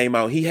Anytime came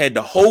out, he had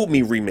the Hold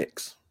Me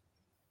remix.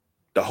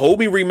 The Hold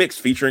Me remix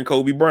featuring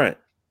Kobe Bryant.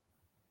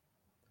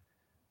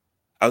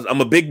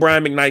 I'm a big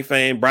Brian McKnight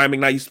fan. Brian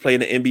McKnight used to play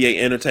in the NBA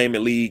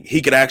Entertainment League.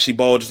 He could actually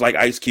ball just like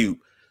Ice Cube,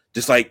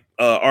 just like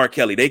R.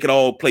 Kelly. They could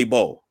all play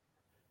ball.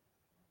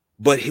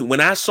 But when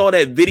I saw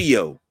that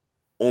video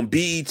on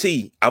BET,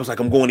 I was like,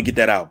 I'm going to get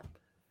that album.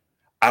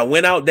 I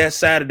went out that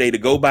Saturday to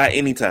go buy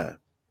Anytime.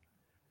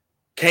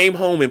 Came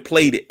home and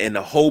played it, and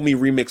the Hold Me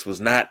remix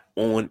was not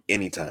on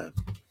Anytime.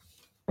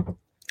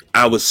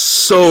 I was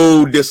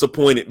so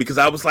disappointed because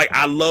I was like,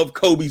 I love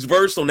Kobe's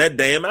verse on that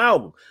damn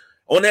album.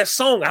 On that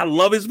song, I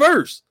love his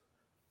verse.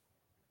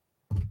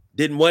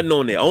 Wasn't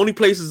on there. Only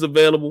places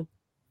available,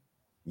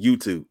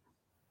 YouTube.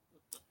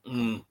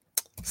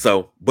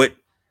 So, but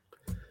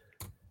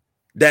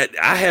that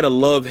I had a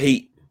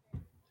love-hate,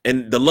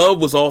 and the love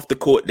was off the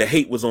court, the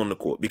hate was on the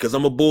court, because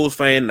I'm a Bulls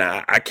fan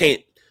now. I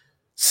can't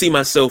see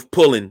myself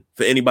pulling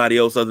for anybody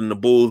else other than the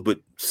Bulls, but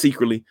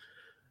secretly,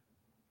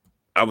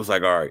 I was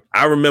like, all right.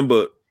 I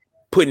remember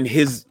putting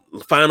his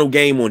final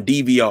game on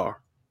DVR,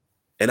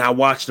 and I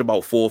watched it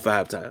about 4 or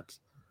 5 times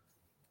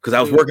because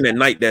I was working at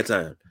night that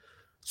time.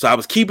 So I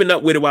was keeping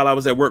up with it while I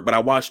was at work, but I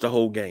watched the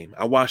whole game.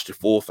 I watched it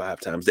 4 or 5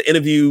 times. The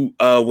interview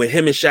when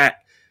him and Shaq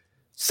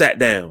sat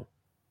down,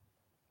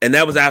 and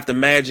that was after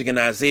Magic and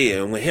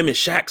Isaiah. And when him and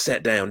Shaq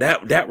sat down,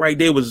 that right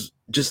there was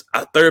just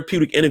a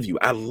therapeutic interview.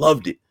 I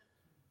loved it.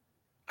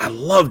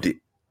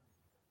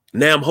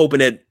 Now I'm hoping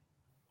that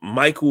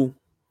Michael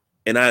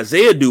and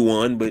Isaiah do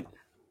one, but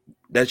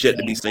that's yet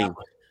to be seen.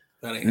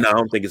 No, I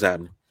don't think it's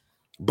happening.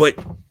 But,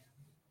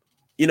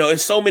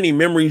 it's so many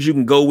memories you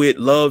can go with,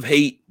 love,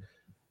 hate.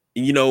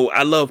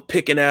 I love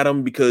picking at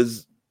them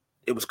because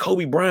it was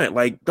Kobe Bryant.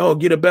 Like,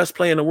 dog, you're the best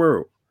player in the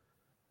world.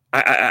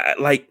 I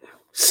like,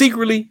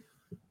 secretly,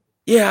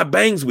 I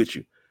bangs with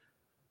you.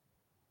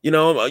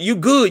 You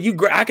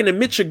good. I can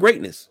admit your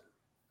greatness.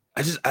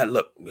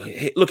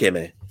 Look here,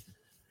 man.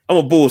 I'm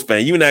a Bulls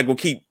fan. You're not going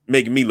to keep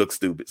making me look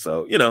stupid.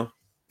 So,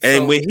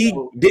 And when he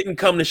didn't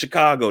come to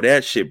Chicago,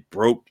 that shit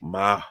broke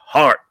my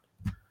heart.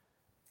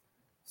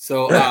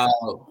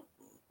 So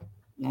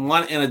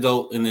one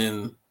anecdote, and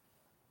then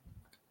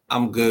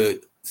I'm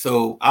good.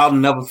 So I'll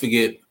never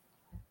forget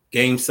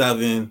Game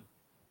 7,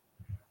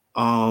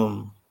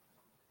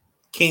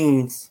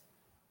 Kings,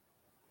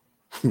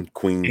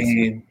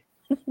 Queens,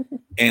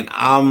 and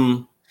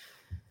I'm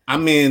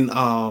in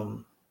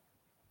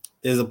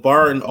there's a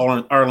bar in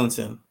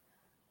Arlington.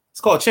 It's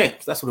called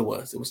Champs. That's what it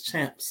was. It was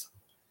Champs.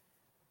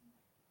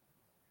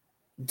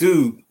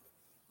 Dude,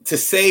 to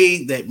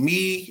say that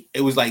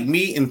it was like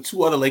me and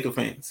 2 other Laker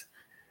fans,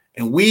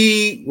 and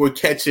we were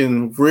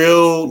catching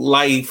real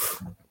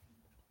life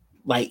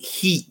like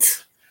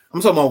heat.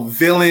 I'm talking about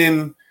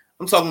villain.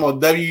 I'm talking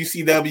about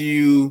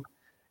WCW,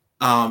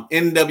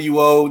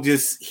 NWO,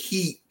 just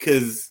heat,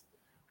 because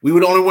we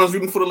were the only ones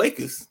rooting for the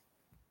Lakers.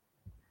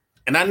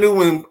 And I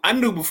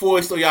knew before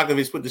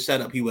Stojakovic put the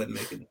shut up, he wasn't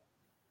making it.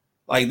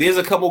 Like, there's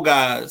a couple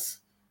guys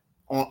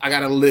I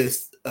got a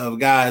list of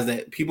guys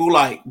that people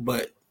like,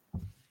 but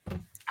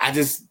I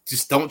just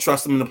don't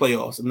trust them in the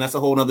playoffs. And that's a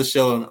whole nother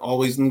show and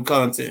always new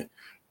content.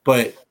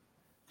 But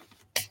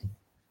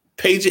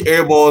Paige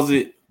airballs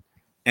it,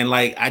 and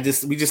like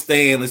we just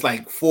stand. It's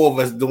like 4 of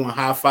us doing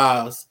high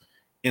fives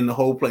in the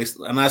whole place.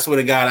 And I swear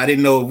to God, I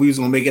didn't know if we was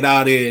gonna make it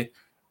out there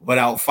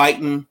without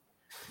fighting.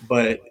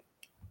 But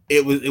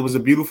it was a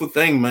beautiful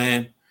thing,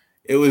 man.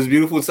 It was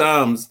beautiful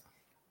times.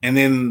 And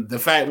then the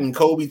fact when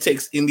Kobe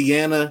takes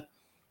Indiana,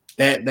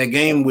 that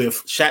game with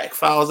Shaq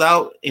fouls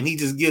out and he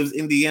just gives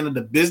Indiana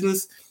the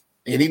business,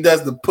 and he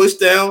does the push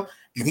down,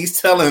 and he's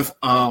telling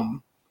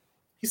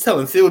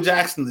Phil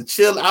Jackson to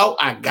chill out.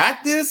 I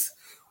got this.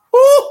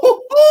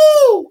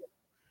 Woo-hoo-hoo!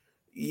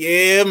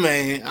 Yeah,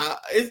 man.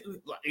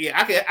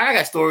 I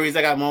got stories.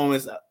 I got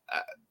moments.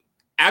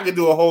 I could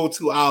do a whole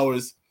 2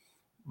 hours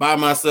by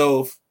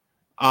myself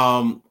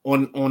on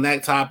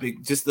that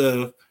topic. Just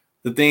the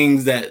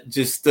things that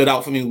just stood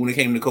out for me when it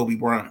came to Kobe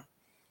Bryant.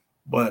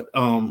 But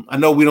I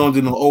know we don't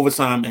do no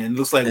overtime, and it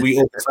looks like we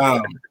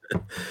overtime.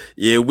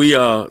 Yeah, we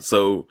are.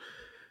 So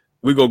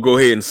we're going to go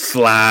ahead and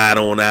slide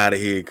on out of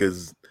here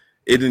because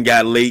it didn't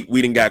got late.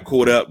 We didn't got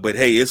caught up. But,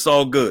 hey, it's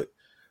all good.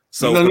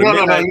 So no. You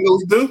know what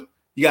you do?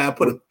 You got to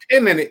put a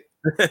pin in it.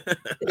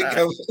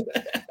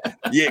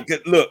 Yeah,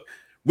 look,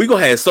 we're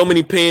going to have so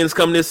many pins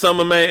come this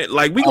summer, man.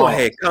 Like, we're going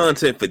to have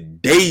content for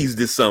days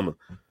this summer.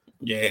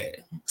 Yeah.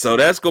 So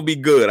that's going to be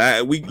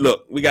good.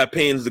 We got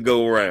pins to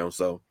go around.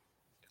 So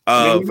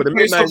for the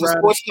Midnight Rider.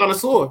 Sports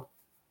connoisseur.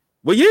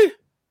 Well,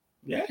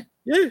 yeah.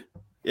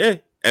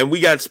 And we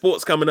got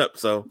sports coming up.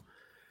 So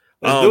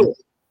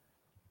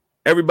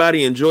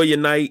everybody enjoy your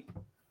night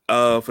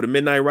for the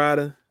Midnight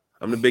Rider.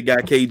 I'm the big guy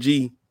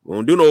KG. We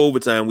don't do no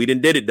overtime. We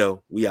didn't did it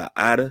though. We are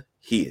out of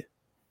here.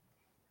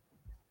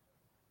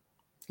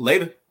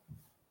 Later.